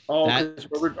 Oh, That-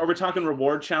 are we talking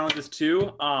reward challenges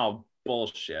too? Oh,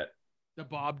 bullshit. The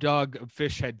Bob Dog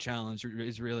Fish Head Challenge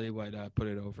is really what put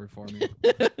it over for me.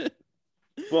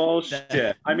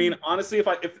 Bullshit. I mean, honestly, if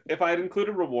I had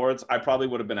included rewards, I probably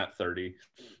would have been at 30.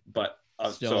 But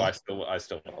Still. so I still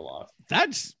would have lost.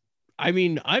 I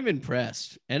mean, I'm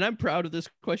impressed and I'm proud of this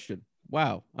question.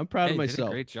 Wow. I'm proud Hey, of you did a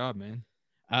myself. great job, man.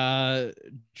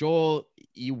 Joel,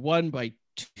 you won by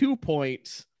 2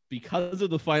 points because of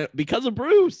the final, because of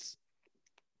Bruce.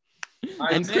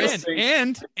 And Chris,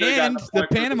 and the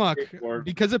Panama,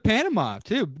 because of Panama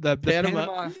too. The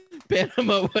Panama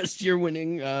was your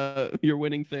winning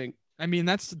thing. I mean,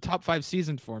 that's the top 5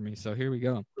 season for me. So here we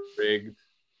go. Rigged.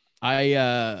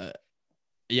 I'm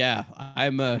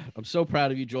so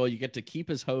proud of you, Joel. You get to keep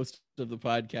as host of the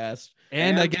podcast,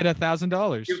 and I get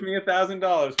 $1,000. Give me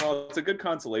 $1,000. Well, it's a good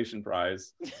consolation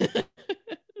prize.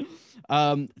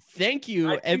 Thank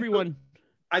you, everyone.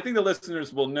 I think the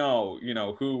listeners will know,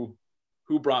 who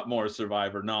brought more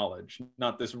Survivor knowledge,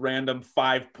 not this random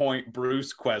 5-point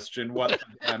Bruce question. What the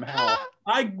damn hell?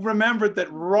 I remembered that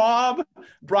Rob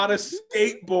brought a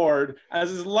skateboard as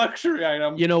his luxury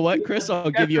item. You know what, Chris?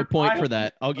 I'll give you a point for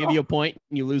that. I'll give you a point,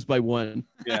 and you lose by 1.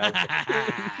 Yeah,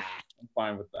 I'm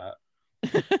fine with that.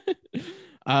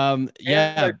 Yeah, And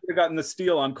I could have gotten the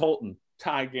steal on Colton.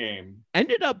 Tie game.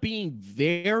 ended up being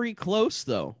very close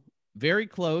though, very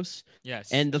close.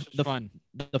 Yes, and the fun.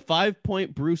 The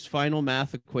 5-point Bruce final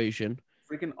math equation.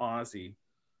 Freaking Aussie,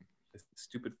 this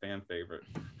stupid fan favorite.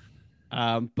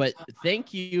 But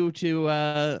thank you to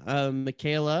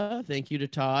Michaela, thank you to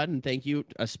Todd, and thank you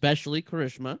especially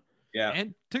Karishma. Yeah,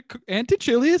 and to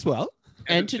Chili as well,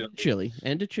 and to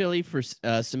Chili for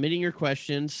submitting your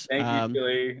questions. Thank you,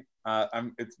 Chili.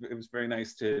 It was very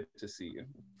nice to see you.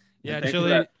 Yeah, And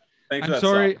Chili. I'm I'm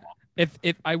sorry if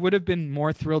I would have been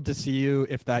more thrilled to see you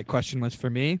if that question was for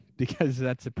me, because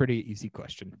that's a pretty easy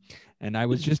question, and I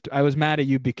was mad at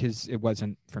you because it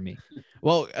wasn't for me.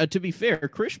 Well, to be fair,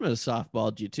 Karishma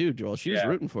softballed you too, Joel. She was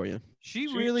rooting for you. She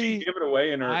really gave it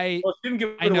away in her. She didn't give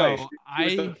it I know. away. She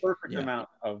was the perfect amount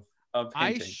of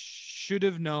I hinting. should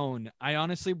have known. I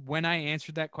honestly, when I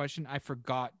answered that question, I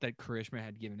forgot that Karishma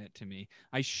had given it to me.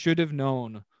 I should have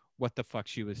known what the fuck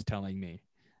she was telling me.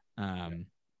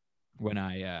 When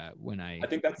I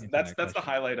think that's the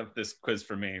highlight of this quiz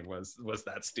for me was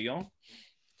that steal.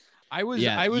 You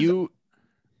got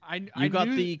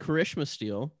the Karishma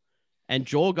steal, and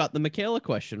Joel got the Michaela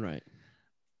question right.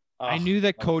 I knew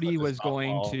that Cody was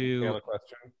going to.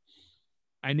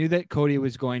 I knew that Cody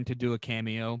was going to do a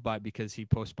cameo, but because he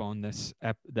postponed this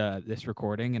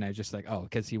recording, and I just like,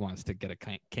 because he wants to get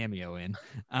a cameo in.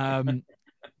 And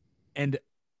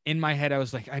in my head, I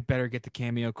was like, I better get the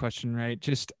cameo question right,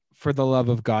 just for the love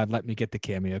of God, let me get the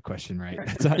cameo question right.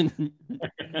 That's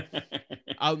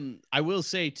I will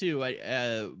say too,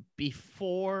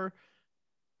 before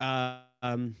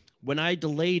when I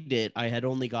delayed it, I had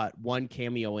only got one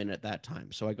cameo in at that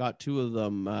time. So I got two of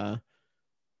them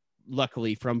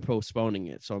luckily from postponing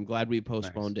it. So I'm glad we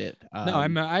postponed it.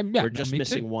 We're just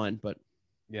missing one, but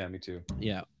yeah, me too.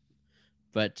 Yeah.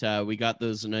 But we got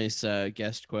those nice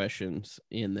guest questions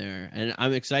in there, and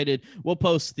I'm excited. We'll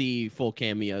post the full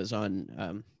cameos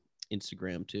on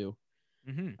Instagram too,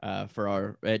 for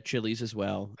our at Chili's as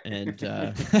well, and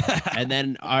and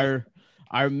then our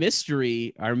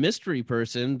mystery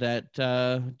person that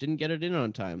didn't get it in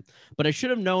on time. But I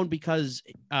should have known because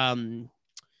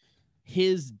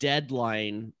his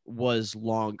deadline was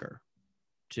longer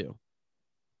too.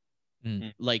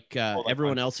 Like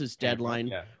everyone else's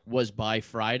deadline was by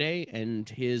Friday, and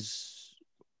his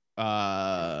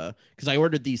because I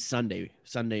ordered these Sunday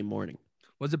morning.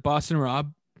 Was it Boston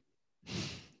Rob?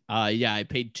 Yeah, I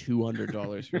paid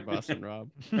 $200 for Boston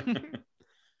Rob.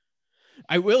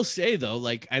 I will say though,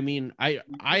 like, I mean, I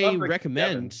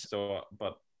recommend.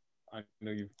 But I know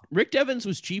you. Rick Devens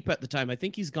was cheap at the time. I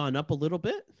think he's gone up a little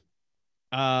bit.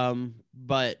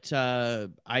 But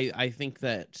I think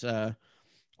that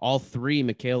all three,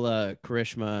 Michaela,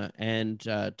 Karishma, and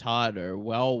Todd, are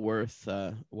well worth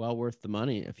the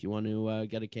money if you want to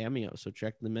get a cameo. So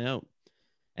check them out,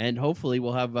 and hopefully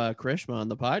we'll have Karishma on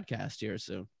the podcast here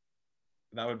soon.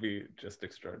 That would be just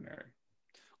extraordinary.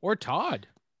 Or Todd.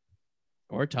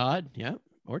 Yeah,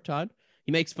 or Todd.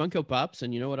 He makes Funko Pops,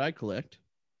 and you know what I collect?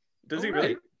 Does he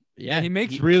really? Yeah, he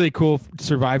makes really cool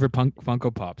Survivor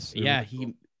Funko Pops. They're really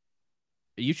cool.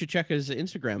 You should check his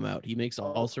Instagram out. He makes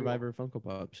all Survivor Funko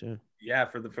Pops. Yeah. Yeah.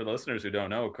 For the listeners who don't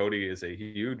know, Cody is a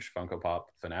huge Funko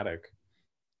Pop fanatic.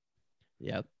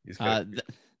 Yep. He's got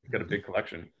a big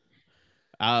collection.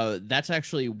 That's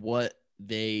actually what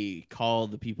they call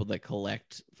the people that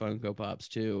collect Funko Pops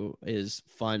too, is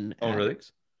fun. Oh, really?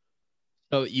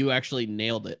 So you actually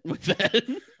nailed it with that.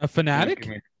 A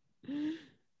fanatic?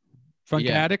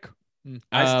 Funkatic? Yeah.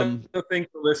 I still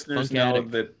think the listeners know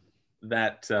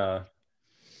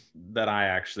that I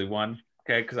actually won.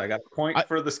 Okay, because I got a point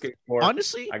for the skateboard.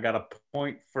 Honestly, I got a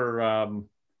point for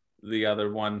the other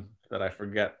one that I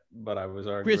forget, but I was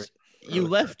arguing. Chris, you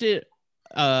left it.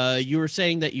 You were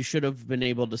saying that you should have been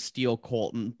able to steal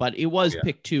Colton, but it was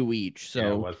pick 2 each. So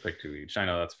yeah, it was pick 2 each. I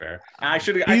know that's fair. I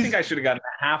think I should have gotten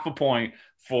half a point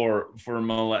for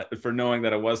knowing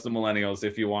that it was the Millennials.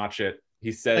 If you watch it,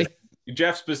 he says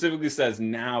Jeff specifically says,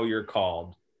 "Now you're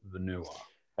called the New."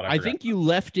 But I think you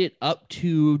left it up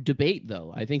to debate,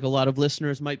 though. I think a lot of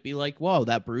listeners might be like, "Whoa,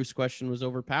 that Bruce question was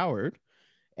overpowered,"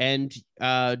 and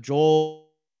Joel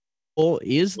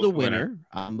is the winner.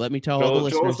 Let me tell all the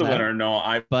listeners Joel's the winner. No,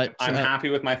 I'm I'm happy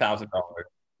with my $1,000.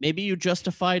 Maybe you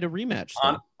justified a rematch.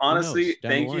 Honestly,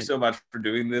 thank you so much for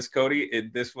doing this, Cody.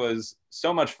 This was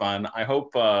so much fun. I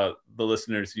hope the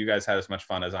listeners, you guys had as much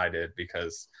fun as I did,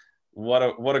 because what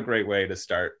a great way to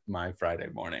start my Friday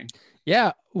morning.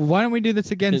 Yeah, why don't we do this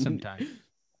again sometime?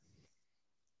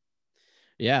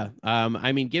 Yeah,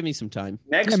 I mean, give me some time.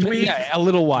 Next week, a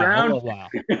little while.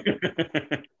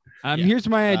 Here's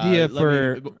my idea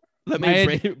Let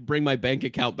me bring my bank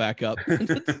account back up.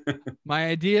 My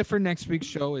idea for next week's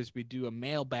show is we do a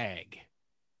mailbag.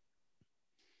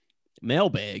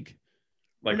 Mailbag?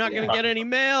 Like, we're not going to get any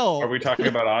mail. Are we talking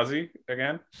about Ozzy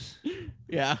again?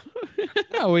 Yeah.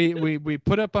 No, we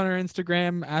put up on our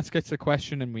Instagram, ask us a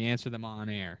question, and we answer them on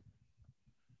air.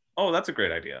 Oh, that's a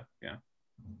great idea. Yeah.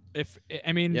 If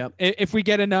we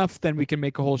get enough, then we can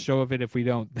make a whole show of it. If we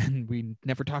don't, then we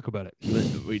never talk about it.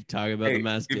 We talk about the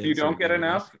mask. If you don't get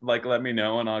enough, let me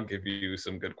know and I'll give you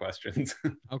some good questions.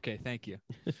 Okay, thank you.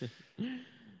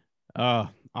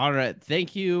 All right.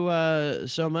 Thank you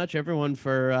so much, everyone,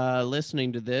 for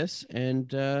listening to this. And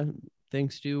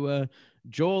thanks to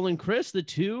Joel and Chris, the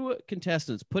two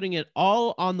contestants, putting it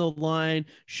all on the line,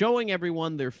 showing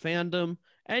everyone their fandom.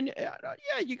 And yeah,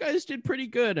 you guys did pretty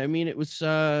good. I mean, it was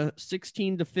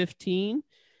 16-15,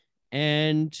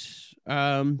 and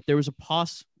there was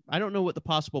I don't know what the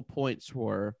possible points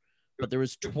were, but there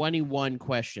was 21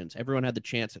 questions. Everyone had the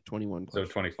chance at 21 questions.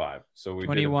 So 25. So we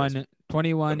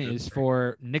 21 is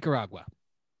for Nicaragua.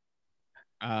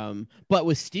 But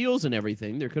with steals and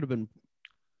everything, there could have been,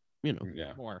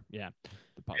 more. Yeah.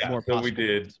 More so we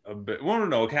did a bit. Well,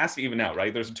 no, it has to even out,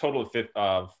 right? There's a total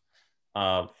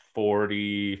of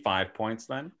 45 points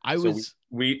then.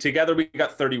 We together we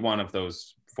got 31 of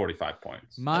those 45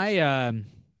 points. My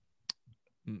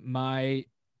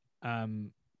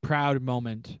proud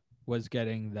moment was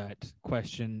getting that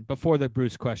question before the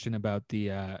Bruce question about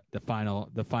the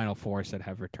final force that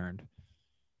have returned.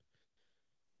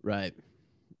 Right.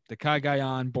 The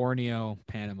Cagayan, Borneo,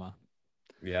 Panama.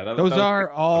 Yeah,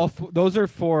 Those are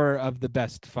four of the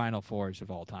best Final Fours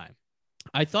of all time.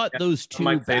 I thought those two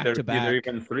might say back to they're back.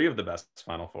 even three of the best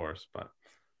Final Fours, but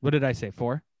What did I say?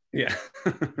 Four? yeah.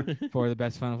 Four of the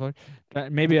best Final Fours.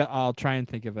 Maybe I'll try and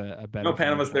think of a better. No,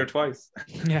 Panama's there twice.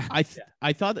 Yeah.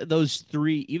 I thought that those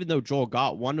three, even though Joel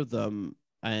got one of them,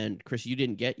 and Chris, you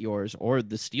didn't get yours, or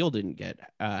the steal didn't get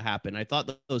happen. I thought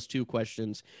that those two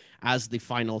questions, as the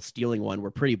final stealing one,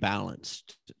 were pretty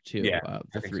balanced too. Yeah,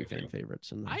 the three fan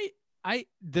favorites. And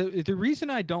the reason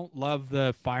I don't love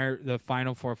the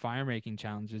Final Four fire making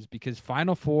challenge is because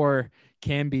Final Four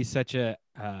can be such an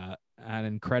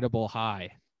incredible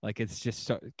high. Like it's just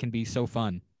it can be so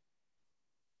fun.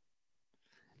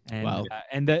 And wow.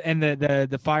 And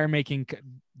the fire making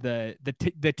the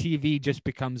TV just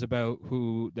becomes about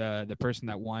who the person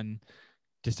that won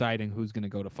deciding who's going to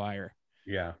go to fire.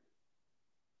 Yeah.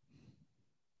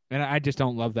 And I just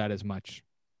don't love that as much.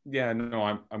 Yeah, no,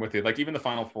 I'm with you. Like even the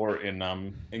Final Four in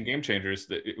Game Changers,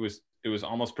 it was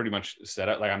almost pretty much set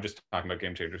out. Like I'm just talking about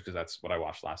Game Changers because that's what I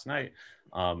watched last night.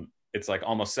 It's like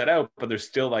almost set out, but there's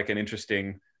still like an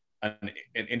interesting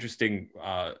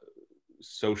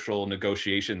social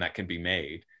negotiation that can be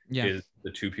made. Yeah. Is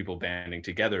the two people banding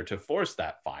together to force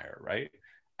that fire, right?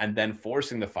 And then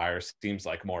forcing the fire seems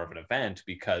like more of an event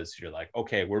because you're like,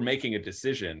 okay, we're making a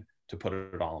decision to put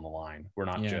it all on the line. We're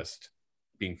not just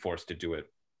being forced to do it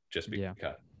just because.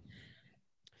 Yeah.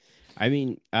 I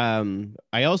mean,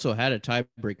 I also had a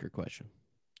tiebreaker question.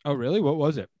 Oh, really? What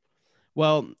was it?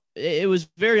 Well, it was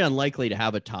very unlikely to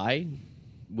have a tie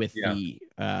with the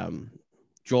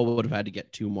Joel would have had to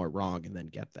get two more wrong and then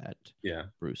get that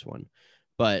Bruce one.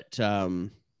 But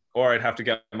or I'd have to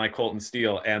get my Colton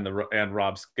Steele and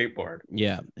Rob's skateboard.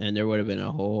 Yeah, and there would have been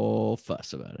a whole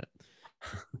fuss about it.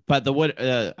 But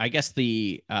I guess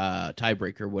the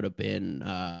tiebreaker would have been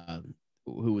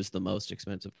who was the most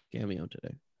expensive cameo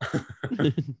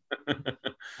today.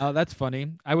 Oh, that's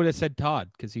funny. I would have said Todd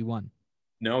because he won.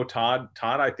 No, Todd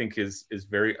I think is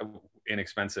very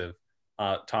inexpensive.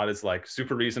 Todd is like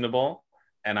super reasonable,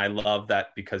 and I love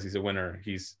that because he's a winner.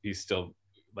 He's still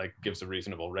like gives a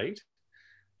reasonable rate.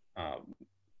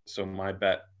 So my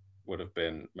bet would have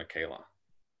been Michaela.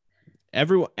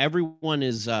 Everyone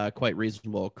is quite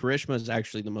reasonable. Karishma is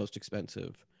actually the most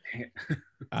expensive.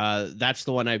 That's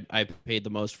the one I paid the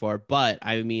most for. But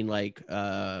I mean, like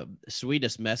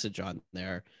sweetest message on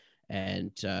there,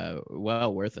 and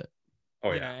well worth it.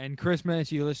 Oh yeah. And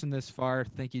Christmas, you listen this far.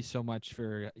 Thank you so much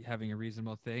for having a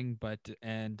reasonable thing. But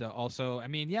also, I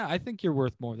mean, yeah, I think you're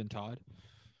worth more than Todd.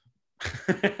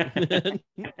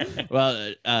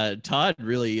 Well, Todd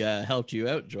really helped you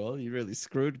out, Joel. You really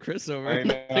screwed Chris over. I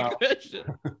know.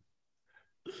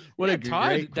 What a Todd!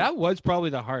 great That was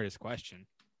probably the hardest question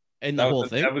in the whole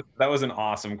thing. That was an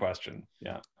awesome question.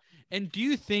 Yeah. And do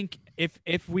you think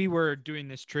if we were doing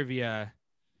this trivia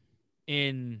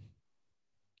in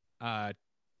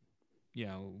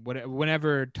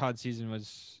whenever Todd's season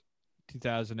was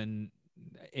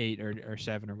 2008 or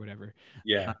 7 or whatever.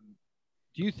 Yeah.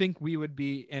 Do you think we would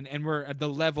be, and we're at the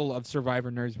level of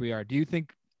Survivor nerds we are, do you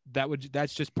think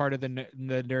that's just part of the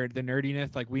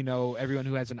nerdiness? Like we know everyone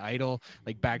who has an idol,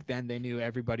 like back then they knew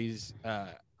everybody's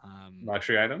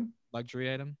luxury item?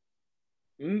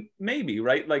 Maybe,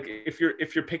 right? Like if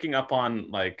you're picking up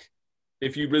on, like,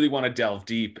 if you really want to delve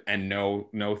deep and know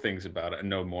things about it and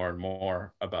know more and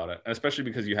more about it, especially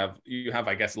because you have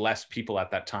I guess less people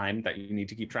at that time that you need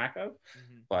to keep track of.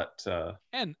 But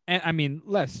and I mean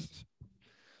less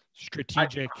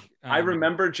strategic. I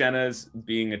remember Jenna's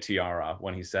being a tiara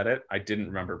when he said it. I didn't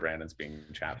remember Brandon's being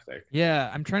chapstick.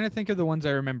 Yeah, I'm trying to think of the ones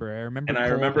I remember. I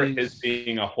remember his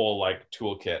being a whole like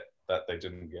toolkit that they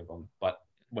didn't give him. But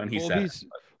when he said it,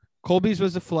 Colby's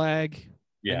was a flag.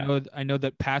 Yeah, I know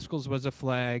that Pascal's was a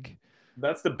flag.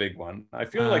 That's the big one. I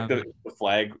feel like the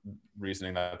flag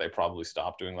reasoning that they probably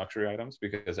stopped doing luxury items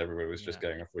because everybody was just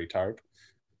getting a free tarp.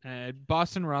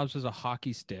 Boston Rob's was a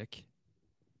hockey stick.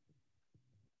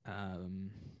 And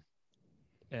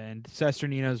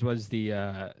Sesternino's was the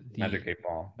Magic 8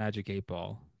 Ball. Magic 8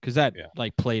 Ball, because that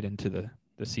like played into the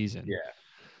season. Yeah.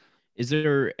 Is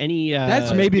there any?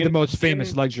 That's maybe the most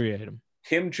famous luxury item.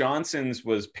 Kim Johnson's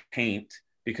was paint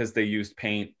because they used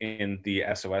paint in the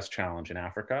SOS challenge in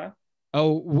Africa.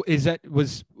 Oh, is that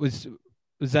was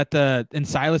that and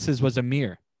Silas's was a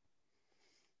mirror?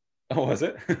 Oh, was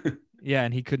it? Yeah,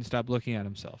 and he couldn't stop looking at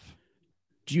himself.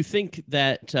 Do you think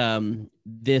that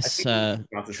this? It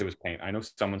was paint. I know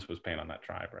someone's was paint on that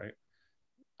tribe, right?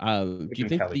 Do you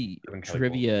think the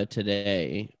trivia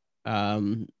today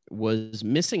was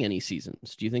missing any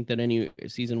seasons? Do you think that any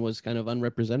season was kind of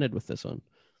unrepresented with this one?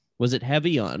 Was it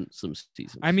heavy on some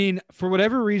seasons? I mean, for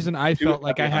whatever reason, I felt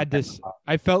like I had to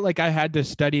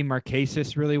study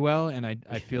Marquesas really well, and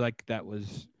I feel like that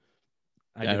was.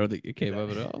 I don't think it came up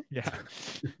at all. Yeah.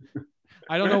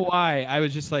 I don't know why. I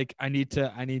was just like, I need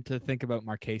to think about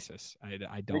Marquesas. I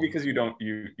don't. Maybe because you don't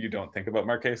think about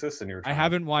Marquesas, and I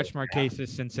haven't watched Marquesas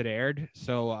since it aired,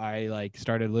 so I like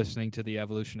started listening to the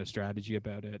Evolution of Strategy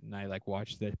about it, and I like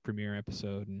watched the premiere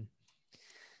episode, and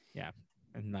yeah.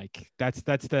 And like that's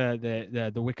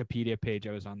the Wikipedia page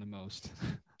I was on the most.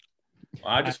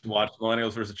 Well, I just watched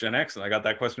Millennials versus Gen X, and I got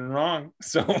that question wrong.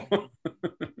 So,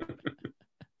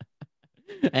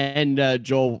 and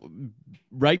Joel,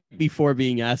 right before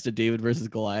being asked a David versus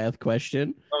Goliath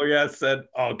question, said,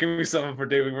 "Oh, give me something for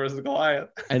David versus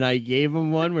Goliath." And I gave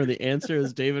him one where the answer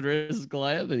is David versus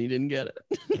Goliath, and he didn't get it.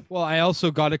 Well, I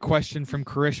also got a question from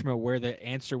Karishma where the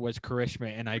answer was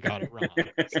Karishma, and I got it wrong.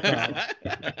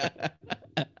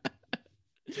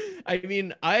 I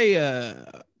mean,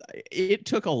 it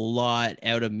took a lot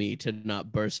out of me to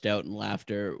not burst out in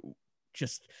laughter.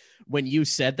 Just when you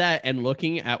said that and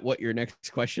looking at what your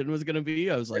next question was going to be,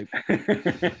 I was like,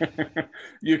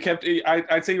 you kept.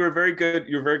 I'd say you were a very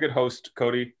good host,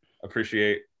 Cody.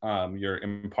 Appreciate your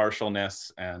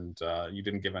impartialness, and you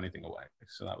didn't give anything away.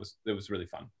 So it was really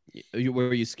fun.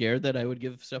 Were you scared that I would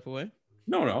give stuff away?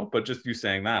 No, but just you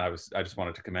saying that, I just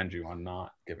wanted to commend you on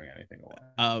not giving anything away.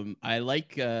 I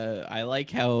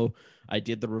like how I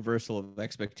did the reversal of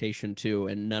expectation too,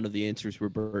 and none of the answers were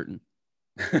Burton.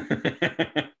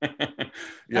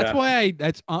 That's why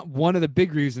that's one of the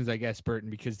big reasons, I guess, Burton,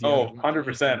 because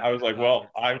 100%. I was like, well,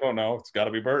 I don't know, it's got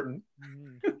to be Burton.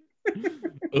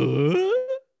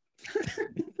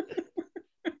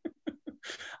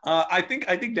 I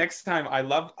think next time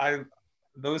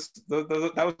that was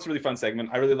a really fun segment.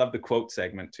 I really love the quote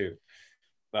segment too.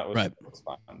 That was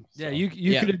fun. Yeah,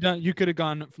 you could have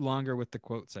gone longer with the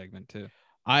quote segment too.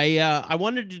 I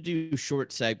wanted to do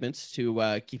short segments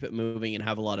to keep it moving and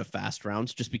have a lot of fast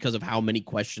rounds, just because of how many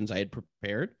questions I had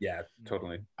prepared. Yeah,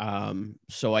 totally.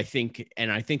 So I think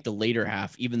the later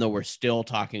half, even though we're still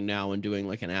talking now and doing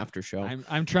like an after show,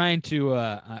 I'm trying to.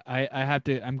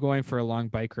 I'm going for a long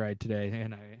bike ride today,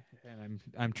 and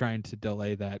I'm trying to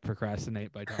delay that,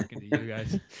 procrastinate by talking to you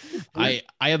guys. I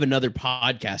have another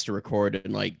podcast to record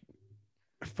in like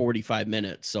 45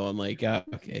 minutes, so I'm like,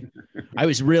 okay. I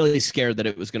was really scared that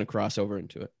it was going to cross over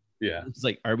into it. Yeah, it's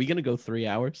like, are we going to go 3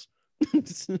 hours?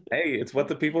 Hey, it's what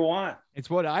the people want. It's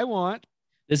what I want.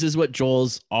 This is what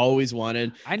Joel's always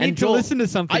wanted. I need to listen to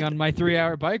something on my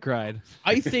 3-hour bike ride.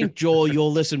 I think, Joel,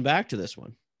 you'll listen back to this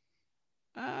one.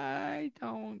 I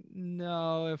don't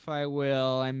know if I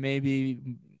will. I maybe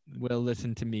will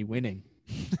listen to me winning.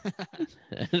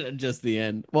 Just the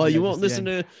end. Well, you won't listen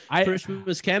to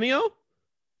Karishma's cameo?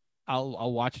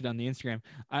 I'll watch it on the Instagram.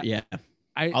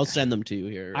 I'll send them to you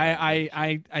here.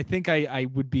 I think I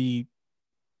would be.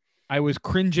 I was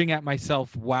cringing at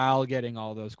myself while getting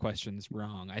all those questions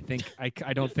wrong. I think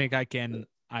I don't think I can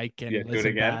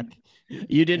listen back.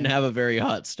 You didn't have a very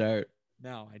hot start.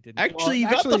 No, I didn't. Actually, you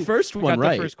got the first one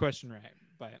right. The first question right.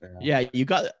 But yeah, you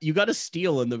got a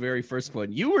steal in the very first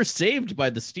one. You were saved by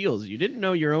the steals. You didn't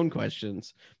know your own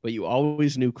questions, but you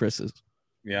always knew Chris's.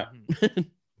 Yeah.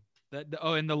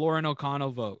 And the Lauren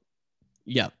O'Connell vote.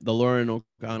 Yeah, the Lauren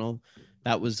O'Connell.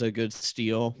 That was a good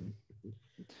steal.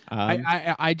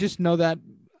 I just know that.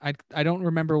 I don't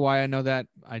remember why I know that.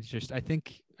 I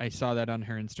think I saw that on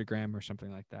her Instagram or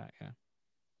something like that. Yeah.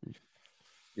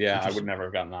 Yeah, I would never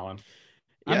have gotten that one.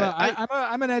 Yeah,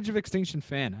 I'm an Edge of Extinction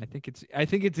fan. I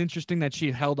think it's interesting that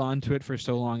she held on to it for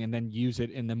so long and then use it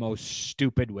in the most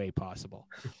stupid way possible.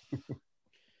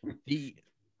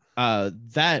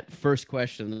 That first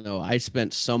question though, I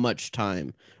spent so much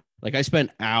time. Like I spent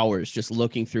hours just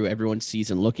looking through everyone's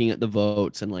season, looking at the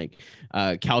votes and like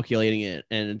calculating it.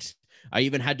 And I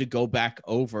even had to go back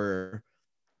over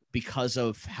because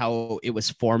of how it was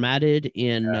formatted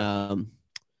in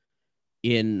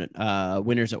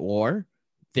Winners at War.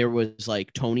 There was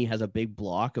like Tony has a big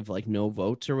block of like no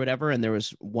votes or whatever, and there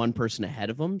was one person ahead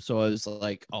of him. So I was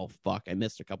like, oh fuck, I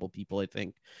missed a couple people, I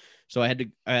think. So I had to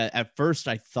at first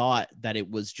I thought that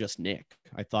it was just Nick.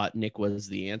 I thought Nick was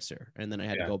the answer, and then I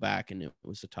had to go back, and it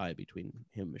was a tie between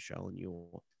him, Michelle, and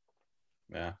you.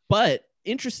 Yeah. But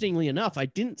interestingly enough, I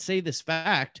didn't say this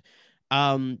fact.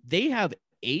 They have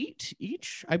 8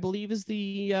 each, I believe is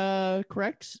the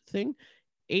correct thing.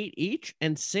 8 each,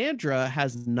 and Sandra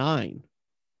has 9.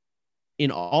 In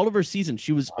all of her seasons,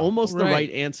 she was almost the right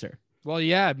answer. Well,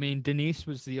 yeah, I mean, Denise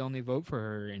was the only vote for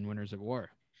her in Winners of War.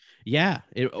 Yeah,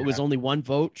 it was only one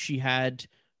vote. She had,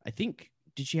 I think,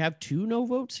 did she have 2 no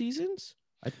vote seasons?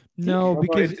 No,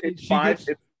 because it's she five. gets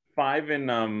It's 5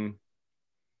 in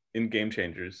Game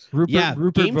Changers.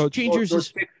 Rupert Game votes. Changers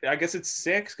is I guess it's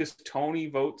 6 because Tony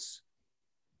votes.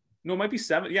 No, it might be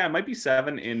 7. Yeah, it might be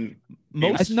 7 in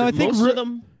most. No, I think most of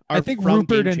them are I think from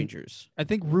Rupert Game and Changers. I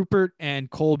think Rupert and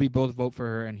Colby both vote for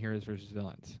her in Heroes versus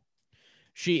Villains.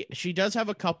 She does have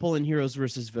a couple in Heroes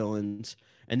versus Villains,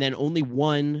 and then only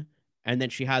one, and then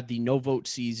she had the no vote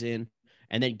season,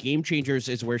 and then Game Changers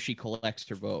is where she collects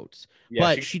her votes. Yeah,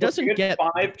 but she doesn't get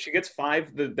 5. She gets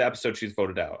 5 the episode she's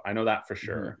voted out. I know that for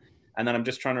sure. And then I'm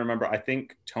just trying to remember. I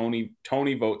think Tony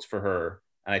votes for her,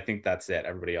 and I think that's it.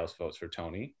 Everybody else votes for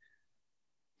Tony.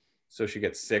 So she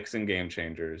gets 6 in Game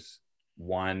Changers,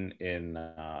 1 in.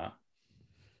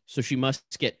 So she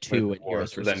must get 2 in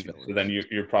Heroes so versus then, Villains. so then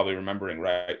you're probably remembering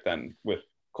right then with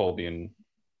Colby and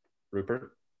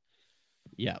Rupert.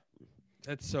 Yeah.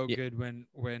 That's so good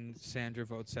when Sandra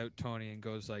votes out Tony and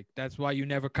goes like, "That's why you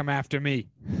never come after me."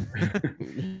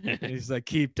 He's like,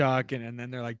 "Keep talking," and then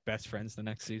they're like best friends the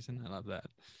next season. I love that.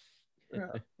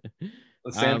 Yeah.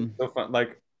 Sandra's so fun.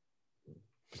 Like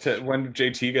when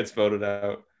JT gets voted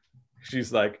out,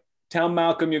 she's like, "Tell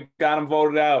Malcolm you got him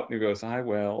voted out." And he goes, "I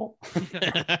will."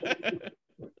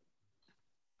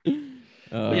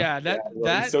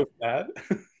 That's so sad.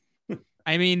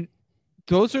 I mean,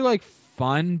 those are like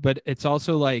fun, but it's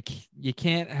also like you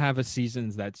can't have a season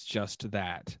that's just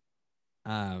that.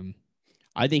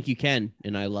 I think you can,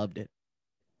 and I loved it.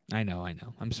 I know.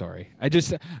 I'm sorry. I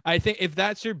think if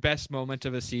that's your best moment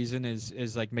of a season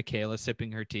is like Michaela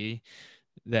sipping her tea,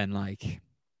 then like,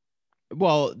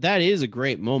 well, that is a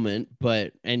great moment,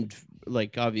 and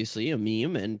like obviously a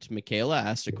meme, and Michaela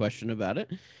asked a question about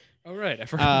it. Oh right, I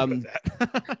forgot about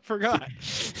that. I forgot.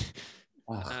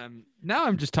 Now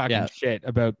I'm just talking shit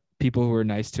about people who are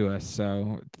nice to us.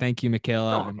 So thank you,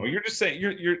 Michaela. No, you're just saying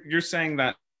you're saying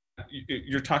that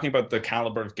you're talking about the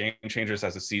caliber of Game Changers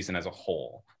as a season as a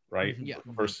whole, right? Yeah.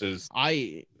 Versus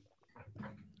I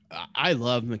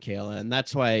love Michaela, and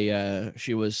that's why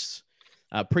she was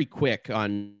pretty quick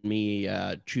on me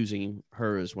choosing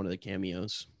her as one of the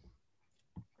cameos.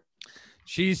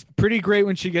 She's pretty great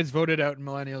when she gets voted out in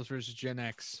Millennials versus Gen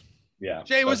X. Yeah.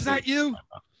 Jay, was that you?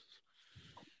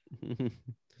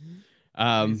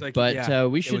 Like, but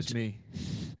we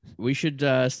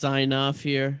should sign off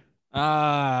here.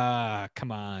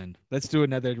 Come on, let's do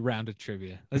another round of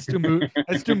trivia. Let's do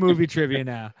movie trivia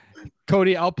now.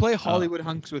 Cody, I'll play Hollywood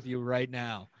Hunks with you right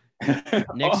now.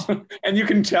 Next, and you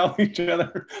can tell each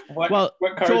other what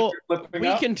cards Joel, you're flipping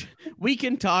up. we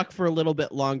can talk for a little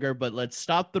bit longer, but let's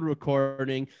stop the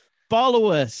recording.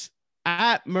 Follow us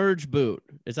at Merge Boot.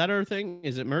 Is that our thing?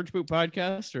 Is it Merge Boot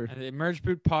Podcast or Merge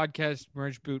Boot Podcast?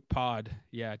 Merge Boot Pod.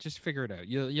 Yeah, just figure it out.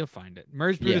 You'll find it.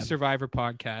 Merge Boot is Survivor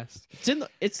Podcast.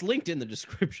 It's linked in the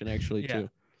description actually too.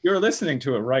 You're listening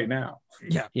to it right now.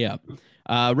 Yeah.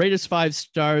 Rate us 5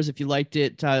 stars if you liked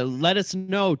it. Let us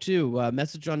know too.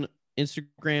 Message on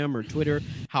Instagram or Twitter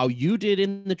how you did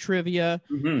in the trivia.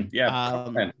 Mm-hmm. Yeah.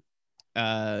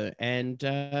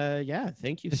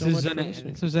 Thank you so much.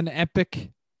 This was an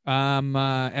epic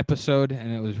episode,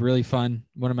 and it was really fun.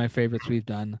 One of my favorites we've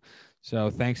done. So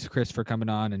thanks, Chris, for coming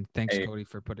on, and thanks, Cody,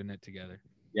 for putting it together.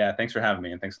 Yeah, thanks for having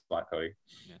me, and thanks a lot, Cody.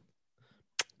 Yeah.